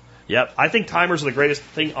timers. Yep, I think timers are the greatest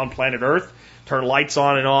thing on planet Earth. Turn lights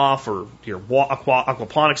on and off, or your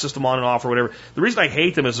aquaponics system on and off, or whatever. The reason I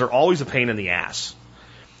hate them is they're always a pain in the ass.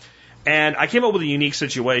 And I came up with a unique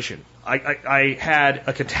situation. I had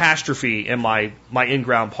a catastrophe in my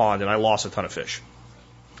in-ground pond, and I lost a ton of fish.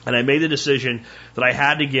 And I made the decision that I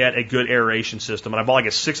had to get a good aeration system. And I bought like a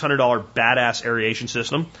 $600 badass aeration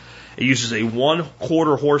system. It uses a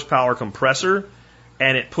 1/4 horsepower compressor,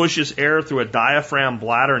 and it pushes air through a diaphragm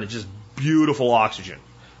bladder, and it's just beautiful oxygen.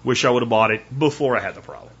 Wish I would have bought it before I had the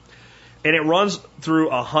problem. And it runs through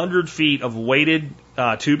 100 feet of weighted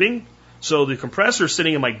tubing. So the compressor is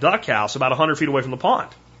sitting in my duck house about 100 feet away from the pond.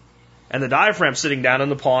 And the diaphragm sitting down in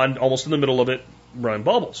the pond, almost in the middle of it, running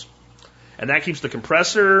bubbles. And that keeps the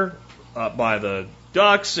compressor up by the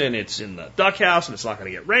ducks, and it's in the duck house, and it's not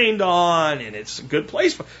going to get rained on, and it's a good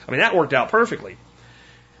place. That worked out perfectly.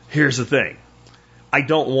 Here's the thing. I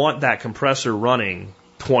don't want that compressor running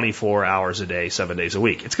 24 hours a day, 7 days a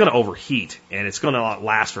week. It's going to overheat, and it's going to not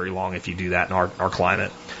last very long if you do that in our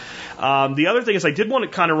climate. The other thing is I did want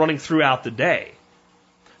it kind of running throughout the day.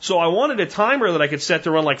 So I wanted a timer that I could set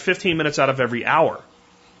to run like 15 minutes out of every hour.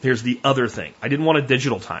 Here's the other thing. I didn't want a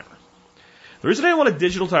digital timer. The reason I didn't want a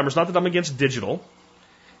digital timer is not that I'm against digital.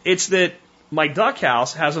 It's that my duck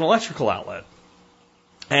house has an electrical outlet.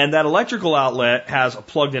 And that electrical outlet has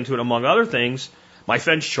plugged into it, among other things, my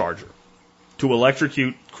fence charger to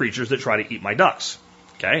electrocute creatures that try to eat my ducks.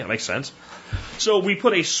 Okay, that makes sense. So we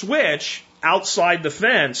put a switch outside the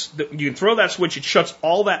fence. You can throw that switch, it shuts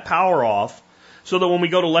all that power off, so that when we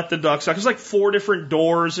go to let the ducks out, there's like 4 different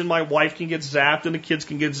doors, and my wife can get zapped, and the kids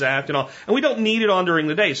can get zapped, and all. And we don't need it on during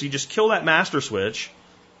the day, so you just kill that master switch.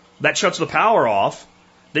 That shuts the power off.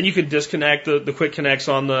 Then you can disconnect the quick connects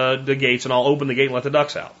on the gates, and I'll open the gate and let the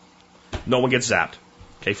ducks out. No one gets zapped.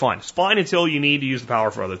 Okay, fine. It's fine until you need to use the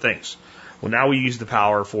power for other things. Well, now we use the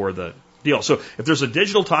power for the deal. So if there's a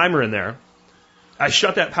digital timer in there, I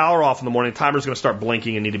shut that power off in the morning, the timer's going to start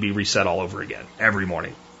blinking and need to be reset all over again every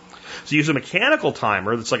morning. So use a mechanical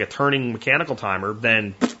timer that's like a turning mechanical timer,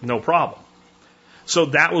 then no problem. So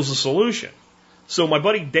that was the solution. So my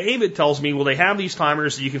buddy David tells me, well, they have these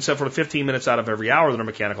timers that you can set for 15 minutes out of every hour that are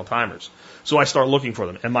mechanical timers. So I start looking for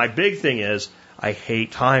them. And my big thing is, I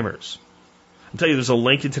hate timers. I'll tell you, there's a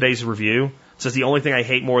link in today's review. It says the only thing I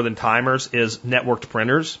hate more than timers is networked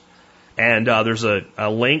printers. And there's a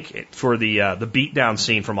link for the beatdown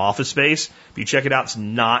scene from Office Space. If you check it out, it's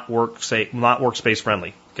not workspace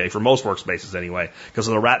friendly. Okay, for most workspaces anyway, because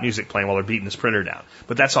of the rap music playing while they're beating this printer down.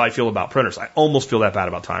 But that's how I feel about printers. I almost feel that bad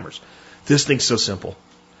about timers. This thing's so simple.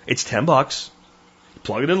 It's $10.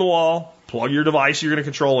 Plug it in the wall. Plug your device you're going to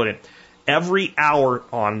control in it. Every hour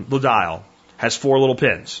on the dial has 4 little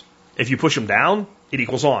pins. If you push them down, it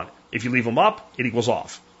equals on. If you leave them up, it equals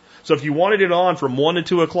off. So if you wanted it on from 1 to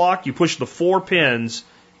 2 o'clock, you push the 4 pins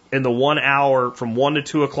in the 1 hour from 1 to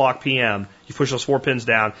 2 o'clock p.m. You push those 4 pins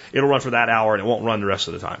down, it'll run for that hour and it won't run the rest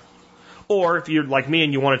of the time. Or if you're like me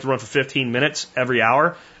and you want it to run for 15 minutes every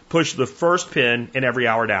hour, push the first pin in every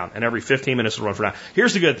hour down, and every 15 minutes it'll run for an hour.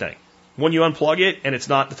 Here's the good thing. When you unplug it and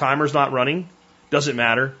the timer's not running, doesn't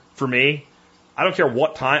matter. For me, I don't care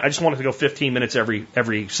what time, I just want it to go 15 minutes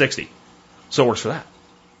every 60. So it works for that.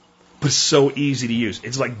 But it's so easy to use.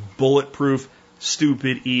 It's like bulletproof,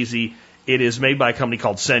 stupid, easy. It is made by a company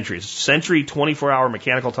called Sentry. It's Sentry 24-hour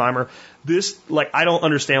mechanical timer. I don't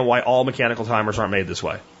understand why all mechanical timers aren't made this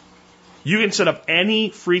way. You can set up any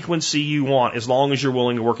frequency you want as long as you're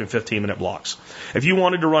willing to work in 15-minute blocks. If you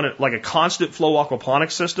wanted to run it like a constant flow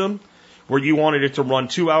aquaponics system, where you wanted it to run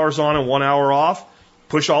 2 hours on and 1 hour off,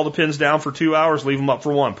 push all the pins down for 2 hours, leave them up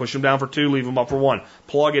for 1. Push them down for 2, leave them up for 1.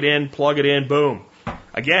 Plug it in, boom.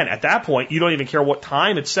 Again, at that point, you don't even care what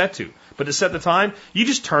time it's set to. But to set the time, you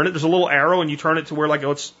just turn it. There's a little arrow, and you turn it to where,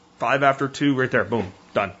 it's 5 after 2 right there. Boom.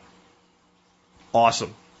 Done.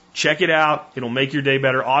 Awesome. Check it out. It'll make your day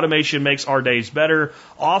better. Automation makes our days better.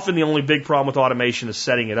 Often the only big problem with automation is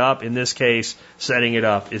setting it up. In this case, setting it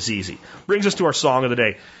up is easy. Brings us to our song of the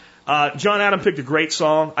day. John Adam picked a great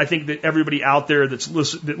song. I think that everybody out there that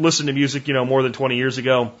listened to music, more than 20 years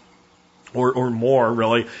ago, or more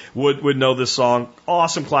really, would know this song.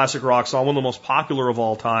 Awesome classic rock song, one of the most popular of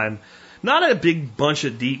all time. Not a big bunch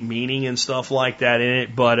of deep meaning and stuff like that in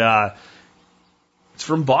it, but it's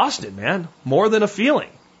from Boston, man. More Than a Feeling.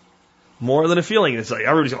 More Than a Feeling. It's like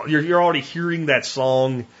you're already hearing that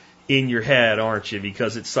song in your head, aren't you?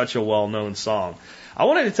 Because it's such a well-known song. I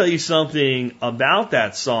wanted to tell you something about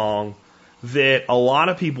that song that a lot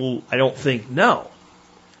of people, I don't think, know.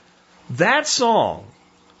 That song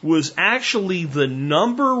was actually the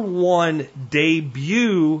 #1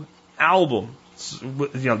 debut album,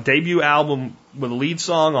 debut album with a lead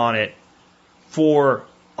song on it for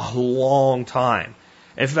a long time.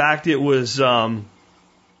 In fact, it was Guns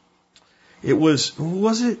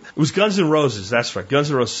N' Roses. That's right, Guns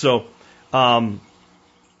N' Roses. So,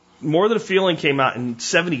 More Than a Feeling came out in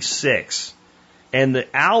 '76, and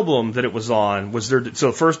the album that it was on was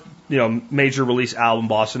the first major release album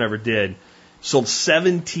Boston ever did. Sold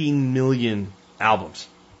 17 million albums.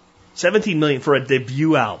 17 million for a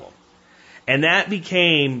debut album. And that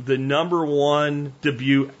became the #1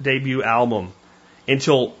 debut album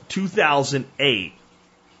until 2008,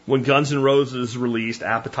 when Guns N' Roses released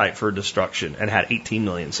Appetite for Destruction and had 18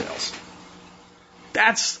 million sales.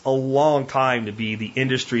 That's a long time to be the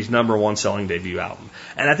industry's #1 selling debut album.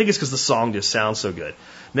 And I think it's because the song just sounds so good.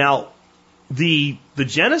 Now, the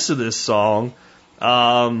genesis of this song,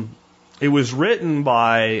 it was written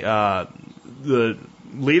by the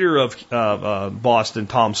leader of Boston,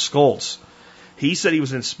 Tom Scholz. He said he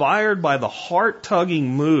was inspired by the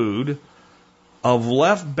heart-tugging mood of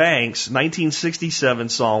Left Bank's 1967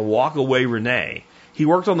 song, Walk Away Renee. He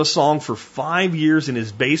worked on the song for 5 years in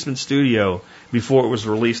his basement studio before it was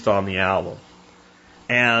released on the album.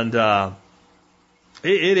 And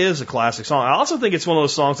it is a classic song. I also think it's one of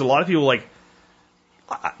those songs that a lot of people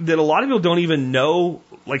don't even know,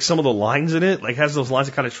 like some of the lines in it, like has those lines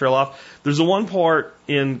that kind of trail off. There's the one part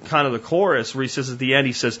in kind of the chorus where he says at the end,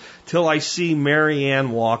 he says, "Till I see Mary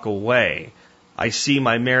Ann walk away. I see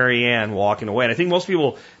my Mary Ann walking away." And I think most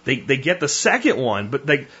people, they get the second one, but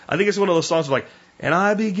I think it's one of those songs like, "And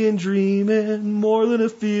I begin dreaming more than a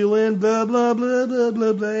feeling, blah, blah, blah, blah,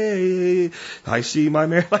 blah, blah. I see my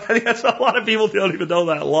Mary." I think that's a lot of people don't even know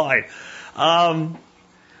that line.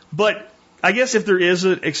 But I guess if there is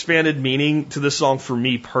an expanded meaning to this song for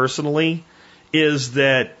me personally, is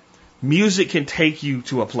that music can take you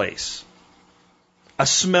to a place. A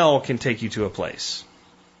smell can take you to a place.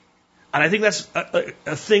 And I think that's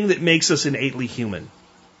a thing that makes us innately human.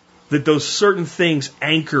 That those certain things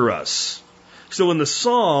anchor us. So in the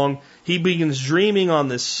song, he begins dreaming on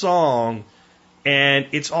this song, and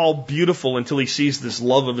it's all beautiful until he sees this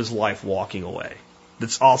love of his life walking away.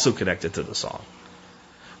 that's also connected to the song.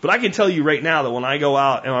 But I can tell you right now that when I go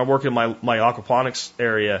out and I work in my aquaponics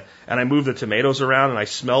area and I move the tomatoes around and I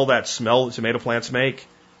smell that tomato plants make,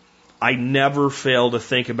 I never fail to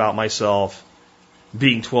think about myself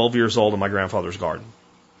being 12 years old in my grandfather's garden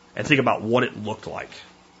and think about what it looked like.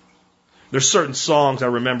 There's certain songs I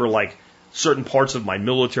remember, like certain parts of my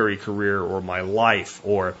military career or my life,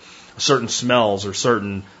 or certain smells or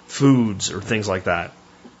certain foods or things like that.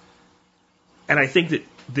 And I think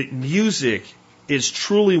that music is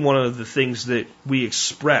truly one of the things that we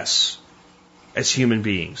express as human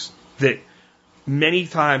beings. That many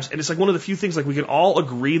times, and it's like one of the few things, like we can all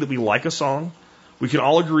agree that we like a song. We can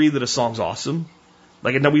all agree that a song's awesome.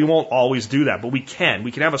 Like, and we won't always do that, but we can.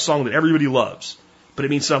 We can have a song that everybody loves, but it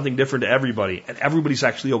means something different to everybody, and everybody's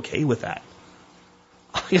actually okay with that.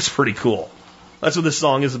 I think it's pretty cool. That's what this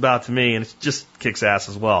song is about to me, and it just kicks ass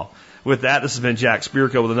as well. With that, this has been Jack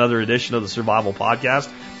Spirko with another edition of the Survival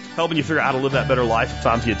Podcast, helping you figure out how to live that better life if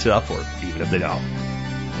times get tough, or even if they don't.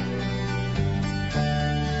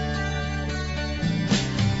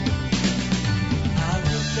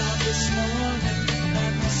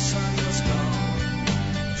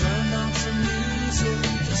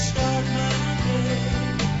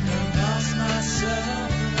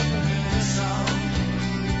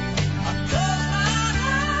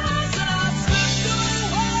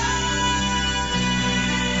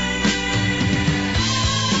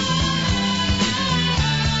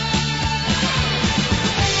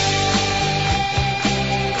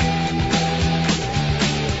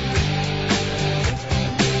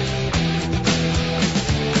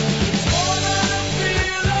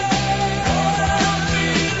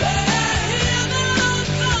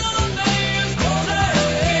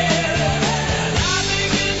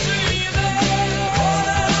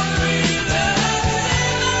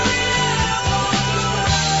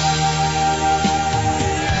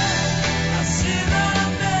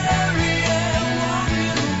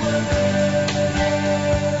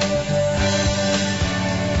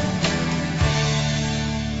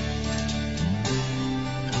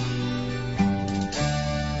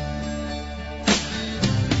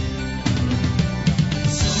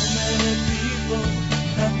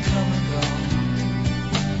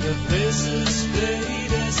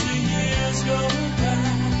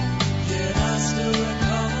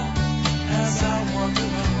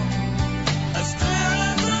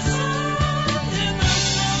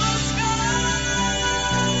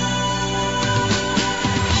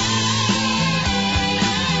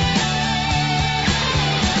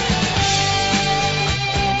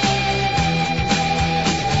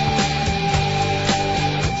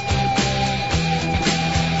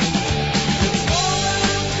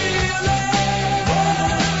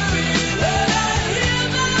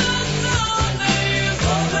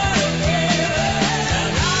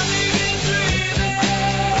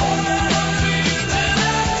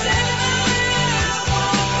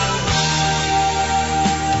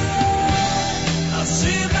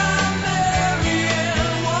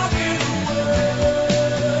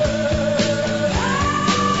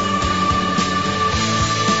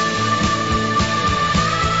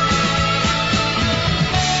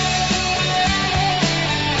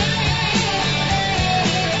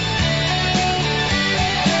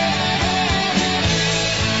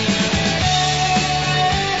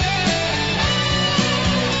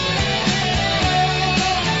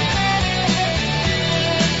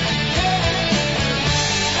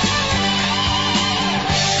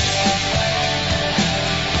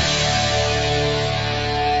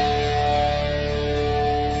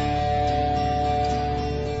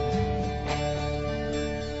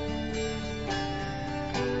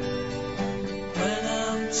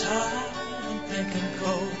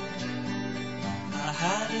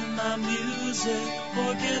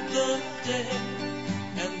 Forget the day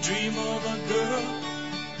and dream of a girl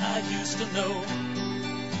I used to know.